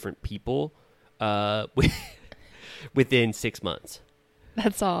 3 different people, within 6 months.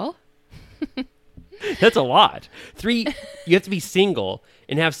 That's all. That's a lot. 3. You have to be single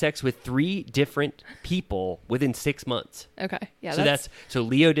and have sex with 3 different people within 6 months. Okay, yeah. So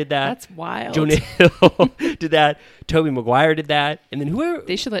Leo did that. That's wild. Jonah Hill did that. Tobey Maguire did that, and then whoever.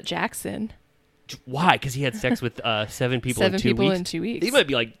 They should let Jackson. Why? Because he had sex with 7 people. 7 in 2 people weeks? in 2 weeks. They might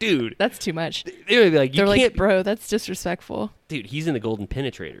be like, dude, that's too much. They might be like, they're can't like, bro, that's disrespectful. Dude, he's in the Golden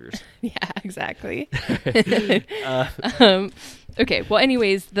Penetrators. Yeah, exactly. Okay, well,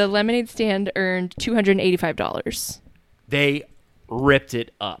 anyways, the lemonade stand earned $285. They ripped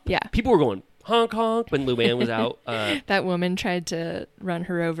it up. Yeah. People were going honk honk when Luann was out. That woman tried to run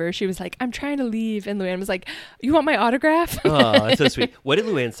her over. She was like, I'm trying to leave. And Luann was like, you want my autograph? Oh, that's so sweet. What did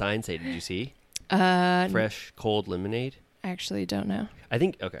Luann's sign say? Did you see? Fresh, cold lemonade? I actually don't know. I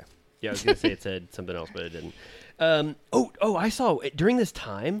think, okay. Yeah, I was going to say it said something else, but it didn't. I saw during this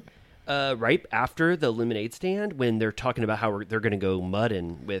time, right after the lemonade stand, when they're talking about how they're going to go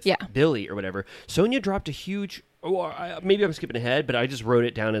mudding with Billy or whatever, Sonia dropped a huge, maybe I'm skipping ahead, but I just wrote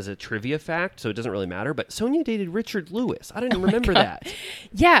it down as a trivia fact, so it doesn't really matter, but Sonia dated Richard Lewis. I didn't remember that.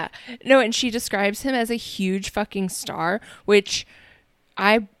 Yeah. No, and she describes him as a huge fucking star, which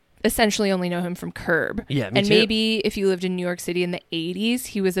I essentially only know him from Curb. Yeah, me and too. Maybe if you lived in New York City in the 80s,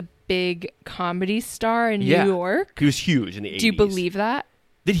 he was a big comedy star in New York. He was huge in the 80s. Do you believe that?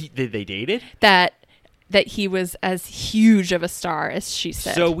 Did they dated? That he was as huge of a star as she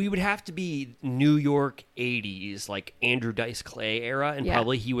said. So we would have to be New York 80s, like Andrew Dice Clay era, and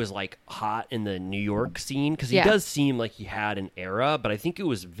probably he was like hot in the New York scene because he does seem like he had an era, but I think it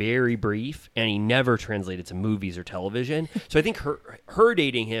was very brief and he never translated to movies or television. So I think her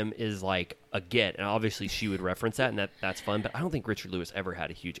dating him is like a get, and obviously she would reference that, and that's fun, but I don't think Richard Lewis ever had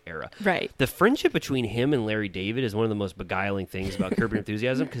a huge era. Right. The friendship between him and Larry David is one of the most beguiling things about Curb Your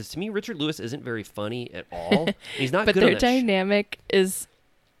Enthusiasm, because to me, Richard Lewis isn't very funny at all. He's not but good on their that dynamic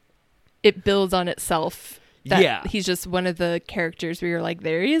it builds on itself. He's just one of the characters where you're like,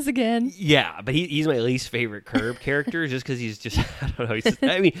 there he is again. Yeah, but he's my least favorite Curb character just because he's just, I don't know. He's just,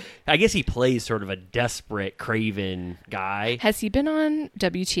 I mean, I guess he plays sort of a desperate, craven guy. Has he been on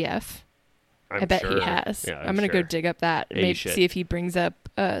WTF? I bet he has. Yeah, I'm going to go dig up that. Yeah, maybe see if he brings up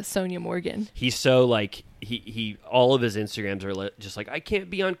Sonia Morgan. He's so like, he all of his Instagrams are just like, I can't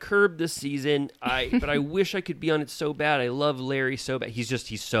be on Curb this season. But I wish I could be on it so bad. I love Larry so bad.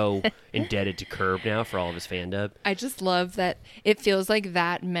 He's so indebted to Curb now for all of his fandom. I just love that it feels like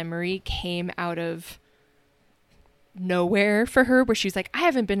that memory came out of nowhere for her, where she's like, I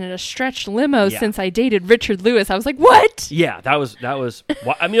haven't been in a stretched limo since I dated Richard Lewis. I was like, what? Yeah, that was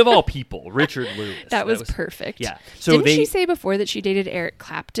I mean, of all people, Richard Lewis. that was perfect. Yeah. So didn't she say before that she dated Eric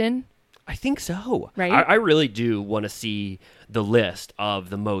Clapton? I think so. Right. I really do want to see the list of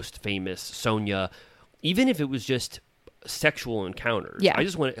the most famous Sonia, even if it was just sexual encounters. Yeah.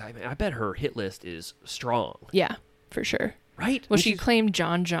 I bet her hit list is strong. Yeah, for sure. Right? Well, she claimed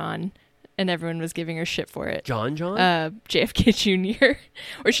John, and everyone was giving her shit for it. John? JFK Jr.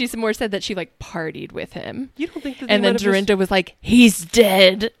 Or she more said that she like partied with him. You don't think that? And then Dorinda was like, he's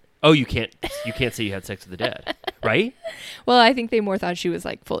dead. Oh, you can't say you had sex with the dead, right? Well, I think they more thought she was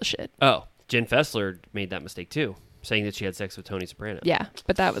like full of shit. Oh, Jen Fessler made that mistake too, saying that she had sex with Tony Soprano. Yeah,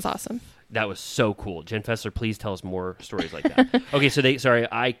 but that was awesome. That was so cool. Jen Fessler, please tell us more stories like that. Okay, so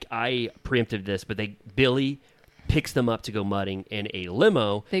I preempted this, but Billy picks them up to go mudding in a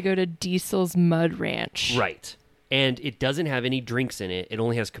limo. They go to Diesel's Mud Ranch. Right. And it doesn't have any drinks in it. It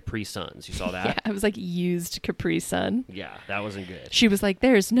only has Capri Suns. You saw that? Yeah, it was like used Capri Sun. Yeah, that wasn't good. She was like,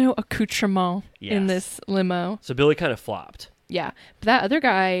 there's no accoutrement in this limo. So Billy kind of flopped. Yeah. But that other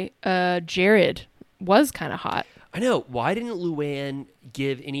guy, Jared, was kind of hot. I know. Why didn't Luann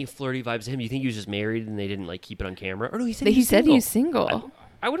give any flirty vibes to him? Do you think he was just married and they didn't like keep it on camera? Or no, he said he was single.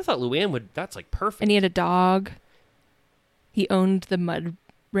 I would have thought Luann would. That's like perfect. And he had a dog. He owned the mud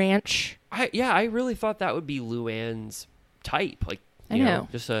ranch. I really thought that would be Luann's type. Like, I know.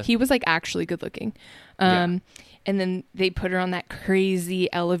 He was like actually good looking. And then they put her on that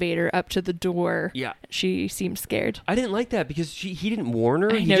crazy elevator up to the door. Yeah. She seemed scared. I didn't like that because he didn't warn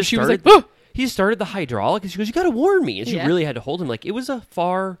her. I know, she was like, oh! He started the hydraulic and she goes, you got to warn me. And she really had to hold him. Like, it was a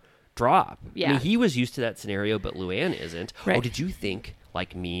far drop. Yeah. I mean, he was used to that scenario, but Luann isn't. Right. Oh, did you think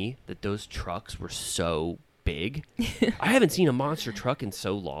like me, that those trucks were so big. I haven't seen a monster truck in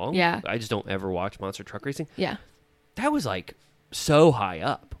so long. Yeah. I just don't ever watch monster truck racing. Yeah. That was like so high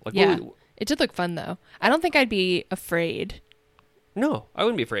up. Like, Yeah. It did look fun, though. I don't think I'd be afraid. No, I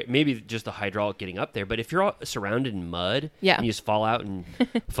wouldn't be afraid. Maybe just the hydraulic getting up there. But if you're all surrounded in mud and you just fall out and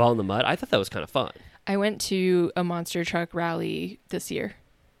fall in the mud, I thought that was kind of fun. I went to a monster truck rally this year.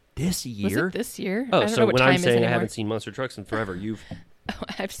 This year? Was it this year? Oh, I don't so know what when time I'm saying is I anymore. haven't seen monster trucks in forever, you've... Oh,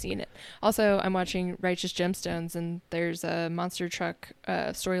 I've seen it. Also, I'm watching Righteous Gemstones, and there's a monster truck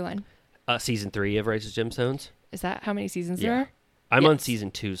storyline. Season 3 of Righteous Gemstones? Is that how many seasons there are? I'm on Yes.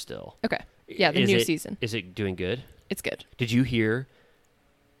 season 2 still. Okay. Yeah, the new season. Is it doing good? It's good. Did you hear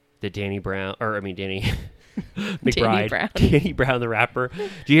that Danny McBride, Brown. Danny Brown, the rapper? Did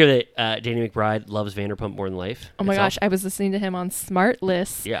you hear that Danny McBride loves Vanderpump more than life? Oh my itself? gosh, I was listening to him on Smart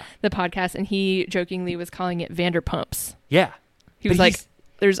List, the podcast, and he jokingly was calling it Vanderpumps. Yeah. He was like,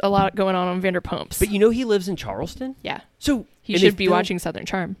 there's a lot going on Vanderpumps. But you know he lives in Charleston? Yeah. So he should be watching Southern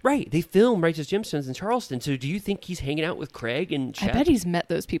Charm. Right. They film Righteous Gemstones in Charleston. So do you think he's hanging out with Craig and Shep? I bet he's met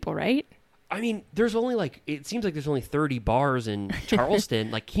those people, right? I mean, there's only it seems like there's only 30 bars in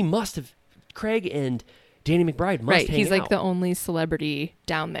Charleston. Like he must have, Craig and Danny McBride must hang he's out. like the only celebrity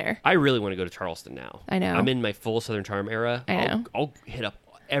down there. I really want to go to Charleston now. I know. I'm in my full Southern Charm era. I know. I'll hit up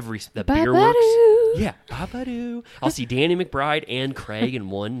the beer works. Yeah. Babadoo. I'll see Danny McBride and Craig in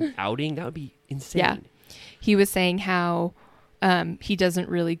one outing. That would be insane. Yeah. He was saying how he doesn't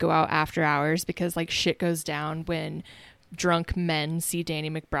really go out after hours because like shit goes down when drunk men see Danny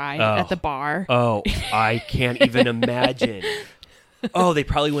McBride at the bar. Oh, I can't even imagine. Oh, they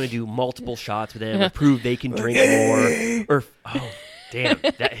probably want to do multiple shots with him or prove they can drink more. Or damn,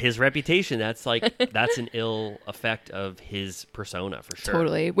 that his reputation. That's an ill effect of his persona for sure.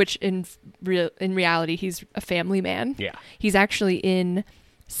 Totally. Which in reality, he's a family man. Yeah, he's actually in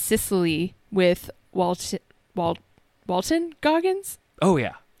Sicily with Walton Goggins. Oh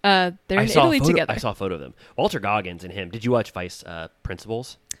yeah. They're in Italy together. I saw a photo of them. Walter Goggins and him. Did you watch Vice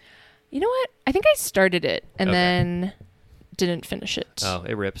Principals? You know what? I think I started it and then didn't finish it. Oh,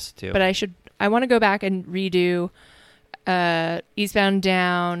 it rips too. But I want to go back and redo Eastbound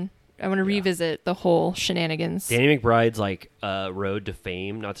Down. I want to revisit the whole shenanigans. Danny McBride's road to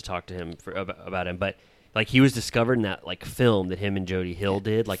fame. Not to talk to him about him, but he was discovered in that film that him and Jody Hill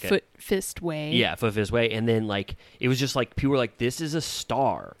did, Foot Fist Way. Yeah, Foot Fist Way, and then it was just people were like, "This is a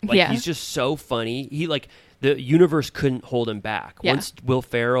star." He's just so funny. He the universe couldn't hold him back. Yeah. Once Will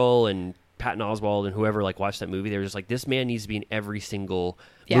Ferrell and Patton Oswalt and whoever watched that movie, they were just like, "This man needs to be in every single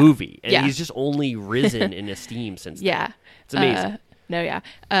movie," and he's just only risen in esteem since then. Yeah, it's amazing.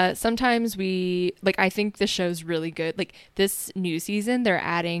 Sometimes I think the show's really good. This new season, they're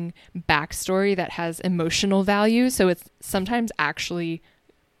adding backstory that has emotional value. So it's sometimes actually,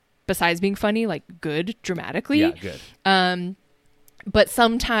 besides being funny, good dramatically. Yeah, good. But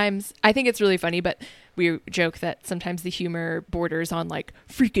sometimes I think it's really funny, but we joke that sometimes the humor borders on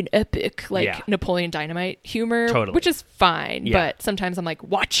freaking epic, Napoleon Dynamite humor, Totally. which is fine. Yeah. But sometimes I'm like,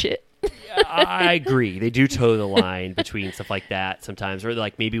 watch it. I agree. They do toe the line between stuff like that sometimes, or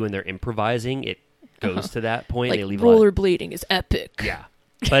maybe when they're improvising, it goes to that point. They leave rollerblading is epic. Yeah,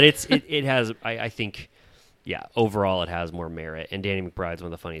 but it has. I think, overall it has more merit. And Danny McBride's one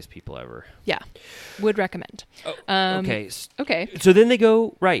of the funniest people ever. Yeah, would recommend. Okay. Okay. So then they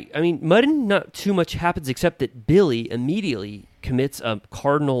go right. I mean, mudding, not too much happens except that Billy immediately commits a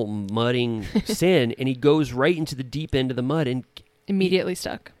cardinal mudding sin, and he goes right into the deep end of the mud and. Immediately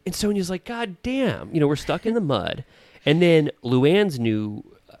stuck. And Sonia's like, God damn, we're stuck in the mud. And then Luann's new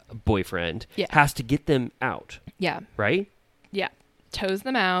boyfriend has to get them out. Yeah. Right? Yeah. Tows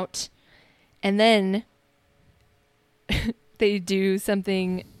them out. And then they do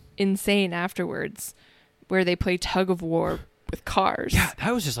something insane afterwards where they play tug of war with cars. Yeah,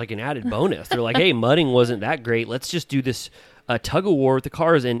 that was just an added bonus. They're like, hey, mudding wasn't that great. Let's just do this tug of war with the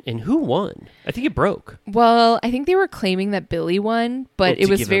cars. And who won? I think it broke. Well, I think they were claiming that Billy won, but it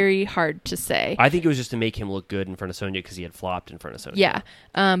was very hard to say. I think it was just to make him look good in front of Sonia because he had flopped in front of Sonia. Yeah.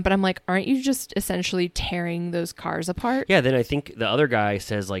 But I'm like, aren't you just essentially tearing those cars apart? Yeah, then I think the other guy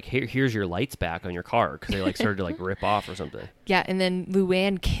says, here's your lights back on your car because they started to rip off or something. Yeah, and then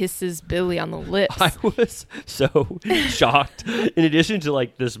Luann kisses Billy on the lips. I was so shocked. In addition to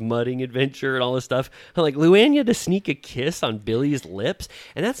this mudding adventure and all this stuff, I'm like, Luann, you had to sneak a kiss on Billy's lips,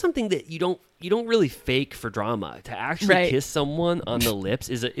 and that's something that you don't really fake for drama. To actually kiss someone on the lips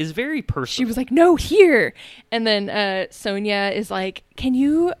is very personal. She was like, "No, here," and then Sonia is like, "Can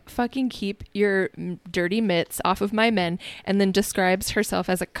you fucking keep your dirty mitts off of my men?" And then describes herself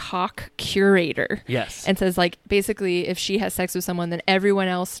as a cock curator. Yes, and says like basically, if she has sex with someone, then everyone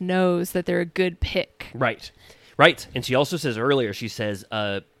else knows that they're a good pick. Right. And she also says earlier, she says,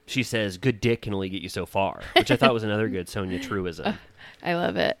 good dick can only get you so far, which I thought was another good Sonia truism. I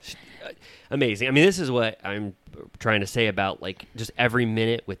love it. Amazing. I mean, this is what I'm trying to say about, like, just every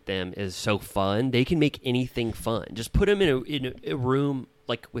minute with them is so fun. They can make anything fun. Just put them in a room,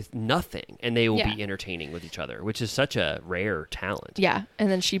 like, with nothing, and they will be entertaining with each other, which is such a rare talent. Yeah. And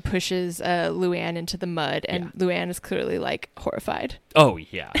then she pushes Luann into the mud, and Luann is clearly, like, horrified. Oh,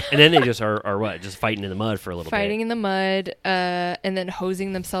 yeah. And then they just are what? Just fighting in the mud for a little bit. Fighting in the mud, and then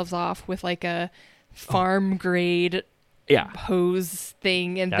hosing themselves off with, like, a farm-grade hose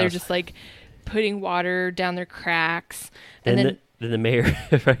thing, and they're just, like, putting water down their cracks. And then the mayor,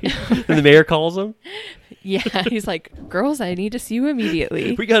 right? Then the mayor calls them. Yeah, he's like, "Girls, I need to see you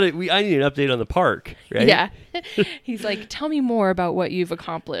immediately. I need an update on the park." Right? Yeah. He's like, "Tell me more about what you've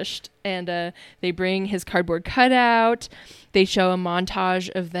accomplished." And they bring his cardboard cutout. They show a montage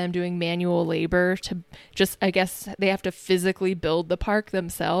of them doing manual labor to just, I guess, they have to physically build the park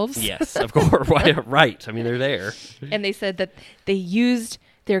themselves. Yes, of course. Right. I mean, they're there. And they said that they used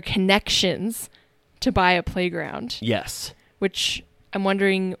their connections to buy a playground. Yes. Which I'm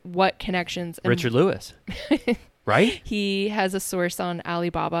wondering what connections. Richard Lewis. Right? He has a source on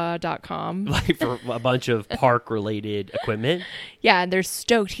Alibaba.com. Like for a bunch of park-related equipment. Yeah, and they're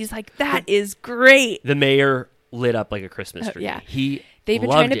stoked. He's like, "That is great." The mayor lit up like a Christmas tree. Yeah. They've been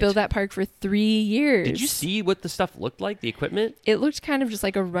trying to build that park for 3 years. Did you see what the stuff looked like, the equipment? It looked kind of just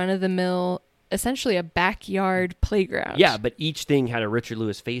like a run-of-the-mill, essentially a backyard playground. Yeah, but each thing had a Richard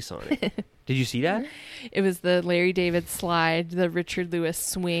Lewis face on it. Did you see that? It was the Larry David slide, the Richard Lewis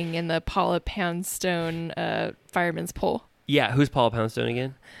swing, and the Paula Poundstone fireman's pole. Yeah, who's Paula Poundstone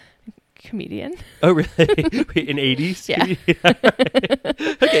again? Comedian. Oh, really? In 80s? Yeah.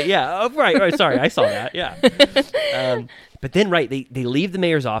 Okay, yeah. Oh, right. Sorry, I saw that. Yeah. But then, they leave the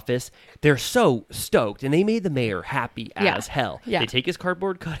mayor's office. They're so stoked, and they made the mayor happy as hell. Yeah. They take his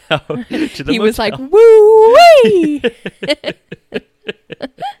cardboard cutout to the He motel. was like, "Woo-wee!"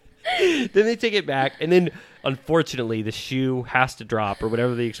 Then they take it back, and then, unfortunately, the shoe has to drop, or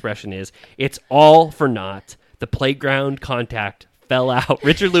whatever the expression is. It's all for naught. The playground contact fell out.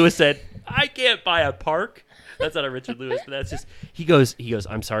 Richard Lewis said, "I can't buy a park." That's not a Richard Lewis, but that's just, he goes,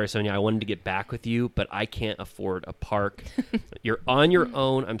 "I'm sorry, Sonia, I wanted to get back with you, but I can't afford a park. You're on your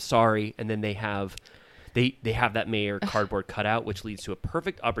own. I'm sorry." And then they have that mayor cardboard cutout, which leads to a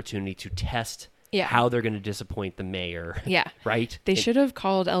perfect opportunity to test how they're going to disappoint the mayor. Yeah. Right? They should have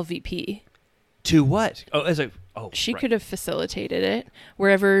called LVP. To what? She could have facilitated it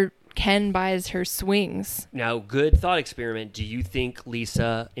wherever Ken buys her swings. Now, good thought experiment. Do you think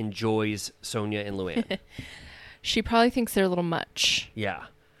Lisa enjoys Sonia and Luann? She probably thinks they're a little much. Yeah.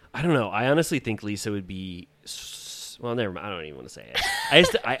 I don't know. I honestly think Lisa would be... Well, never mind. I don't even want to say it.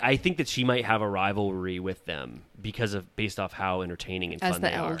 I think that she might have a rivalry with them based off how entertaining and fun they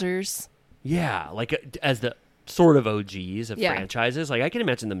are. As the elders. Yeah. Like, as the sort of OGs of franchises. Like, I can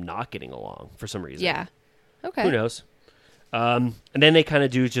imagine them not getting along for some reason. Yeah. Okay. Who knows? And then they kind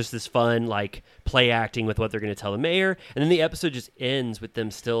of do just this fun, like, play acting with what they're going to tell the mayor. And then the episode just ends with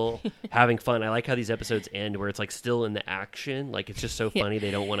them still having fun. I like how these episodes end where it's, like, still in the action. Like, it's just so funny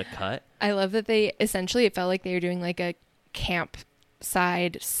they don't want to cut. I love that it felt like they were doing, like, a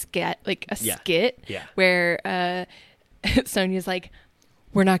campside skit, skit where Sonia's like,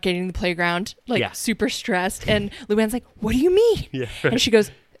 "We're not getting the playground," super stressed. And Luann's like, "What do you mean?" Yeah, right. And she goes,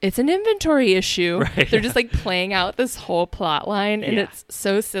 "It's an inventory issue." Right, they're just like playing out this whole plot line, and it's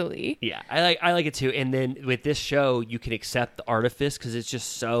so silly. Yeah, I like it too. And then with this show, you can accept the artifice because it's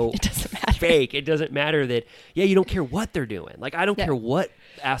just so fake. It doesn't matter that you don't care what they're doing. Like, I don't care what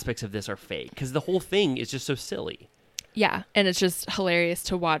aspects of this are fake because the whole thing is just so silly. Yeah, and it's just hilarious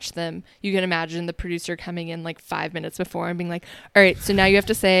to watch them. You can imagine the producer coming in like 5 minutes before and being like, "All right, so now you have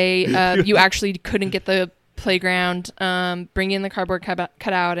to say you actually couldn't get the playground, bring in the cardboard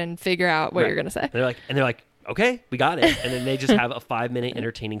cutout and figure out what you're gonna say." They're like, "Okay, we got it." And then they just have a 5-minute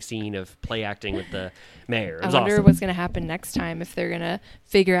entertaining scene of play acting with the mayor. I wonder what's gonna happen next time, if they're gonna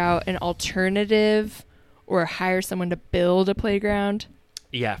figure out an alternative or hire someone to build a playground.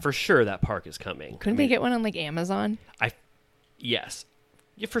 Yeah, for sure that park is coming. Couldn't they get one on like Amazon? Yes.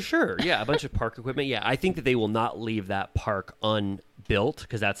 Yeah, for sure. Yeah, a bunch of park equipment. Yeah, I think that they will not leave that park unbuilt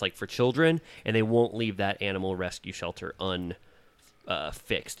because that's like for children, and they won't leave that animal rescue shelter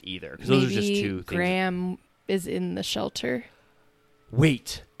unfixed either. Because those are just two things. Graham is in the shelter.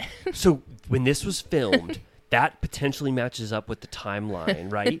 Wait. So when this was filmed, that potentially matches up with the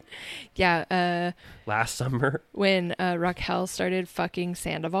timeline, right? Yeah. Last summer. When Raquel started fucking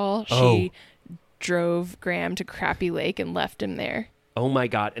Sandoval, she drove Graham to Crappie Lake and left him there. Oh my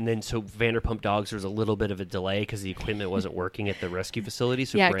God. And then so Vanderpump Dogs, there was a little bit of a delay because the equipment wasn't working at the rescue facility.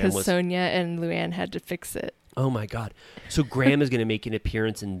 So yeah, Graham because Sonia and Luann had to fix it. Oh my God. So Graham is going to make an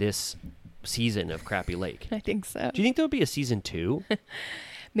appearance in this season of Crappie Lake. I think so. Do you think there would be a season 2?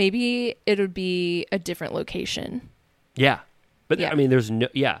 Maybe it would be a different location. Yeah. But Yeah. I mean, there's no,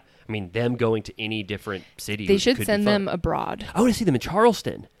 yeah. I mean, them going to any different city. They should could send be fun. them abroad. I want to see them in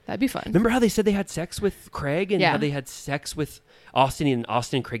Charleston. That'd be fun. Remember how they said they had sex with Craig and Yeah. how they had sex with Austin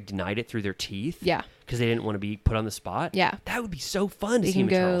and Craig denied it through their teeth? Yeah. Because they didn't want to be put on the spot? Yeah. That would be so fun to They see can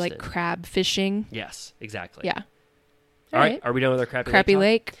them in go Charleston. like crab fishing. Yes, exactly. Yeah. All right. Are we done with our Crappie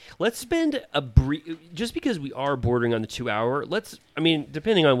Lake? talk? Let's spend a brief, just because we are bordering on the 2 hour,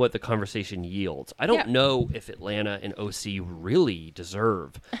 depending on what the conversation yields. I don't know if Atlanta and OC really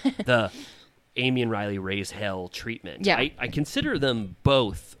deserve the Amy and Riley raise hell treatment. Yeah. I consider them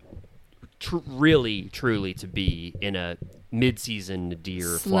both really, truly to be in a mid-season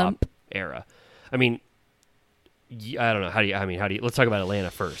Nadir flop era. I mean, I don't know. How do you, let's talk about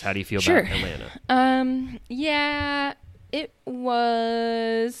Atlanta first. How do you feel about Atlanta? Yeah, it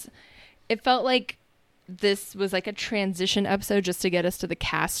felt like this was like a transition episode just to get us to the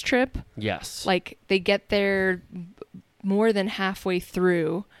cast trip. Yes. Like they get there more than halfway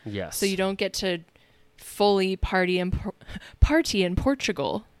through. Yes. So you don't get to fully party in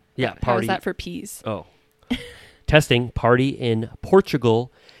Portugal. Yeah. How's that for peas? Oh. Testing. Party in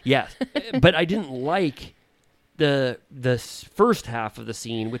Portugal. Yes. But I didn't like the first half of the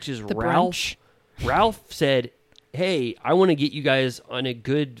scene, which is The Ralph. brunch. Ralph said, "Hey, I want to get you guys in a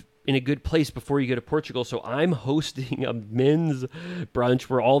good place before you go to Portugal, so I'm hosting a men's brunch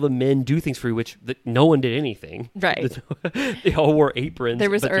where all the men do things for you," which no one did anything. Right. They all wore aprons. There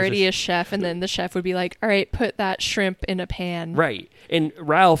was but already a chef, and then the chef would be like, "All right, put that shrimp in a pan." Right. And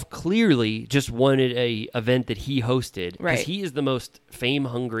Ralph clearly just wanted a event that he hosted. Right. Because he is the most fame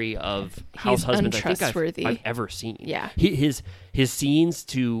hungry of house husbands I think untrustworthy. I've ever seen. Yeah. His scenes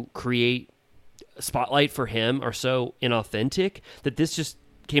to create a spotlight for him are so inauthentic that this just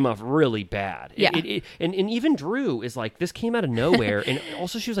came off really bad. Yeah. And even Drew is like, this came out of nowhere. And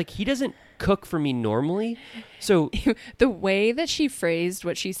also she was like, he doesn't cook for me normally. So The way that she phrased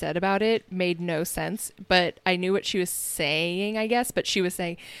what she said about it made no sense, but I knew what she was saying, I guess. But she was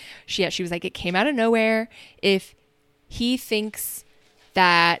saying, she was like, it came out of nowhere. If he thinks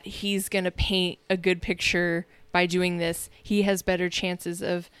that he's going to paint a good picture by doing this, he has better chances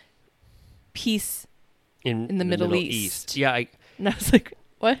of peace in the Middle East. Yeah. And I was like,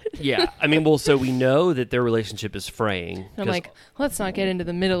 what? Yeah. I mean, well, so we know that their relationship is fraying. I'm like, let's not get into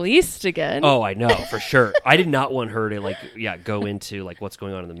the Middle East again. Oh, I know, for sure. I did not want her to go into what's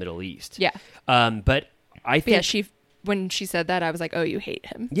going on in the Middle East. Yeah. But I think when she said that, I was like, oh, you hate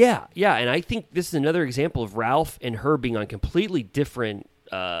him. Yeah, and I think this is another example of Ralph and her being on completely different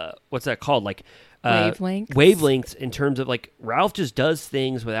what's that called? Wavelengths in terms of Ralph just does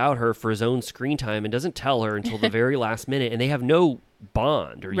things without her for his own screen time and doesn't tell her until the very last minute, and they have no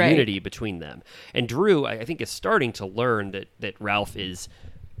bond or unity between them. And Drew, I think, is starting to learn that Ralph is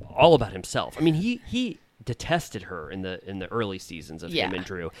all about himself. I mean, he detested her in the early seasons of him and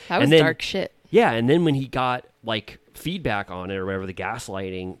Drew. That was dark shit. Yeah, and then when he got feedback on it or whatever, the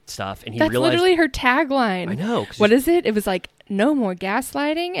gaslighting stuff, and he That's realized literally her tagline. I know. What is it? It was like, no more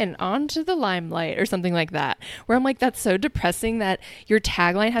gaslighting and on to the limelight or something like that. Where I'm like, that's so depressing that your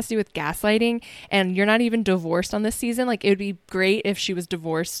tagline has to do with gaslighting and you're not even divorced on this season. Like, it would be great if she was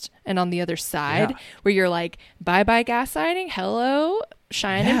divorced and on the other side where you're like, bye-bye gaslighting. Hello,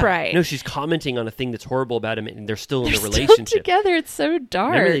 shine and bright. No, she's commenting on a thing that's horrible about him and they're still in the Still relationship. together. It's so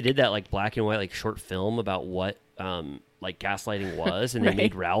dark. Remember they did that black and white short film about what gaslighting was, and they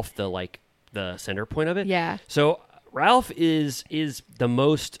made Ralph the center point of it. Yeah. So Ralph is the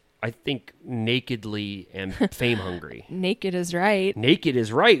most, I think, nakedly and fame hungry. Naked is right. Naked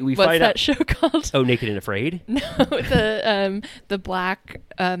is right. What's that show called? Oh, Naked and Afraid? No, the black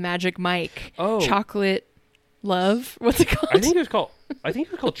Magic Mike. Oh. Chocolate Love. What's it called? I think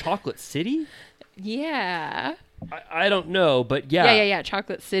it was called Chocolate City. Yeah. I don't know, but yeah. Yeah.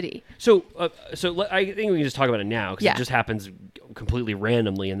 Chocolate City. So I think we can just talk about it now because it just happens completely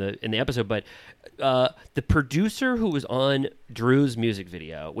randomly in the episode, but the producer who was on Drew's music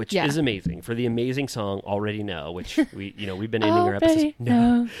video, which is amazing, for the amazing song "Already Know," which we've been ending our episodes.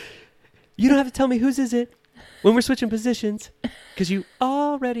 No, you don't have to tell me whose is it when we're switching positions, because you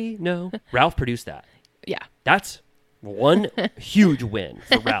already know. Ralph produced that. Yeah, that's one huge win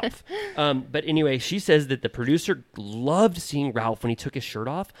for Ralph. But anyway, she says that the producer loved seeing Ralph when he took his shirt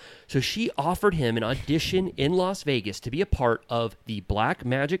off. So she offered him an audition in Las Vegas to be a part of the Black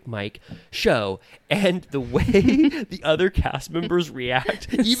Magic Mike show. And the way the other cast members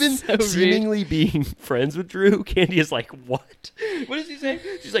react, even so seemingly being friends with Drew, Candy is like, what? What does she say?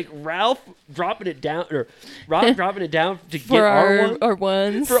 She's like, Ralph dropping it down, or Rob dropping it down to for get our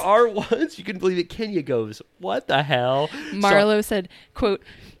ones. For our ones. You can believe it. Kenya goes, what the hell? Marlo said, quote,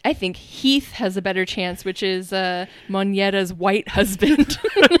 I think Heath has a better chance, which is Moneta's white husband.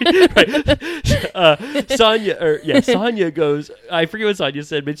 Sonia goes, I forget what Sonia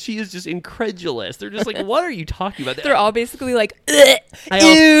said, but she is just incredulous. They're just like, what are you talking about? They're all basically like,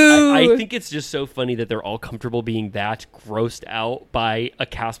 ew. I think it's just so funny that they're all comfortable being that grossed out by a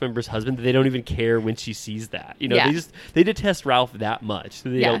cast member's husband that they don't even care when she sees that. They detest Ralph that much, so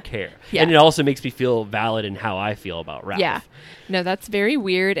they don't care. Yeah. And it also makes me feel valid in how I feel about Ralph. Yeah. No, that's very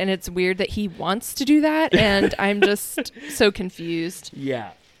weird, and it's weird that he wants to do that, and I'm just so confused.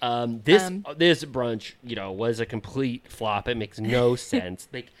 Yeah. This brunch, was a complete flop. It makes no sense.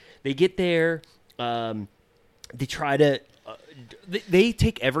 They get there, they try to they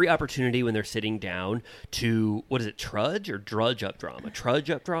take every opportunity when they're sitting down to, drudge up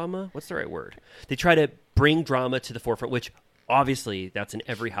drama? What's the right word? They try to bring drama to the forefront, which obviously that's in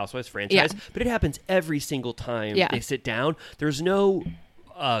every Housewives franchise, but it happens every single time they sit down. There's no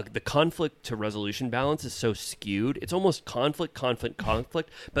the conflict to resolution balance is so skewed. It's almost conflict,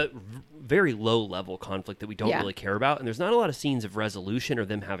 but very low level conflict that we don't really care about. And there's not a lot of scenes of resolution or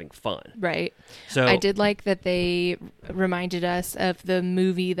them having fun. Right. So I did like that they reminded us of the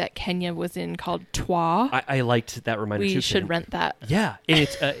movie that Kenya was in called Trois. I liked that reminder too. We should rent that. Yeah. And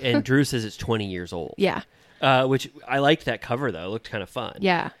it's and Drew says it's 20 years old. Yeah. Which I liked that cover though. It looked kind of fun.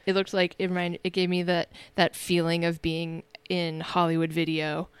 Yeah. It looked like it gave me that feeling of being in Hollywood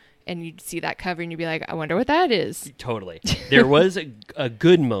Video, and you'd see that cover and you'd be like, I wonder what that is. Totally. There was a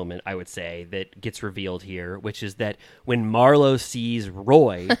good moment, I would say, that gets revealed here, which is that when Marlo sees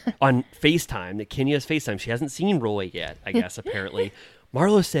Roy on FaceTime, that Kenya's FaceTime, she hasn't seen Roy yet, I guess, apparently.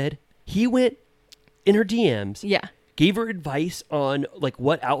 Marlo said he went in her DMs, gave her advice on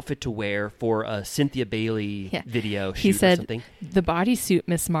what outfit to wear for a Cynthia Bailey video shoot he said, or something. The bodysuit,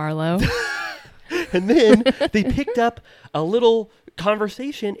 Miss Marlo. And then they picked up a little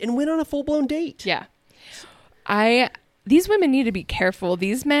conversation and went on a full-blown date. Yeah. These women need to be careful.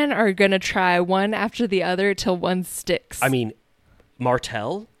 These men are going to try one after the other till one sticks. I mean,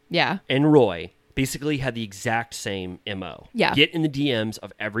 Martell and Roy basically had the exact same MO. Yeah. Get in the DMs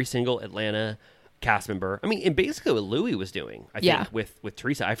of every single Atlanta cast member. I mean, and basically what Louis was doing, I think, with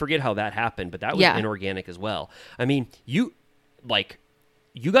Teresa. I forget how that happened, but that was inorganic as well. I mean, you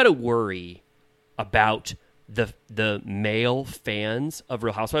got to worry about the male fans of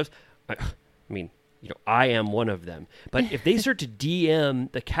Real Housewives. I mean, I am one of them. But if they start to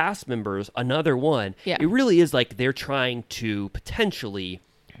DM the cast members another one, it really is like they're trying to potentially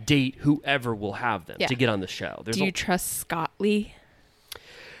date whoever will have them to get on the show. Do you trust Scott Lee?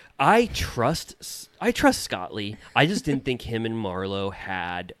 I trust Scott Lee. I just didn't think him and Marlo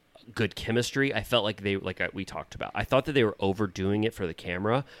had good chemistry. I felt like we talked about. I thought that they were overdoing it for the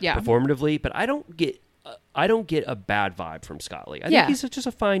camera, performatively. But I don't get a bad vibe from Scott Lee. I think he's just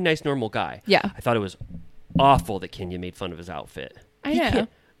a fine, nice, normal guy. Yeah. I thought it was awful that Kenya made fun of his outfit. I know.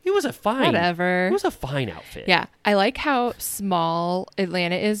 It was a fine. Whatever. It was a fine outfit. Yeah. I like how small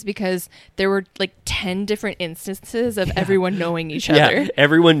Atlanta is because there were 10 different instances of everyone knowing each other. Yeah.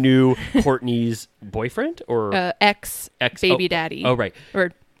 Everyone knew Courtney's boyfriend or ex baby daddy. Oh, right.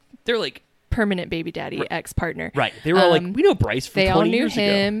 Or they're like permanent baby daddy, ex-partner. Right. They were all like, we know Bryce from 20 years ago. They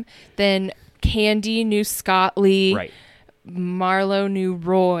all knew him. Then Candy knew Scott Lee. Right. Marlo knew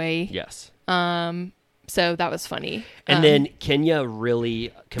Roy. Yes. So that was funny. And then Kenya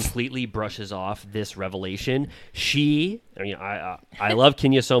really completely brushes off this revelation. I love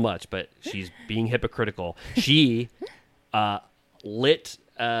Kenya so much, but she's being hypocritical. She lit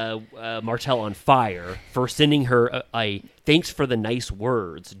Martell on fire for sending her a thanks for the nice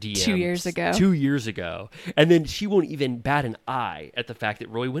words DM 2 years ago. 2 years ago. And then she won't even bat an eye at the fact that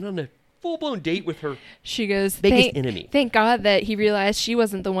Roy went on a full-blown date with her. She goes, biggest enemy. Thank God that he realized she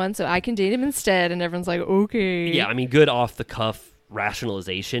wasn't the one, so I can date him instead. And everyone's like, okay. Yeah, I mean, good off-the-cuff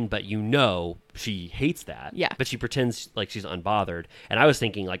rationalization, but she hates that. Yeah. But she pretends like she's unbothered. And I was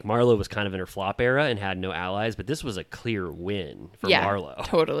thinking like Marlo was kind of in her flop era and had no allies, but this was a clear win for Marlo.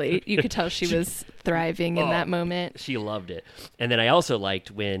 Totally. You could tell she was thriving in that moment. She loved it. And then I also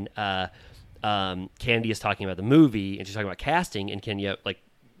liked when Candy is talking about the movie and she's talking about casting, and Kenya, like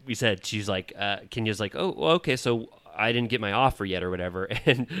we said, she's like, Kenya's like, oh, well, okay, so I didn't get my offer yet or whatever.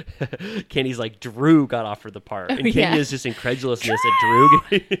 And Kenny's like, Drew got offered the part. And Kenya's just incredulousness at Drew.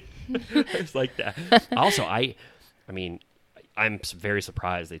 It's like that. Also, I'm very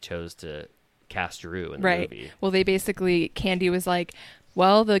surprised they chose to cast Drew in the movie. Well, they basically, Candy was like,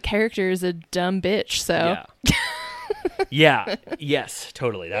 well, the character is a dumb bitch, so. Yeah. Yes,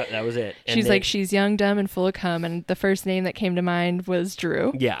 totally. That was it. And she's like, she's young, dumb, and full of cum, and the first name that came to mind was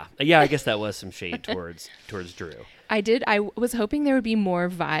Drew. Yeah. I guess that was some shade towards Drew. I was hoping there would be more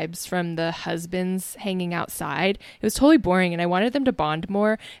vibes from the husbands hanging outside. It was totally boring, and I wanted them to bond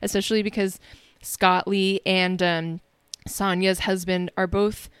more, especially because Scott Lee and Sonya's husband are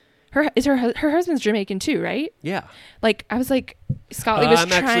both. Her husband's Jamaican too, right? Yeah. Like I was like, Scott Lee was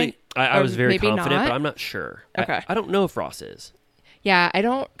trying. I was very confident, not. but I'm not sure. Okay. I don't know if Ross is. Yeah, I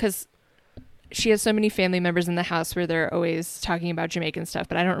don't, because she has so many family members in the house where they're always talking about Jamaican stuff,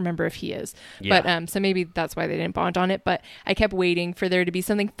 but I don't remember if he is. Yeah. But so maybe that's why they didn't bond on it. But I kept waiting for there to be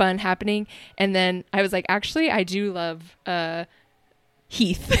something fun happening, and then I was like, actually, I do love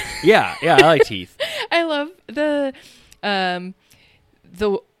Heath. Yeah, I like Heath. I love the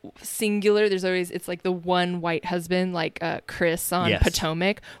singular. There's always, it's like the one white husband, like Chris on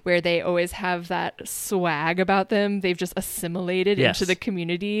Potomac, where they always have that swag about them. They've just assimilated into the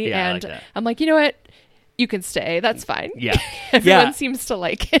community. Yeah, and I like that. I'm like, you know what? You can stay. That's fine. Yeah. Everyone seems to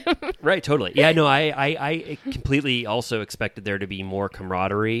like him. Right, totally. Yeah, no, I completely also expected there to be more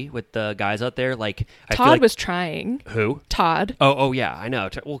camaraderie with the guys out there. Like I feel Todd like, was trying. Who? Todd. Oh yeah, I know.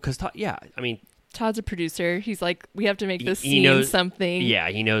 Well, because Todd, Todd's a producer. He's like, we have to make this scene something. Yeah,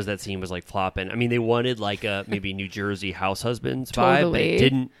 he knows that scene was like flopping. I mean, they wanted like a maybe New Jersey house husbands vibe, but it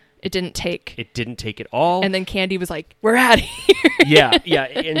didn't. It didn't take. It didn't take at all. And then Candy was like, we're out of here. Yeah.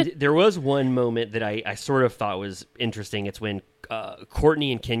 And there was one moment that I sort of thought was interesting. It's when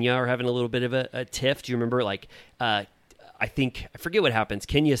Courtney and Kenya are having a little bit of a tiff. Do you remember? Like, I forget what happens.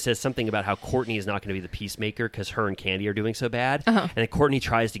 Kenya says something about how Courtney is not going to be the peacemaker because her and Candy are doing so bad. And then Courtney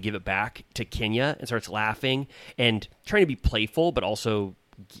tries to give it back to Kenya and starts laughing and trying to be playful, but also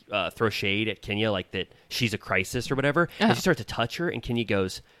throw shade at Kenya, like that she's a crisis or whatever. And she starts to touch her, and Kenya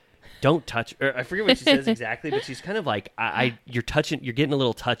goes, don't touch, or I forget what she says exactly, but she's kind of like, you're getting a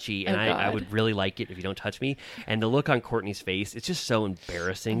little touchy, and I would really like it if you don't touch me. And the look on Courtney's face, it's just so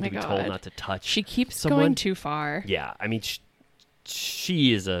embarrassing to be told not to touch. She keeps someone. Going too far. Yeah, I mean,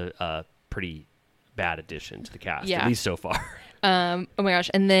 she is a pretty bad addition to the cast, at least so far. Oh my gosh.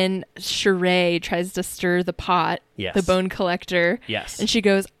 And then Sheree tries to stir the pot, the bone collector. Yes. And she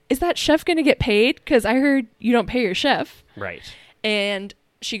goes, is that chef going to get paid? Because I heard you don't pay your chef. Right. And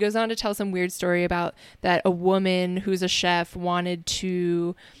she goes on to tell some weird story about that a woman who's a chef wanted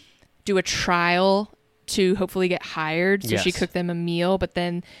to do a trial to hopefully get hired. So she cooked them a meal, but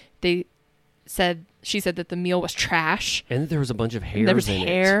then she said that the meal was trash. And there was a bunch of hairs there was in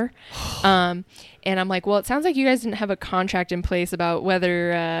hair. And I'm like, well, it sounds like you guys didn't have a contract in place about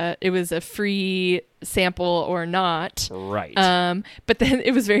whether it was a free sample or not. Right. But then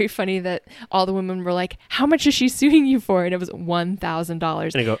it was very funny that all the women were like, how much is she suing you for? And it was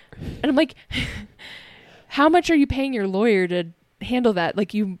 $1,000. And I'm like, how much are you paying your lawyer to handle that?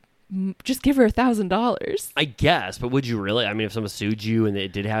 Like, you just give her $1,000. I guess, but would you really? I mean, if someone sued you and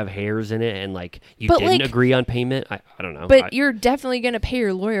it did have hairs in it, and like you didn't agree on payment, I don't know. But you're definitely going to pay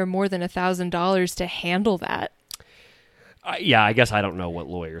your lawyer more than $1,000 to handle that. Yeah, I guess I don't know what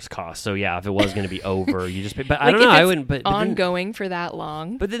lawyers cost. So yeah, if it was going to be over, you just pay. But I don't know. I wouldn't. But ongoing for that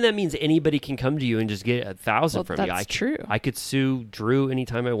long. But then that means anybody can come to you and just get $1,000 from you. That's true. I could sue Drew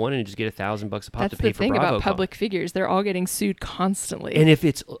anytime I wanted and just get $1,000 a pop to pay for Bravo. That's the thing about public figures; they're all getting sued constantly. And if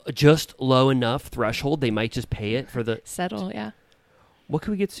it's just low enough threshold, they might just pay it for the settle. Yeah. What could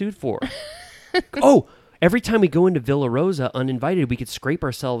we get sued for? Oh. Every time we go into Villa Rosa uninvited, we could scrape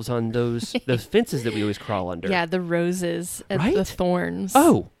ourselves on those fences that we always crawl under. Yeah, the roses and the thorns.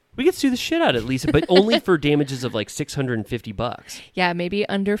 Oh, we could sue the shit out of Lisa, but only for damages of like $650. Yeah, maybe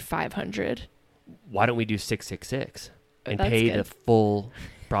under $500. Why don't we do 666 and That's pay good. the full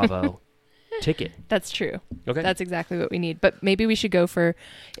Bravo ticket? That's true. Okay, that's exactly what we need. But maybe we should go for.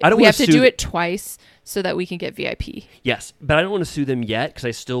 We have to do it twice so that we can get VIP. Yes, but I don't want to sue them yet because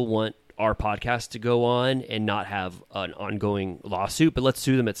I still want our podcast to go on and not have an ongoing lawsuit, but let's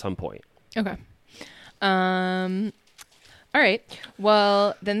sue them at some point. Okay. All right.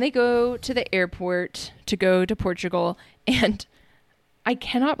 Well, then they go to the airport to go to Portugal, and I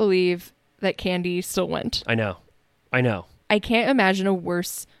cannot believe that Candy still went. I know. I can't imagine a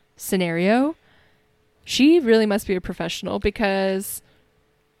worse scenario. She really must be a professional because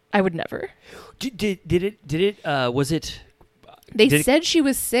I would never. Was it? They said she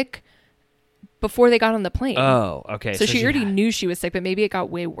was sick before they got on the plane. Oh, okay. So she already knew she was sick, but maybe it got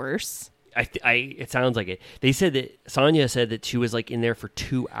way worse. It sounds like it. They said that Sonia said that she was like in there for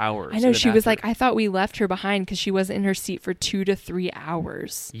 2 hours. I know, she was like, I thought we left her behind because she wasn't in her seat for 2 to 3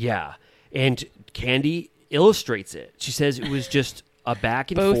 hours. Yeah, and Candy illustrates it. She says it was just a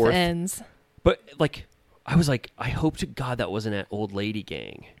back and Both forth. ends. But like, I was like, I hope to God that wasn't that old lady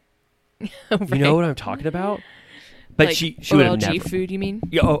gang. Right. You know what I'm talking about? But like she would have OLG never. food, you mean?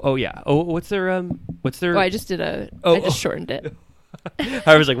 Yeah. Oh yeah. Oh, what's their Oh, I just shortened it.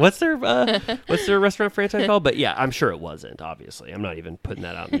 I was like, what's their restaurant franchise called? But yeah, I'm sure it wasn't. Obviously, I'm not even putting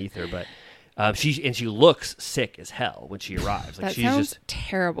that out in the ether. But she looks sick as hell when she arrives. Like that she's sounds just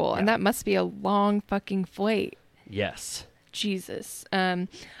terrible, yeah. and that must be a long fucking flight. Yes. Jesus.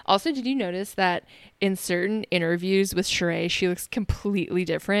 Also, did you notice that in certain interviews with Sheree, she looks completely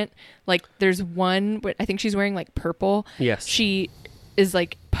different? Like, there's one, I think she's wearing like purple. Yes. She is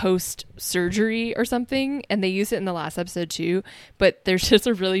like post surgery or something, and they use it in the last episode too. But there's just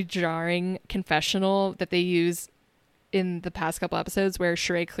a really jarring confessional that they use in the past couple episodes where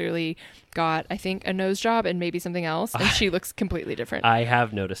Sheree clearly got, I think, a nose job and maybe something else, and she looks completely different. I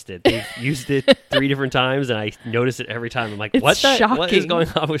have noticed it. They've used it 3 different times, and I notice it every time. I'm like, it's what shocking. is going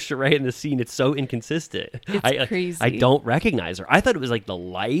on with Sheree in this scene? It's so inconsistent. It's crazy. I don't recognize her. I thought it was like the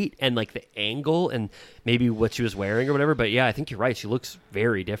light and like the angle and maybe what she was wearing or whatever. But yeah, I think you're right. She looks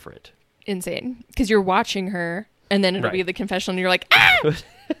very different. Insane. Because you're watching her, and then it'll Right. be the confessional, and you're like, ah!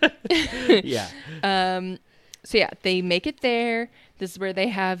 Yeah. So yeah, they make it there. This is where they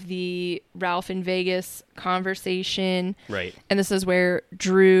have the Ralph in Vegas conversation. Right. And this is where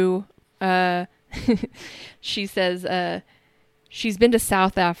Drew, she says she's been to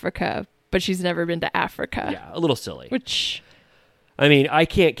South Africa, but she's never been to Africa. Yeah, a little silly. Which, I mean, I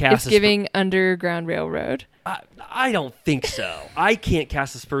can't cast... it's giving Underground Railroad. I don't think so. I can't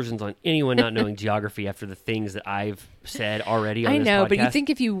cast aspersions on anyone not knowing geography after the things that I've said already on this podcast. I know, but you think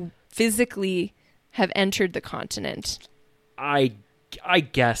if you physically have entered the continent. I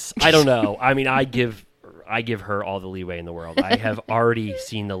guess. I don't know. I mean, I give her all the leeway in the world. I have already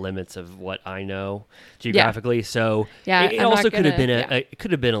seen the limits of what I know geographically. Yeah. So yeah, it also could have been it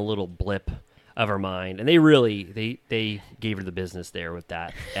could have been a little blip of her mind. And they really they gave her the business there with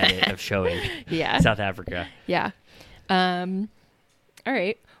that edit of showing South Africa. Yeah. All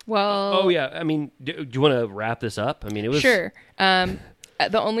right. Well. Oh yeah. I mean, do you want to wrap this up? I mean, it was sure.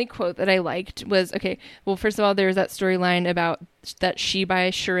 The only quote that I liked was, okay, well, first of all, there's that storyline about that She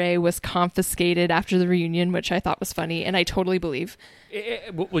by Sheree was confiscated after the reunion, which I thought was funny, and I totally believe.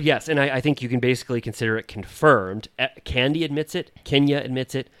 Well, yes, and I think you can basically consider it confirmed. Candy admits it, Kenya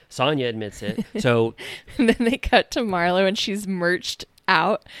admits it, Sonia admits it. So, and then they cut to Marlo, and she's merched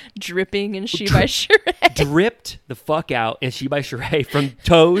out, dripping in She by Sheree. Dripped the fuck out in She by Sheree from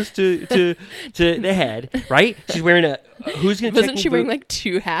toes to the head, right? She's wearing a who's gonna check me Wasn't she boo? wearing like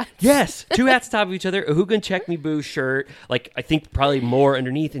 2 hats? Yes, 2 hats on top of each other. A who gonna check me boo shirt, like I think probably more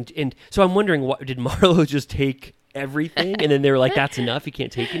underneath. And so I'm wondering, what did Marlo just take everything? And then they were like, that's enough, you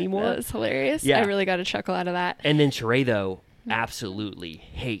can't take anymore. That was hilarious. Yeah. I really got a chuckle out of that. And then Sheree, though, absolutely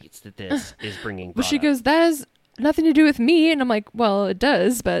hates that this is bringing Well, she product. goes, that has nothing to do with me. And I'm like, well, it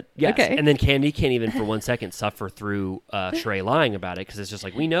does, but yes. okay. And then Candy can't even for 1 second suffer through Sheree lying about it because it's just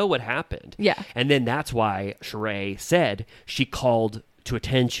like, we know what happened. Yeah. And then that's why Sheree said she called to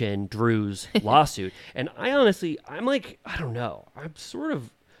attention Drew's lawsuit. And I'm like, I don't know. I'm sort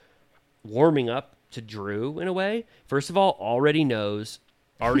of warming up to Drew in a way. First of all, already know,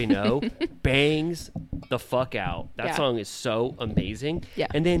 bangs the fuck out. That song is so amazing. Yeah.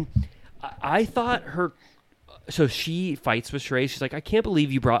 And then I thought so she fights with Sheree. She's like, I can't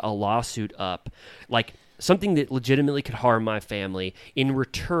believe you brought a lawsuit up, like something that legitimately could harm my family in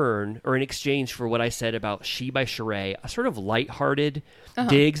return or in exchange for what I said about She by Sheree, a sort of lighthearted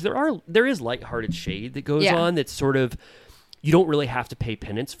digs. There is lighthearted shade that goes on that's sort of, you don't really have to pay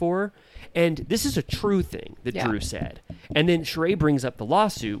penance for. And this is a true thing that Drew said. And then Sheree brings up the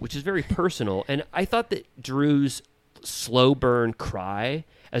lawsuit, which is very personal. And I thought that Drew's slow burn cry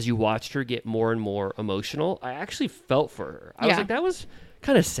as you watched her get more and more emotional, I actually felt for her. I was like, that was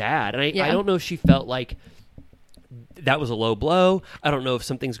kind of sad. And I don't know if she felt like that was a low blow. I don't know if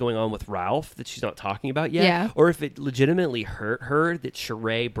something's going on with Ralph that she's not talking about yet, Yeah. or if it legitimately hurt her that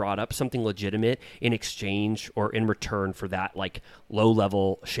Sheree brought up something legitimate in exchange or in return for that like low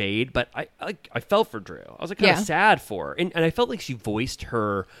level shade. But I felt for Drew. I was like kind of sad for her, and I felt like she voiced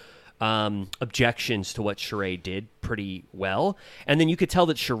her objections to what Sheree did pretty well. And then you could tell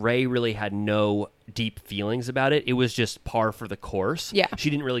that Sheree really had no deep feelings about it. It was just par for the course. Yeah. She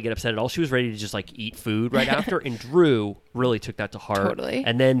didn't really get upset at all. She was ready to just like eat food right after. And Drew really took that to heart. Totally.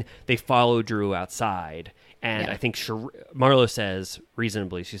 And then they follow Drew outside. And I think Marlo says,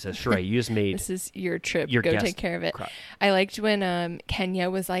 reasonably, she says, Sheree, you just made... This is your trip. Your Go guest take care of it. cry. I liked when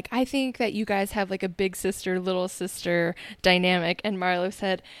Kenya was like, I think that you guys have like a big sister, little sister dynamic. And Marlo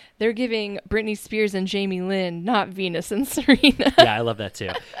said, they're giving Britney Spears and Jamie Lynn, not Venus and Serena. Yeah, I love that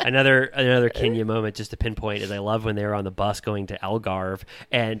too. Another Kenya moment, just to pinpoint, is I love when they were on the bus going to Algarve,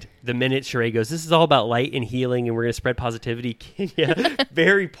 and the minute Sheree goes, this is all about light and healing, and we're going to spread positivity, Kenya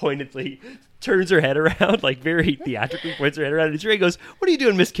very pointedly turns her head around, like very theatrically points her head around, and Sheree goes, what are you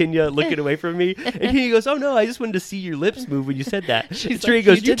doing, Miss Kenya, looking away from me? And Kenya goes, oh no, I just wanted to see your lips move when you said that. She's Sheree like,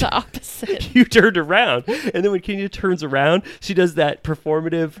 goes, you did the opposite. You turned around. And then when Kenya turns around, she does that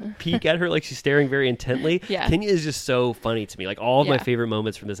performative peek at her, like she's staring very intently. Yeah. Kenya is just so funny to me. Like all of my favorite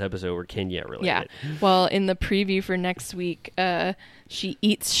moments from this episode were Kenya related. Yeah. Well, in the preview for next week, she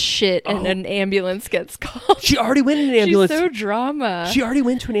eats shit and an ambulance gets called. She already went in an ambulance. She's so drama. She already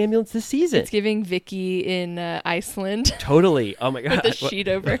went to an ambulance this season. It's giving Vicky in Iceland. Totally. Oh my God. With the sheet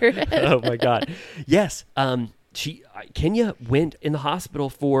over her head. Oh my God. Yes. Kenya went in the hospital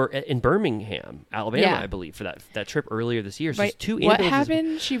in Birmingham, Alabama, I believe, for that trip earlier this year. So Right. two What ambulances.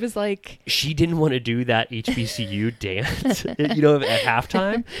 happened? She was like, She didn't want to do that HBCU dance, at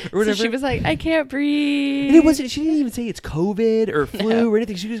halftime or whatever. so she was like, I can't breathe. And it wasn't. She didn't even say it's COVID or flu or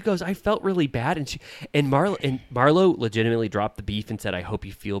anything. She just goes, "I felt really bad," and Marlo legitimately dropped the beef and said, "I hope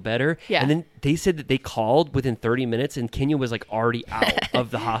you feel better." Yeah. And then they said that they called within 30 minutes, and Kenya was like already out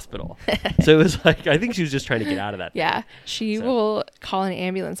of the hospital. So it was like I think she was just trying to get out of that. Yeah, she will call an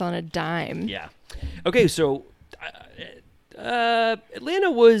ambulance on a dime. Yeah. Okay, so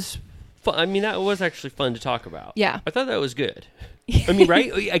Atlanta was fun. I mean, that was actually fun to talk about. Yeah. I thought that was good. I mean,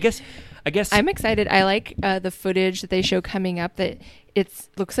 right? I guess I'm excited. I like the footage that they show coming up that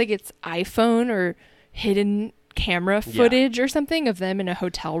looks like it's iPhone or hidden camera footage or something of them in a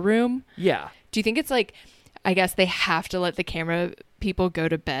hotel room. Yeah. Do you think it's like, I guess they have to let the camera people go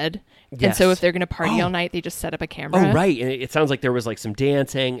to bed? Yes. And so if they're going to party all night, they just set up a camera. Oh, right. And it sounds like there was like some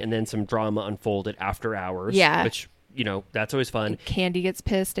dancing and then some drama unfolded after hours. Yeah. Which, that's always fun. Candy gets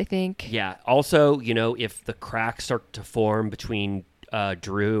pissed, I think. Yeah. Also, if the cracks start to form between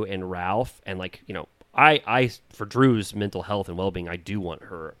Drew and Ralph, and I for Drew's mental health and well-being, I do want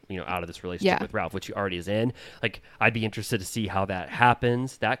her, out of this relationship with Ralph, which she already is in. Like, I'd be interested to see how that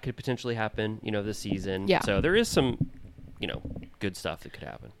happens. That could potentially happen, this season. Yeah. So there is some, good stuff that could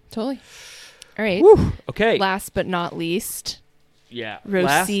happen. Totally. All right. Whew. Okay. Last but not least. Yeah.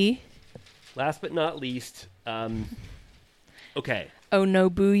 Rosie. Last but not least. Okay. Oh no,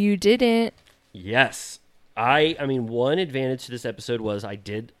 boo, you didn't. Yes. I mean, one advantage to this episode was I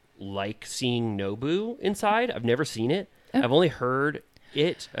did like seeing Nobu inside. I've never seen it. Oh. I've only heard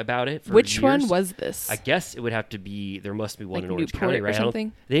about it for Which years. one was this? I guess it would have to be, there must be one Like in Orange Newport County, or right?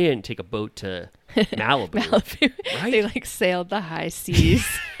 something? They didn't take a boat to Malibu. Right? They sailed the high seas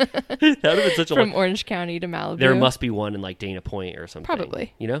That would have been such a from Orange County to Malibu. There must be one in Dana Point or something.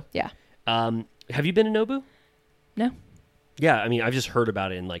 Probably. Yeah. Yeah. Have you been to Nobu? No. Yeah, I mean, I've just heard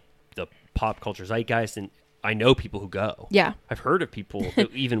about it in the pop culture zeitgeist, and I know people who go. Yeah. I've heard of people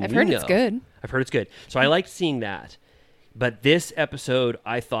that even I've we heard know. it's good. I've heard it's good. So I liked seeing that. But this episode,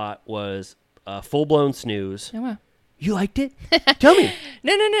 I thought, was a full-blown snooze. Oh, wow. You liked it? Tell me.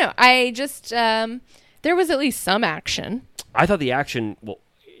 No. I just, there was at least some action. I thought the action,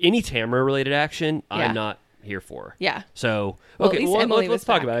 any Tamara-related action, I'm not here for. Yeah. So, Well, at okay, least Emily let's was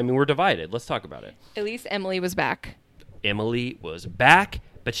talk back. about it. I mean, we're divided. Let's talk about it. At least Emily was back. Emily was back,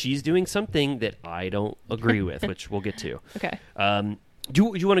 but she's doing something that I don't agree with, which we'll get to. Okay.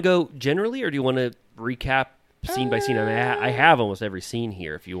 Do you want to go generally, or do you want to recap scene by scene? I mean, I have almost every scene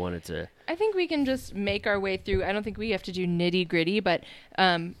here if you wanted to. I think we can just make our way through. I don't think we have to do nitty gritty, but,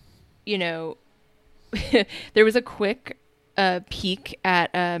 there was a quick peek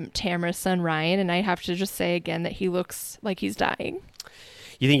at Tamara's son, Ryan, and I have to just say again that he looks like he's dying.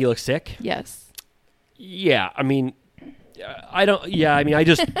 You think he looks sick? Yes. Yeah, I mean, I don't. Yeah, I mean, I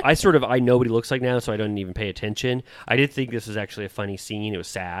know what he looks like now, so I don't even pay attention. I did think this was actually a funny scene. It was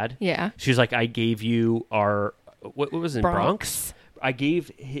sad. Yeah. She was like, "I gave you our what was it, Bronx? I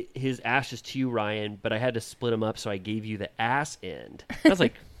gave his ashes to you, Ryan, but I had to split them up, so I gave you the ass end. I was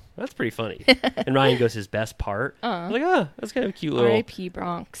like, that's pretty funny. And Ryan goes his best part. I was like, that's kind of a cute little. R.I.P.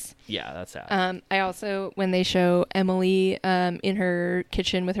 Bronx. Yeah, that's sad. I also, when they show Emily in her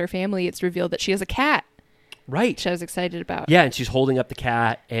kitchen with her family, it's revealed that she has a cat. Right. Which I was excited about. Yeah, and she's holding up the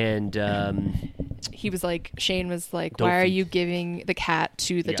cat, and Shane was like, Don't why are feed. you giving the cat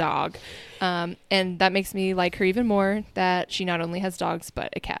to the dog? And that makes me like her even more, that she not only has dogs,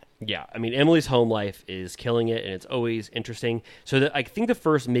 but a cat. Yeah, I mean, Emily's home life is killing it, and it's always interesting. So I think the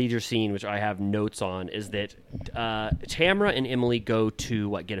first major scene, which I have notes on, is that Tamara and Emily go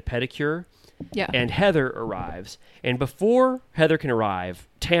to, get a pedicure? Yeah. And Heather arrives. And before Heather can arrive,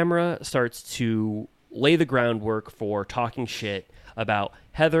 Tamara starts to lay the groundwork for talking shit about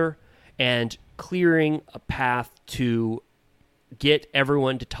Heather and clearing a path to get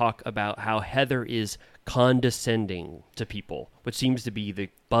everyone to talk about how Heather is condescending to people, which seems to be the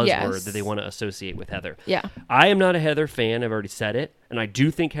buzzword that they want to associate with Heather. Yeah. I am not a Heather fan. I've already said it. And I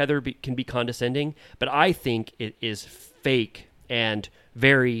do think Heather can be condescending, but I think it is fake and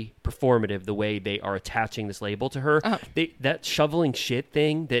very performative the way they are attaching this label to her. That shoveling shit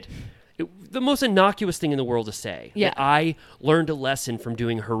thing, the most innocuous thing in the world to say. Yeah. That I learned a lesson from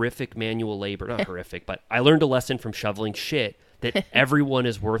doing horrific manual labor. Not horrific, but I learned a lesson from shoveling shit that everyone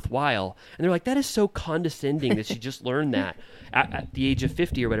is worthwhile. And they're like, that is so condescending that she just learned that at the age of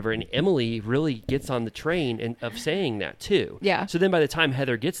 50 or whatever. And Emily really gets on the train of saying that too. Yeah. So then by the time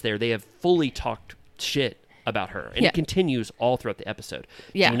Heather gets there, they have fully talked shit about her. And it continues all throughout the episode.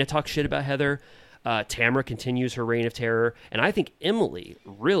 Yeah. Gina talks shit about Heather. Tamara continues her reign of terror. And I think Emily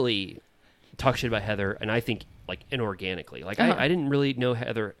really talks shit about Heather, and I think inorganically. I didn't really know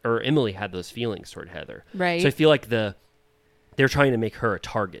Heather or Emily had those feelings toward Heather. Right. So I feel like they're trying to make her a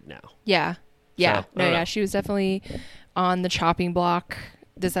target now. Yeah. Yeah. So, she was definitely on the chopping block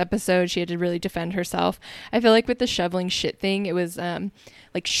this episode. She had to really defend herself. I feel like with the shoveling shit thing, it was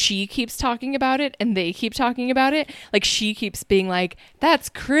she keeps talking about it and they keep talking about it. Like she keeps being like, that's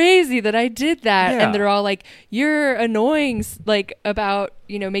crazy that I did that. Yeah. And they're all like, you're annoying, about,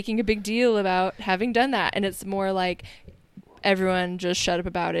 making a big deal about having done that. And it's more like, everyone just shut up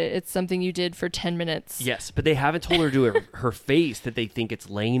about it. It's something you did for 10 minutes. Yes, but they haven't told her to her face that they think it's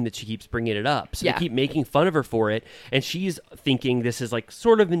lame that she keeps bringing it up. So they keep making fun of her for it, and she's thinking this is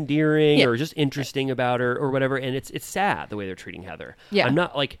sort of endearing or just interesting about her or whatever, and it's sad the way they're treating Heather. Yeah.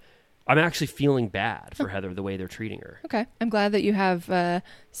 I'm actually feeling bad for Heather the way they're treating her. Okay. I'm glad that you have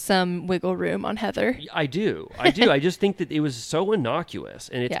some wiggle room on Heather. I do. I just think that it was so innocuous,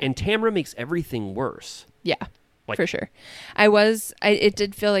 and and Tamara makes everything worse. Yeah. For sure. It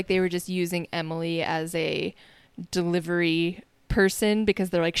did feel like they were just using Emily as a delivery person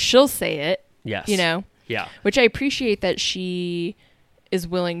because they're like, she'll say it. Yes. Yeah. Which I appreciate that she is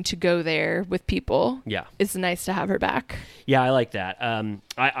willing to go there with people. Yeah. It's nice to have her back. Yeah, I like that.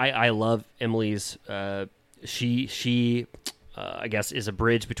 I love Emily's, she I guess is a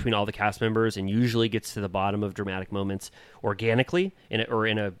bridge between all the cast members and usually gets to the bottom of dramatic moments organically in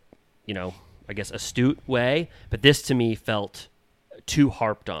a I guess astute way, but this to me felt too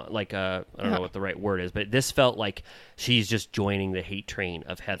harped on. I don't know what the right word is, but this felt like she's just joining the hate train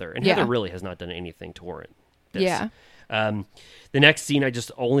of Heather, and Heather really has not done anything to warrant this. Yeah. The next scene I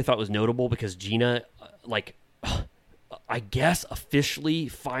just only thought was notable because Gina, I guess officially,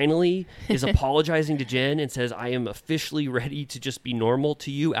 finally, is apologizing to Jen and says, I am officially ready to just be normal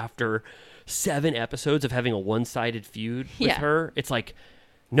to you after 7 episodes of having a one-sided feud with her. It's like,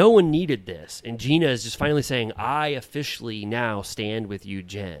 no one needed this. And Gina is just finally saying, I officially now stand with you,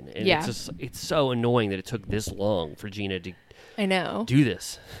 Jen. And it's so annoying that it took this long for Gina to do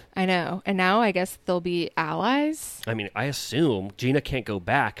this. I know. And now I guess they'll be allies. I mean, I assume Gina can't go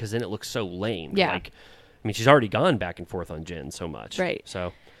back because then it looks so lame. Yeah. She's already gone back and forth on Jen so much. Right.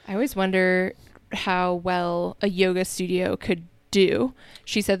 So I always wonder how well a yoga studio could do.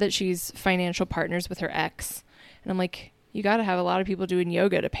 She said that she's financial partners with her ex. And I'm like, you got to have a lot of people doing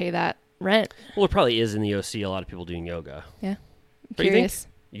yoga to pay that rent. Well, it probably is in the OC, a lot of people doing yoga. Yeah. I'm curious.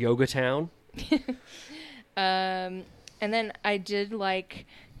 Yoga Town? And then I did like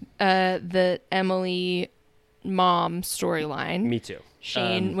the Emily mom storyline. Me too.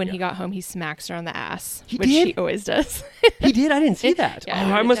 Shane, when he got home, he smacks her on the ass, which he always does. He did? I didn't see that.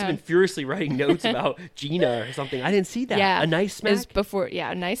 Yeah, I must have been furiously writing notes about Gina or something. I didn't see that. Yeah. A nice smack? It was before,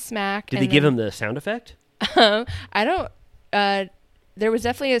 a nice smack. Did they give him the sound effect? I don't... there was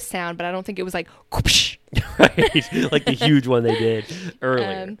definitely a sound, but I don't think it was like... Whoosh. Right. Like the huge one they did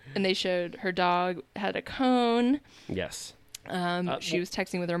earlier. And they showed her dog had a cone. Yes. She was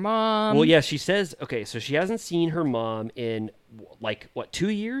texting with her mom. Well, yeah, she says, okay, so she hasn't seen her mom in, 2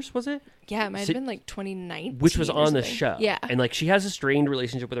 years, was it? Yeah, it might have been 2019. Which was on the show. Yeah. And, she has a strained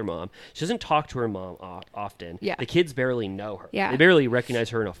relationship with her mom. She doesn't talk to her mom often. Yeah. The kids barely know her. Yeah. They barely recognize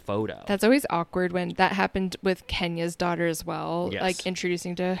her in a photo. That's always awkward when that happened with Kenya's daughter as well. Yes.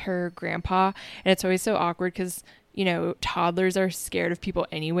 Introducing to her grandpa. And it's always so awkward because, toddlers are scared of people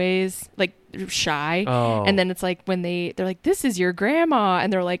anyways, they're shy. Oh. And then it's when they're like, this is your grandma.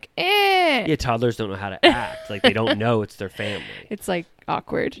 And they're like, eh. Yeah, toddlers don't know how to act. They don't know it's their family. It's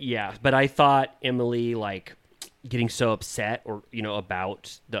awkward. Yeah, but I thought Emily, getting so upset or,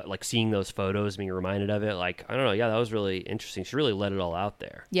 about the, seeing those photos, being reminded of it, I don't know. Yeah, that was really interesting. She really let it all out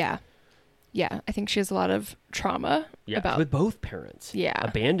there. Yeah. Yeah, I think she has a lot of trauma about with both parents. Yeah.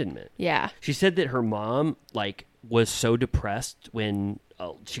 Abandonment. Yeah. She said that her mom, was so depressed when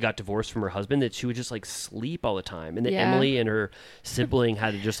she got divorced from her husband that she would just sleep all the time, and that Emily and her sibling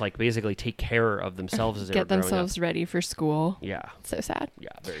had to just basically take care of themselves as they were growing themselves up. ready for school. Yeah, so sad. Yeah,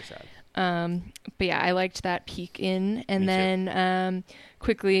 very sad. But yeah, I liked that peek in, and Me then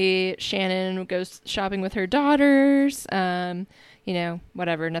quickly Shannon goes shopping with her daughters.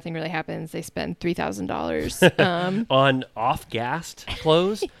 Whatever, nothing really happens. They spend $3,000 on off-gassed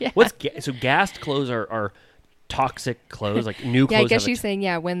clothes. Yeah. So gassed clothes are toxic clothes, new clothes. Yeah, I guess she's saying,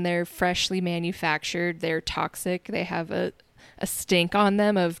 when they're freshly manufactured, they're toxic. They have a stink on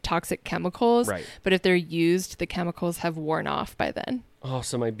them of toxic chemicals. Right. But if they're used, the chemicals have worn off by then. Oh,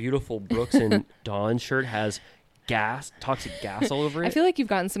 so my beautiful Brooks and Dawn shirt has toxic gas all over it. I feel like you've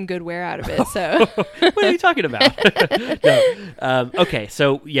gotten some good wear out of it. So what are you talking about? No. Okay,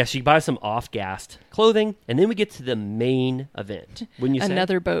 so yeah, she buys some off-gassed clothing, and then we get to the main event. Wouldn't you say?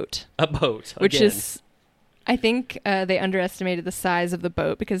 Another boat. A boat, which again. is. I think they underestimated the size of the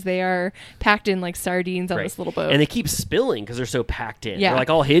boat because they are packed in like sardines on this little boat. And they keep spilling because they're so packed in. Yeah.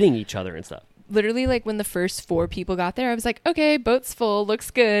 They're all hitting each other and stuff. Literally, when the first 4 people got there, I was like, okay, boat's full, looks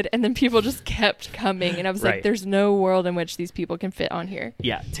good. And then people just kept coming. And I was like, there's no world in which these people can fit on here.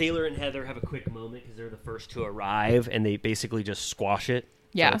 Yeah. Taylor and Heather have a quick moment because they're the first to arrive and they basically just squash it.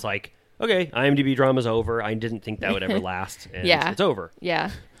 Yeah. So it's like, okay, IMDb drama's over. I didn't think that would ever last. And it's over.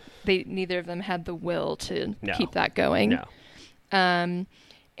 Yeah. Neither of them had the will to keep that going. No. I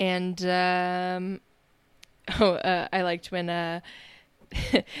liked when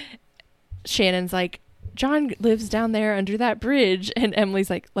Shannon's like, John lives down there under that bridge, and Emily's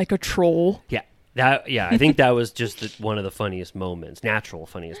like a troll. Yeah. I think that was just one of the funniest moments, natural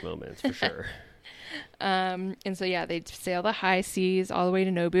funniest moments for sure. And so they sail the high seas all the way to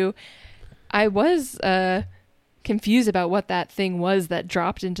Nobu. I was confused about what that thing was that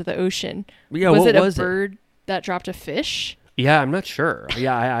dropped into the ocean. Yeah, was it a bird that dropped a fish? Yeah, I'm not sure.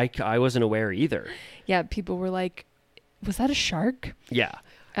 Yeah, I wasn't aware either. Yeah, people were like, was that a shark? Yeah.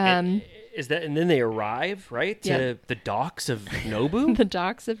 And then they arrive, right, to the docks of Nobu? The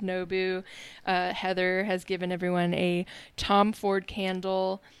docks of Nobu. Heather has given everyone a Tom Ford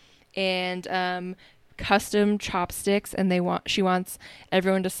candle and custom chopsticks, and she wants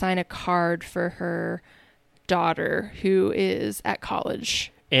everyone to sign a card for her daughter who is at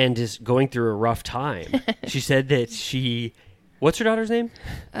college and is going through a rough time. She said that what's her daughter's name?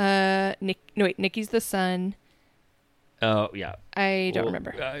 Nikki's the son. Oh, yeah. I don't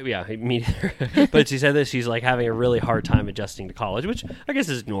remember. Yeah, me neither. But she said that she's having a really hard time adjusting to college, which I guess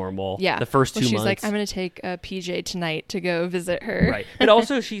is normal. Yeah. The first 2 months. She's like, I'm going to take a PJ tonight to go visit her. Right. But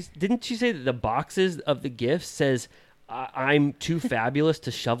also, didn't she say that the boxes of the gifts says, I'm too fabulous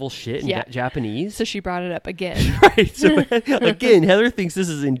to shovel shit in Japanese? So she brought it up again. Right. So again, Heather thinks this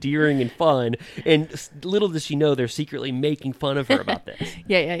is endearing and fun, and little does she know they're secretly making fun of her about this.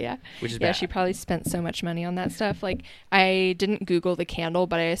 Yeah. Which is bad. She probably spent so much money on that stuff. I didn't Google the candle,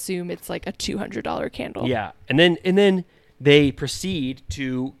 but I assume it's a $200 candle. Yeah. And then they proceed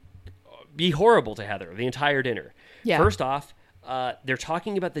to be horrible to Heather the entire dinner. Yeah. First off, they're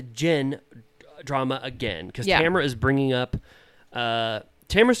talking about the Jen drama again because Tamara is bringing up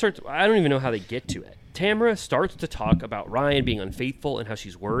Tamara starts, I don't even know how they get to it. Tamara starts to talk about Ryan being unfaithful and how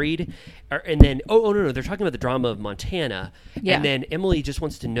she's worried, and then no, they're talking about the drama of Montana, and then Emily just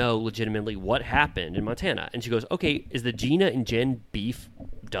wants to know legitimately what happened in Montana, and she goes, okay, is the Gina and Jen beef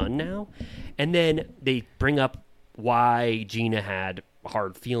done now? And then they bring up why Gina had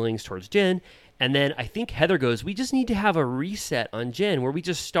hard feelings towards Jen, and then I think Heather goes, we just need to have a reset on Jen where we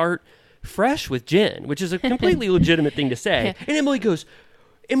just start fresh with Jen, which is a completely legitimate thing to say. And Emily goes,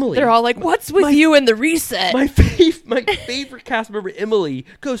 they're all like, what's with you and the reset? My favorite cast member, Emily,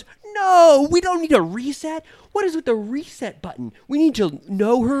 goes, no, we don't need a reset. What is with the reset button? We need to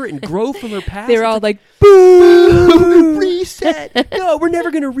know her and grow from her past. They're all like, boo, reset. No, we're never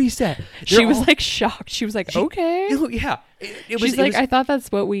going to reset. She was like shocked. She was like, okay. Yeah. She's like, I thought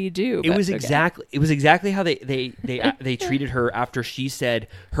that's what we do. It was exactly how they treated her after she said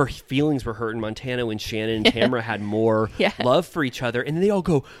her feelings were hurt in Montana when Shannon and Tamara had more love for each other. And then they all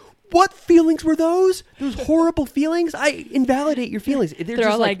go, what feelings were those? Those horrible feelings? I invalidate your feelings. They're just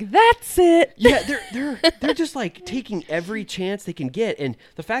all like, that's it. Yeah, they're just like taking every chance they can get. And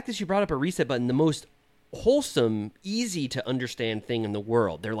the fact that she brought up a reset button, the most wholesome, easy to understand thing in the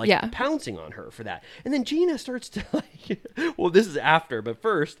world. They're like pouncing on her for that. And then Gina starts to like, well, this is after, but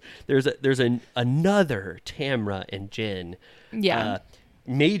first there's another Tamra and Jen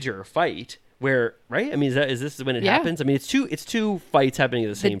major fight. Where, right? I mean, is this when it happens? I mean, it's two fights happening at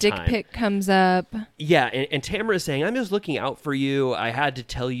the same time. The dick pic comes up. Yeah, and Tamara is saying, I'm just looking out for you. I had to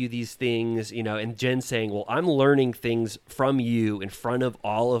tell you these things, and Jen's saying, well, I'm learning things from you in front of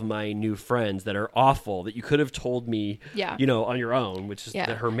all of my new friends that are awful that you could have told me, on your own, which is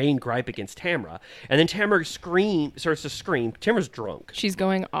her main gripe against Tamara. And then Tamara starts to scream. Tamara's drunk. She's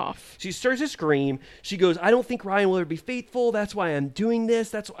going off. She starts to scream. She goes, I don't think Ryan will ever be faithful. That's why I'm doing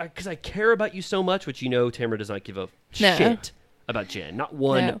this. That's why, because I care about you so much, which Tamara does not give a shit about Jen. Not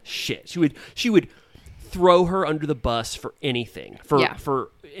one shit. She would throw her under the bus for anything, for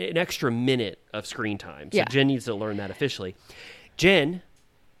an extra minute of screen time. So Jen needs to learn that officially. Jen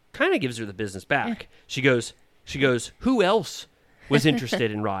kind of gives her the business back. She goes, who else was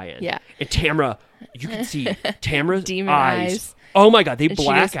interested in Ryan? Yeah. And Tamara, you can see Tamara's demon eyes. Oh my God, they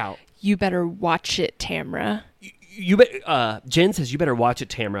black out. You better watch it, Tamara. Jen says, you better watch it,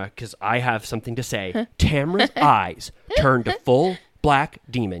 Tamara, because I have something to say. Tamara's eyes turn to full black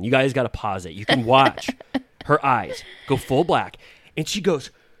demon. You guys got to pause it. You can watch her eyes go full black. And she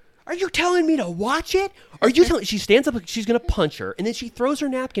goes, are you telling me to watch it? Are you telling? She stands up like she's going to punch her. And then she throws her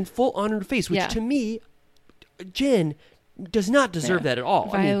napkin full on her face, which to me, Jen does not deserve that at all.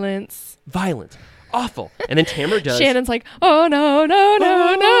 Violence. Violence. Awful. And then Tamara does. Shannon's like, oh no, no,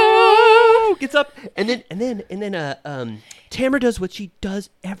 no, no. Gets up and then Tamara does what she does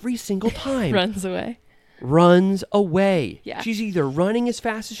every single time. Runs away. Yeah. She's either running as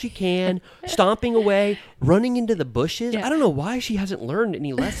fast as she can, stomping away, running into the bushes. Yeah. I don't know why she hasn't learned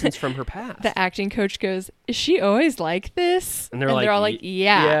any lessons from her past. The acting coach goes, is she always like this? And they're all like,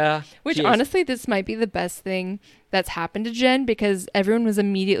 yeah. Which honestly, this might be the best thing that's happened to Jen because everyone was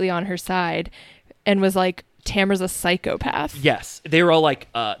immediately on her side. And was like, Tamara's a psychopath. Yes. They were all like,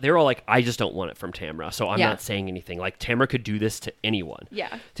 I just don't want it from Tamara, so I'm not saying anything. Like, Tamara could do this to anyone.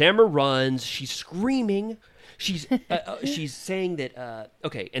 Yeah. Tamara runs. She's screaming. She's saying that,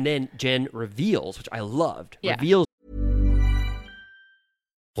 okay. And then Jen reveals, which I loved, reveals.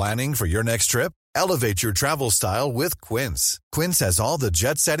 Planning for your next trip? Elevate your travel style with Quince. Quince has all the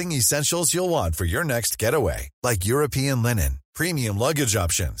jet-setting essentials you'll want for your next getaway, like European linen, premium luggage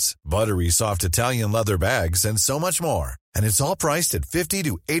options, buttery soft Italian leather bags, and so much more. And it's all priced at 50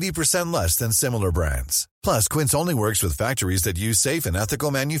 to 80% less than similar brands. Plus, Quince only works with factories that use safe and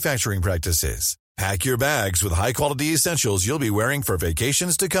ethical manufacturing practices. Pack your bags with high-quality essentials you'll be wearing for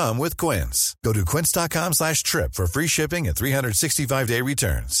vacations to come with Quince. Go to quince.com/trip for free shipping and 365-day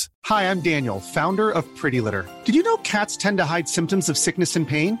returns. Hi, I'm Daniel, founder of Pretty Litter. Did you know cats tend to hide symptoms of sickness and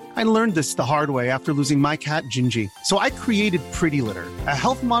pain? I learned this the hard way after losing my cat, Gingy. So I created Pretty Litter, a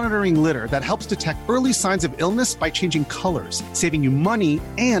health monitoring litter that helps detect early signs of illness by changing colors, saving you money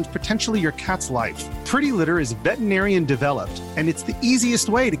and potentially your cat's life. Pretty Litter is veterinarian developed, and it's the easiest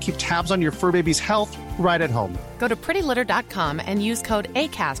way to keep tabs on your fur baby's health right at home. Go to prettylitter.com and use code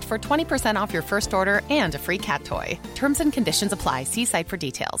ACAST for 20% off your first order and a free cat toy. Terms and conditions apply. See site for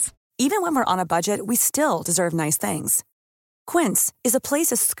details. Even when we're on a budget, we still deserve nice things. Quince is a place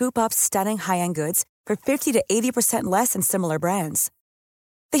to scoop up stunning high-end goods for 50 to 80% less than similar brands.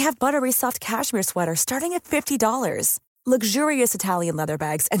 They have buttery soft cashmere sweaters starting at $50, luxurious Italian leather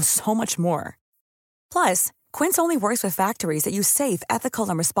bags, and so much more. Plus, Quince only works with factories that use safe, ethical,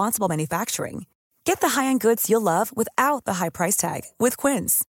 and responsible manufacturing. Get the high-end goods you'll love without the high price tag with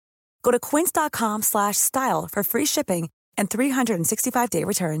Quince. Go to quince.com/style for free shipping and 365-day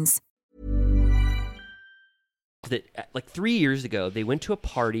returns. That like 3 years ago, they went to a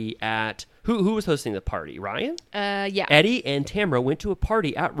party at who was hosting the party? Ryan? Yeah. Eddie and Tamara went to a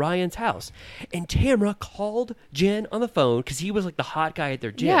party at Ryan's house, and Tamara called Jen on the phone because he was like the hot guy at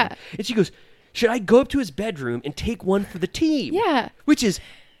their gym. Yeah. And she goes, "Should I go up to his bedroom and take one for the team?" Yeah. Which is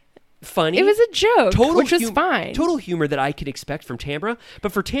funny. It was a joke, which was fine. Total humor that I could expect from Tamra.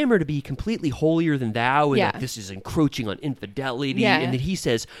 But for Tamra to be completely holier than thou and like, this is encroaching on infidelity, and then he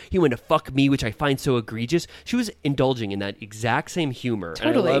says he went to fuck me, which I find so egregious. She was indulging in that exact same humor.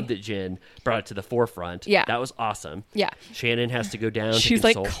 Totally. And I love that Jen brought it to the forefront. Yeah. That was awesome. Yeah. Shannon has to go down. She's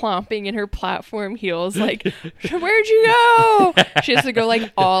like clomping in her platform heels, like, where'd you go? She has to go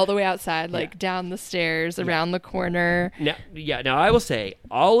like all the way outside, like down the stairs, around the corner. Now I will say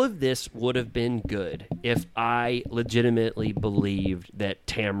all of this would have been good if I legitimately believed that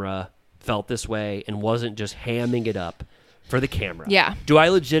Tamra felt this way and wasn't just hamming it up for the camera. Yeah. Do I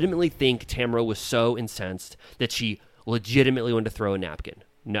legitimately think Tamra was so incensed that she legitimately wanted to throw a napkin?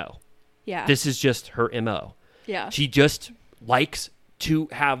 No. Yeah. This is just her MO. Yeah. She just likes to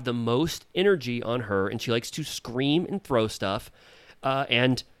have the most energy on her, and she likes to scream and throw stuff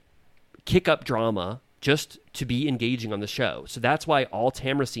and kick up drama just to be engaging on the show. So that's why all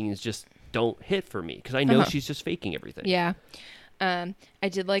Tamra scenes just don't hit for me, because I know she's just faking everything. Yeah. I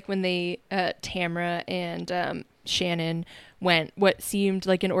did like when they, Tamra and Shannon went what seemed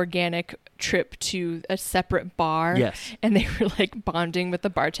like an organic trip to a separate bar. Yes. And they were like bonding with the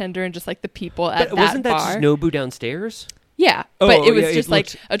bartender and just like the people at that bar. Wasn't that just Nobu downstairs? Yeah, but it was just like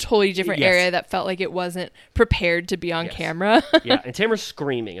a totally different area that felt like it wasn't prepared to be on camera. Yeah, and Tamra's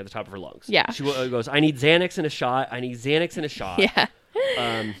screaming at the top of her lungs. Yeah. She goes, I need Xanax and a shot. I need Xanax and a shot. Yeah.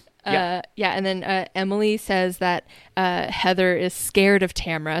 And then Emily says that Heather is scared of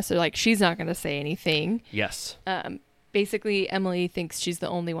Tamra, so like she's not going to say anything. Yes. Basically, Emily thinks she's the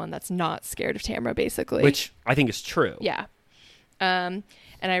only one that's not scared of Tamra, basically. Which I think is true. Yeah. And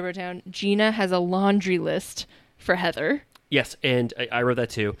I wrote down, Gina has a laundry list for Heather. Yes, and I wrote that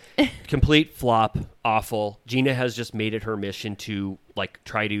too. Complete flop, awful. Gina has just made it her mission to like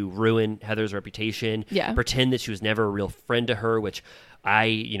try to ruin Heather's reputation. Yeah. Pretend that she was never a real friend to her, which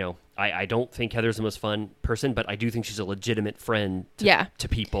I don't think Heather's the most fun person, but I do think she's a legitimate friend to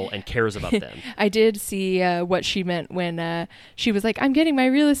people and cares about them. I did see what she meant when she was like, I'm getting my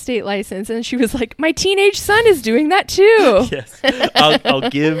real estate license. And she was like, my teenage son is doing that too. Yes. I'll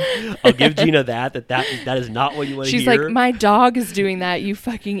give Gina that is not what you want to hear. She's like, my dog is doing that, you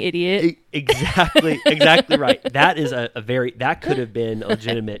fucking idiot. Exactly right. That is that could have been a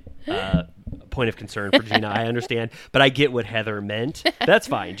legitimate point of concern for Gina. I understand, but I get what Heather meant. That's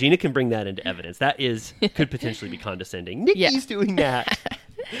fine. Gina can bring that into evidence. That could potentially be condescending. Nikki's doing that.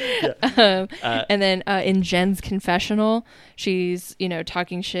 And then in Jen's confessional, she's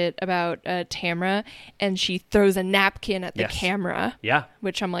talking shit about Tamra, and she throws a napkin at the camera. Yeah,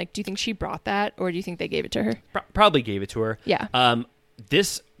 which I'm like, do you think she brought that, or do you think they gave it to her? Probably gave it to her. Yeah.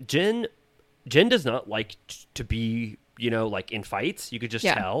 This Jen does not like to be like in fights. You could just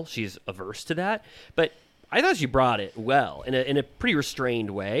tell she's averse to that. But I thought she brought it well in a pretty restrained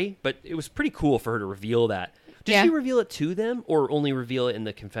way. But it was pretty cool for her to reveal that. Did she reveal it to them or only reveal it in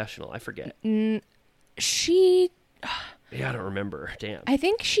the confessional? I forget. She... Yeah, I don't remember. Damn. I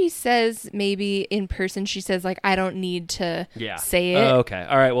think she says maybe in person, she says like, I don't need to say it. Oh, okay.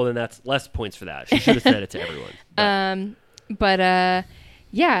 All right. Well, then that's less points for that. She should have said it to everyone. But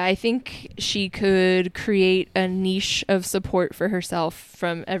yeah, I think she could create a niche of support for herself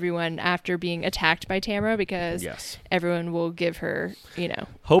from everyone after being attacked by Tamra, because everyone will give her,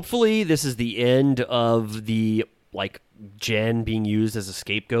 Hopefully this is the end of the, like, Jen being used as a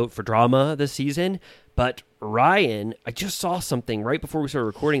scapegoat for drama this season. But Ryan, I just saw something right before we started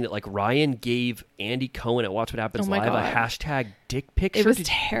recording that, like, Ryan gave Andy Cohen at Watch What Happens Live a hashtag dick picture. It was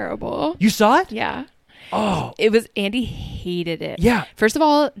terrible. You saw it? Yeah. Oh, it was. Andy hated it. Yeah. First of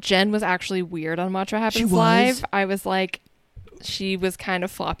all, Jen was actually weird on Watch What Happens Live. I was like, she was kind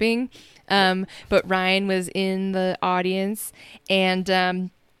of flopping. But Ryan was in the audience,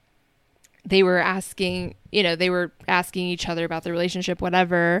 and they were asking each other about the relationship,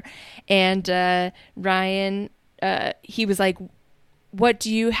 whatever. And Ryan, he was like, "What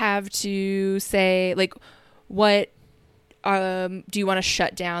do you have to say? Like, what?" Do you want to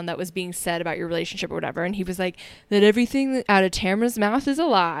shut down that was being said about your relationship or whatever? And he was like, that everything out of Tamra's mouth is a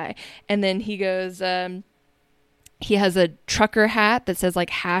lie. And then he goes, he has a trucker hat that says like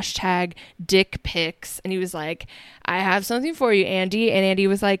hashtag dick pics. And he was like, I have something for you, Andy. And Andy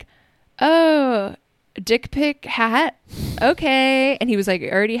was like, oh, dick pic hat? Okay. And he was like, I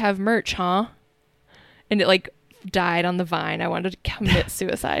already have merch, huh? And it like died on the vine. I wanted to commit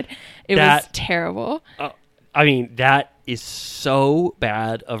suicide. It was terrible. I mean, that is so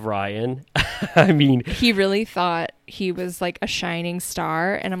bad of Ryan. I mean, he really thought he was like a shining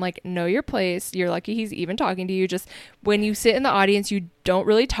star, and I'm like, know your place. You're lucky he's even talking to you. Just when you sit in the audience, you don't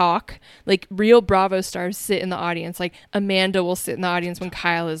really talk. Like real Bravo stars sit in the audience. Like Amanda will sit in the audience when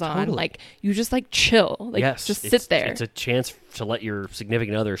Kyle is on. Totally. Like you just like chill. Like just sit there. It's a chance to let your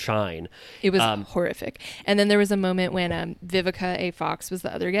significant other shine. It was horrific. And then there was a moment when Vivica A. Fox was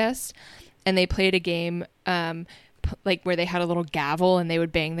the other guest, and they played a game like where they had a little gavel, and they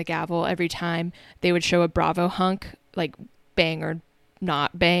would bang the gavel every time they would show a Bravo hunk, like bang or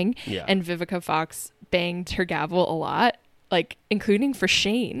not bang. Yeah. And Vivica Fox banged her gavel a lot, like including for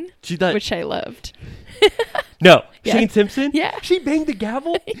Shane, which I loved. No, Yeah. Shane Simpson? Yeah. She banged the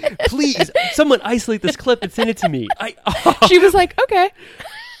gavel? Please, someone isolate this clip and send it to me. She was like, okay.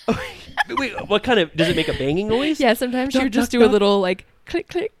 Wait, what kind of, does it make a banging noise? Yeah, sometimes she would just do a little like click,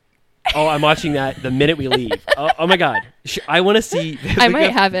 click. Oh, I'm watching that the minute we leave. Oh my God. I want to see. I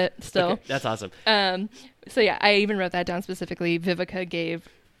might have it still. Okay, that's awesome. So yeah, I even wrote that down specifically. Vivica gave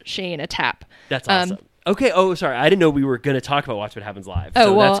Shane a tap. That's awesome. Okay. Oh, sorry. I didn't know we were going to talk about Watch What Happens Live. Oh,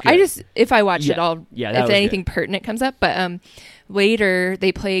 so well, that's good. I just, if I watch it, I'll, that if was anything good. pertinent comes up. But later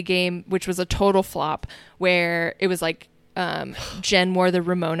they play a game, which was a total flop, where it was like Jen wore the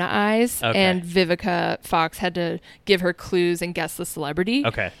Ramona eyes, Okay. and Vivica Fox had to give her clues and guess the celebrity.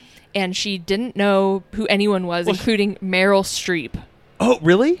 Okay. And she didn't know who anyone was, including Meryl Streep. Oh,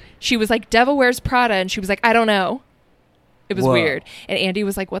 really? She was like, Devil Wears Prada, and she was like, I don't know. It was Whoa. weird. And Andy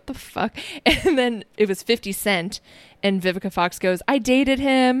was like, what the fuck? And then it was 50 Cent, and Vivica Fox goes, I dated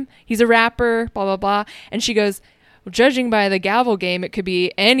him. He's a rapper, blah, blah, blah. And she goes, well, judging by the gavel game, it could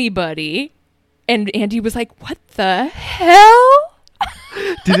be anybody. And Andy was like, what the hell?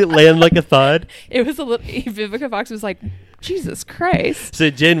 Did it land like a thud? It was a little, Vivica Fox was like, Jesus Christ. So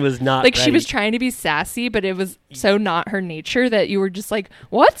Jen was not like, she ready. was trying to be sassy, but it was so not her nature that you were just like,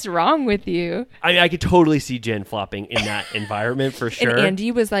 what's wrong with you? I mean, I could totally see Jen flopping in that environment for sure. And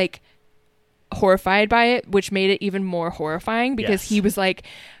Andy was like horrified by it, which made it even more horrifying because he was like,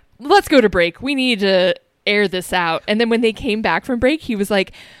 let's go to break. We need to air this out. And then when they came back from break, he was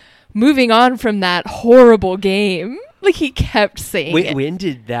like, moving on from that horrible game. Like, he kept saying it. When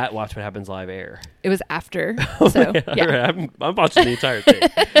did that Watch What Happens Live air? It was after. Oh, So, yeah. I'm watching the entire thing.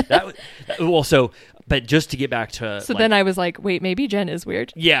 But just to get back to... So then I was like, wait, maybe Jen is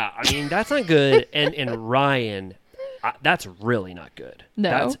weird. Yeah, I mean, that's not good. And Ryan, that's really not good.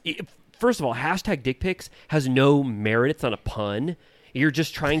 No. First of all, hashtag dick pics has no merit. It's not a pun. You're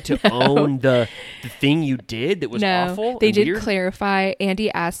just trying to own the thing you did that was awful. They and did weird. clarify.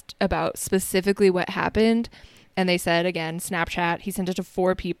 Andy asked about specifically what happened. And they said, again, Snapchat, he sent it to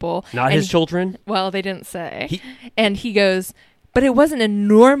 4 people. Not his children? Well, they didn't say. And he goes, but it wasn't a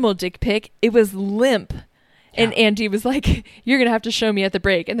normal dick pic. It was limp. Yeah. And Andy was like, you're going to have to show me at the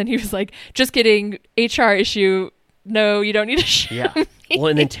break. And then he was like, just kidding. HR issue. No, you don't need to show me. Well,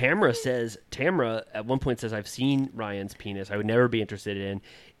 and then Tamara at one point says, I've seen Ryan's penis. I would never be interested in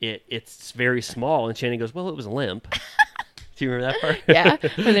it. It's very small. And Shannon goes, well, it was limp. Do you remember that part? Yeah,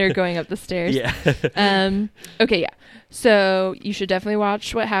 when they were going up the stairs. Yeah. Okay, yeah. So you should definitely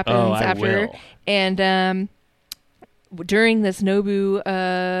watch what happens I after. will. And during this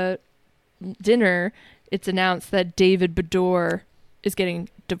Nobu dinner, it's announced that David Beador is getting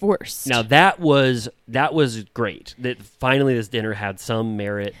divorced. Now that was great. That finally this dinner had some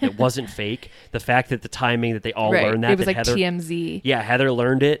merit. It wasn't fake. The fact that the timing that they all learned that it was that like Heather, TMZ. Yeah, Heather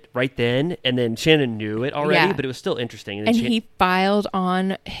learned it right then, and then Shannon knew it already, but it was still interesting. And he filed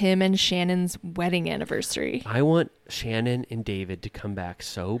on him and Shannon's wedding anniversary. I want Shannon and David to come back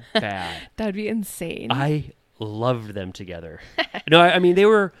so bad. That'd be insane. I loved them together. No, I mean they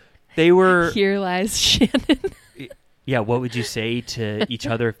were. Here lies Shannon. Yeah, what would you say to each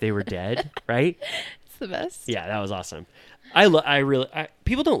other if they were dead, right? It's the best. Yeah, that was awesome.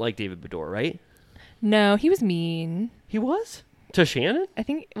 People don't like David Beador, right? No, he was mean. He was? To Shannon? I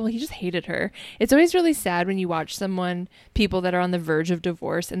think, well, he just hated her. It's always really sad when you watch people that are on the verge of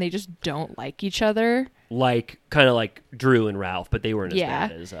divorce and they just don't like each other. Kind of like Drew and Ralph, but they weren't as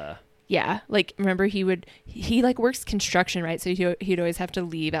bad as... Yeah, like remember he like works construction, right? So he'd always have to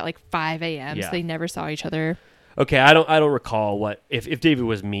leave at like 5 a.m. So they never saw each other. Okay, I don't recall what if David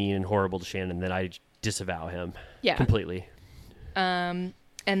was mean and horrible to Shannon, then I disavow him. Yeah, completely. And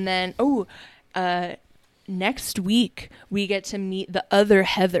then next week we get to meet the other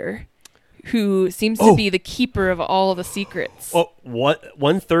Heather, who seems to be the keeper of all the secrets. Oh, what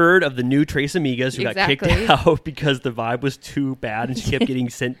 1/3 of the new Tres Amigas who got kicked out because the vibe was too bad and she kept getting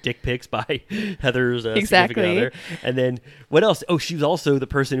sent dick pics by Heather's significant other. And then what else? Oh, she was also the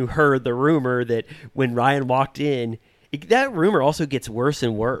person who heard the rumor that when Ryan walked in That rumor also gets worse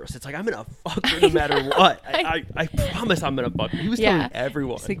and worse. It's like, I'm gonna fuck her no matter what. I promise I'm gonna fuck her. He was telling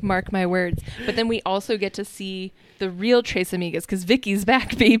everyone. It's like, mark my words. But then we also get to see the real Tres Amigas because Vicky's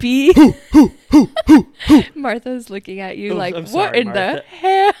back, baby. Martha's looking at you like, I'm what sorry, in Martha. the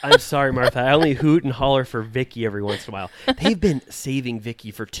hell? I'm sorry, Martha. I only hoot and holler for Vicky every once in a while. They've been saving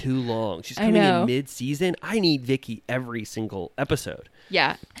Vicky for too long. She's coming in mid-season. I need Vicky every single episode.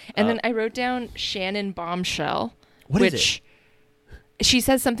 Yeah. And then I wrote down Shannon Bombshell. What is it? She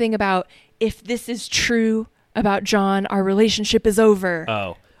says something about, if this is true about John, our relationship is over.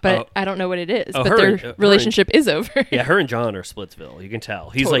 Oh. But I don't know what it is. Oh, but their relationship is over. Yeah, her and John are Splitsville. You can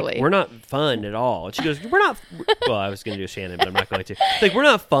tell. He's Totally. like, we're not fun at all. And she goes, we're not. Well, I was going to do Shannon, but I'm not going to. She's like, we're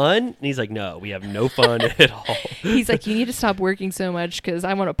not fun. And he's like, no, we have no fun at all. He's like, you need to stop working so much because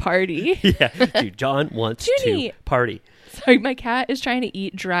I want to party. Yeah, dude, John wants to party. Sorry, my cat is trying to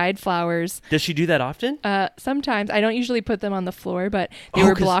eat dried flowers. Does she do that often? Sometimes. I don't usually put them on the floor, but they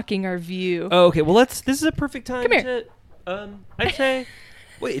were blocking our view. Oh, okay. Well, this is a perfect time Come here. to, I'd say,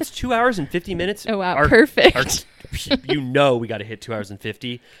 wait, it's 2 hours and 50 minutes. Oh, wow. Perfect. We got to hit 2 hours and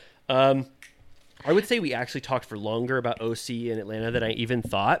 50. I would say we actually talked for longer about OC in Atlanta than I even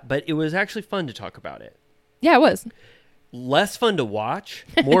thought, but it was actually fun to talk about it. Yeah, it was. Less fun to watch,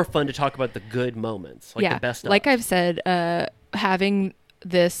 more fun to talk about the good moments, like the best of. Like I've said, having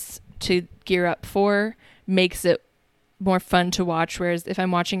this to gear up for makes it more fun to watch, whereas if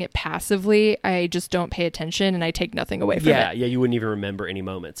I'm watching it passively, I just don't pay attention and I take nothing away from it. Yeah, you wouldn't even remember any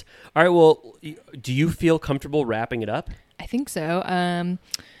moments. All right, well, do you feel comfortable wrapping it up? I think so.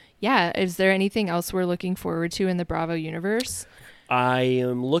 Yeah, is there anything else we're looking forward to in the Bravo universe? I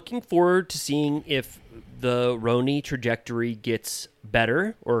am looking forward to seeing if the RHONY trajectory gets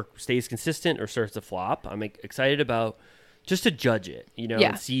better or stays consistent or starts to flop. I'm excited about just to judge it,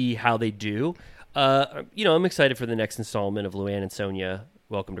 and see how they do. I'm excited for the next installment of Luann and Sonia,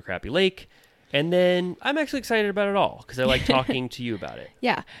 Welcome to Crappie Lake. And then I'm actually excited about it all because I like talking to you about it.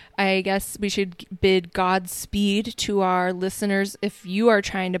 Yeah. I guess we should bid Godspeed to our listeners. If you are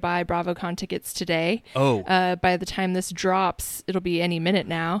trying to buy BravoCon tickets today, by the time this drops, it'll be any minute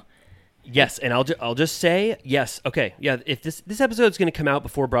now. Yes, and I'll just say yes. Okay, yeah. If this episode is going to come out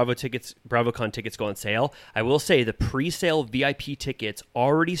before BravoCon tickets go on sale, I will say the pre-sale VIP tickets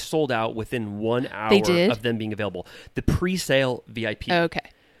already sold out within 1 hour of them being available. The pre-sale VIP. Okay.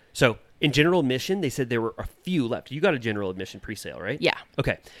 So in general admission, they said there were a few left. You got a general admission pre-sale, right? Yeah.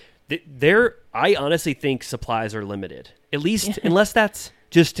 Okay. I honestly think supplies are limited, at least unless that's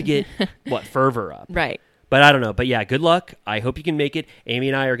just to get fervor up. Right. But I don't know. But yeah, good luck. I hope you can make it. Amy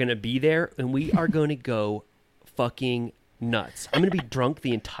and I are going to be there, and we are going to go fucking nuts. I'm going to be drunk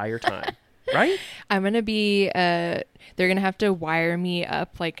the entire time, right? I'm going to be, they're going to have to wire me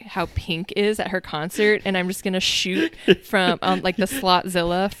up like how Pink is at her concert, and I'm just going to shoot from like the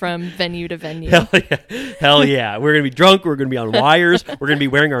Slotzilla from venue to venue. Hell yeah. We're going to be drunk. We're going to be on wires. We're going to be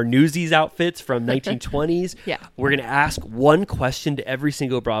wearing our Newsies outfits from 1920s. Yeah. We're going to ask one question to every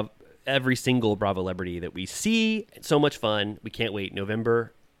single Bravo celebrity that we see. It's so much fun. We can't wait.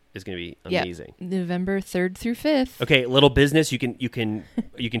 November is going to be amazing. Yep. November 3rd through 5th. Okay, little business. You can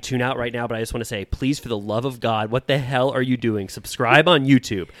tune out right now, but I just want to say, please, for the love of God, what the hell are you doing? Subscribe on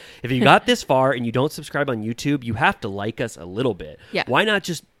YouTube. If you got this far and you don't subscribe on YouTube, you have to like us a little bit. Yeah. Why not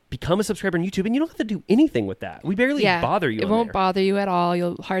just become a subscriber on YouTube, and you don't have to do anything with that. We barely bother you. It won't bother you at all.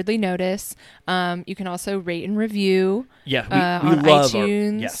 You'll hardly notice. You can also rate and review. Yeah, we on love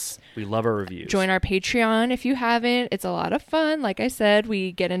iTunes. We love our reviews. Join our Patreon if you haven't. It's a lot of fun. Like I said,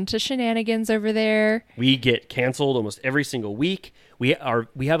 we get into shenanigans over there. We get canceled almost every single week. We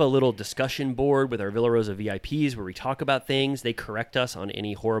have a little discussion board with our Villa Rosa VIPs where we talk about things. They correct us on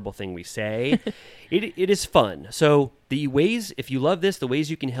any horrible thing we say. It is fun. So the ways, if you love this, the ways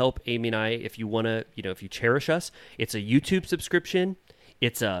you can help Amy and I, if you want to, if you cherish us, it's a YouTube subscription.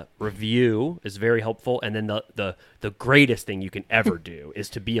 It's a review, is very helpful. And then the greatest thing you can ever do is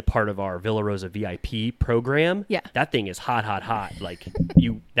to be a part of our Villa Rosa VIP program. Yeah. That thing is hot. Like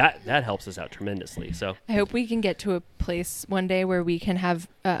that helps us out tremendously. So I hope we can get to a place one day where we can have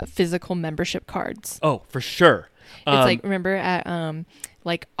physical membership cards. Oh, for sure. It's like, remember at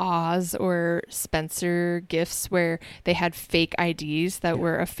like Oz or Spencer Gifts where they had fake IDs that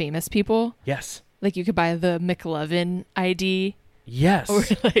were of famous people? Yes. Like you could buy the McLovin ID. Yes. Or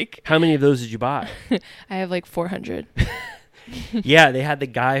like, how many of those did you buy? I have like 400. Yeah, they had the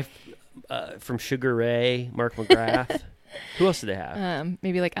guy from Sugar Ray, Mark McGrath. Who else did they have?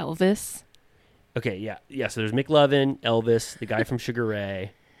 Maybe like Elvis. Okay, yeah. So there's McLovin, Elvis, the guy from Sugar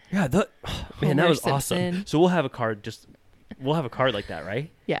Ray. Yeah, man, that was awesome. So we'll have a card like that,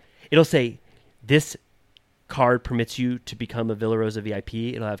 right? Yeah. It'll say, this card permits you to become a Villa Rosa VIP.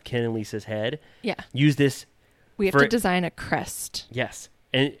 It'll have Ken and Lisa's head. Yeah. Use this. We have to design a crest. Yes.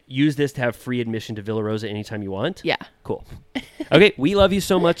 And use this to have free admission to Villa Rosa anytime you want. Yeah. Cool. Okay, we love you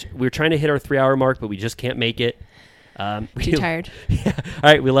so much. We're trying to hit our 3-hour mark, but we just can't make it. Too tired. Yeah. All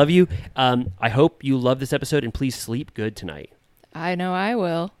right, we love you. I hope you love this episode, and please sleep good tonight. I know I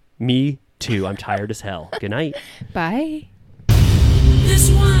will. Me too. I'm tired as hell. Good night. Bye. This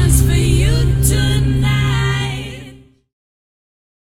one's for you tonight.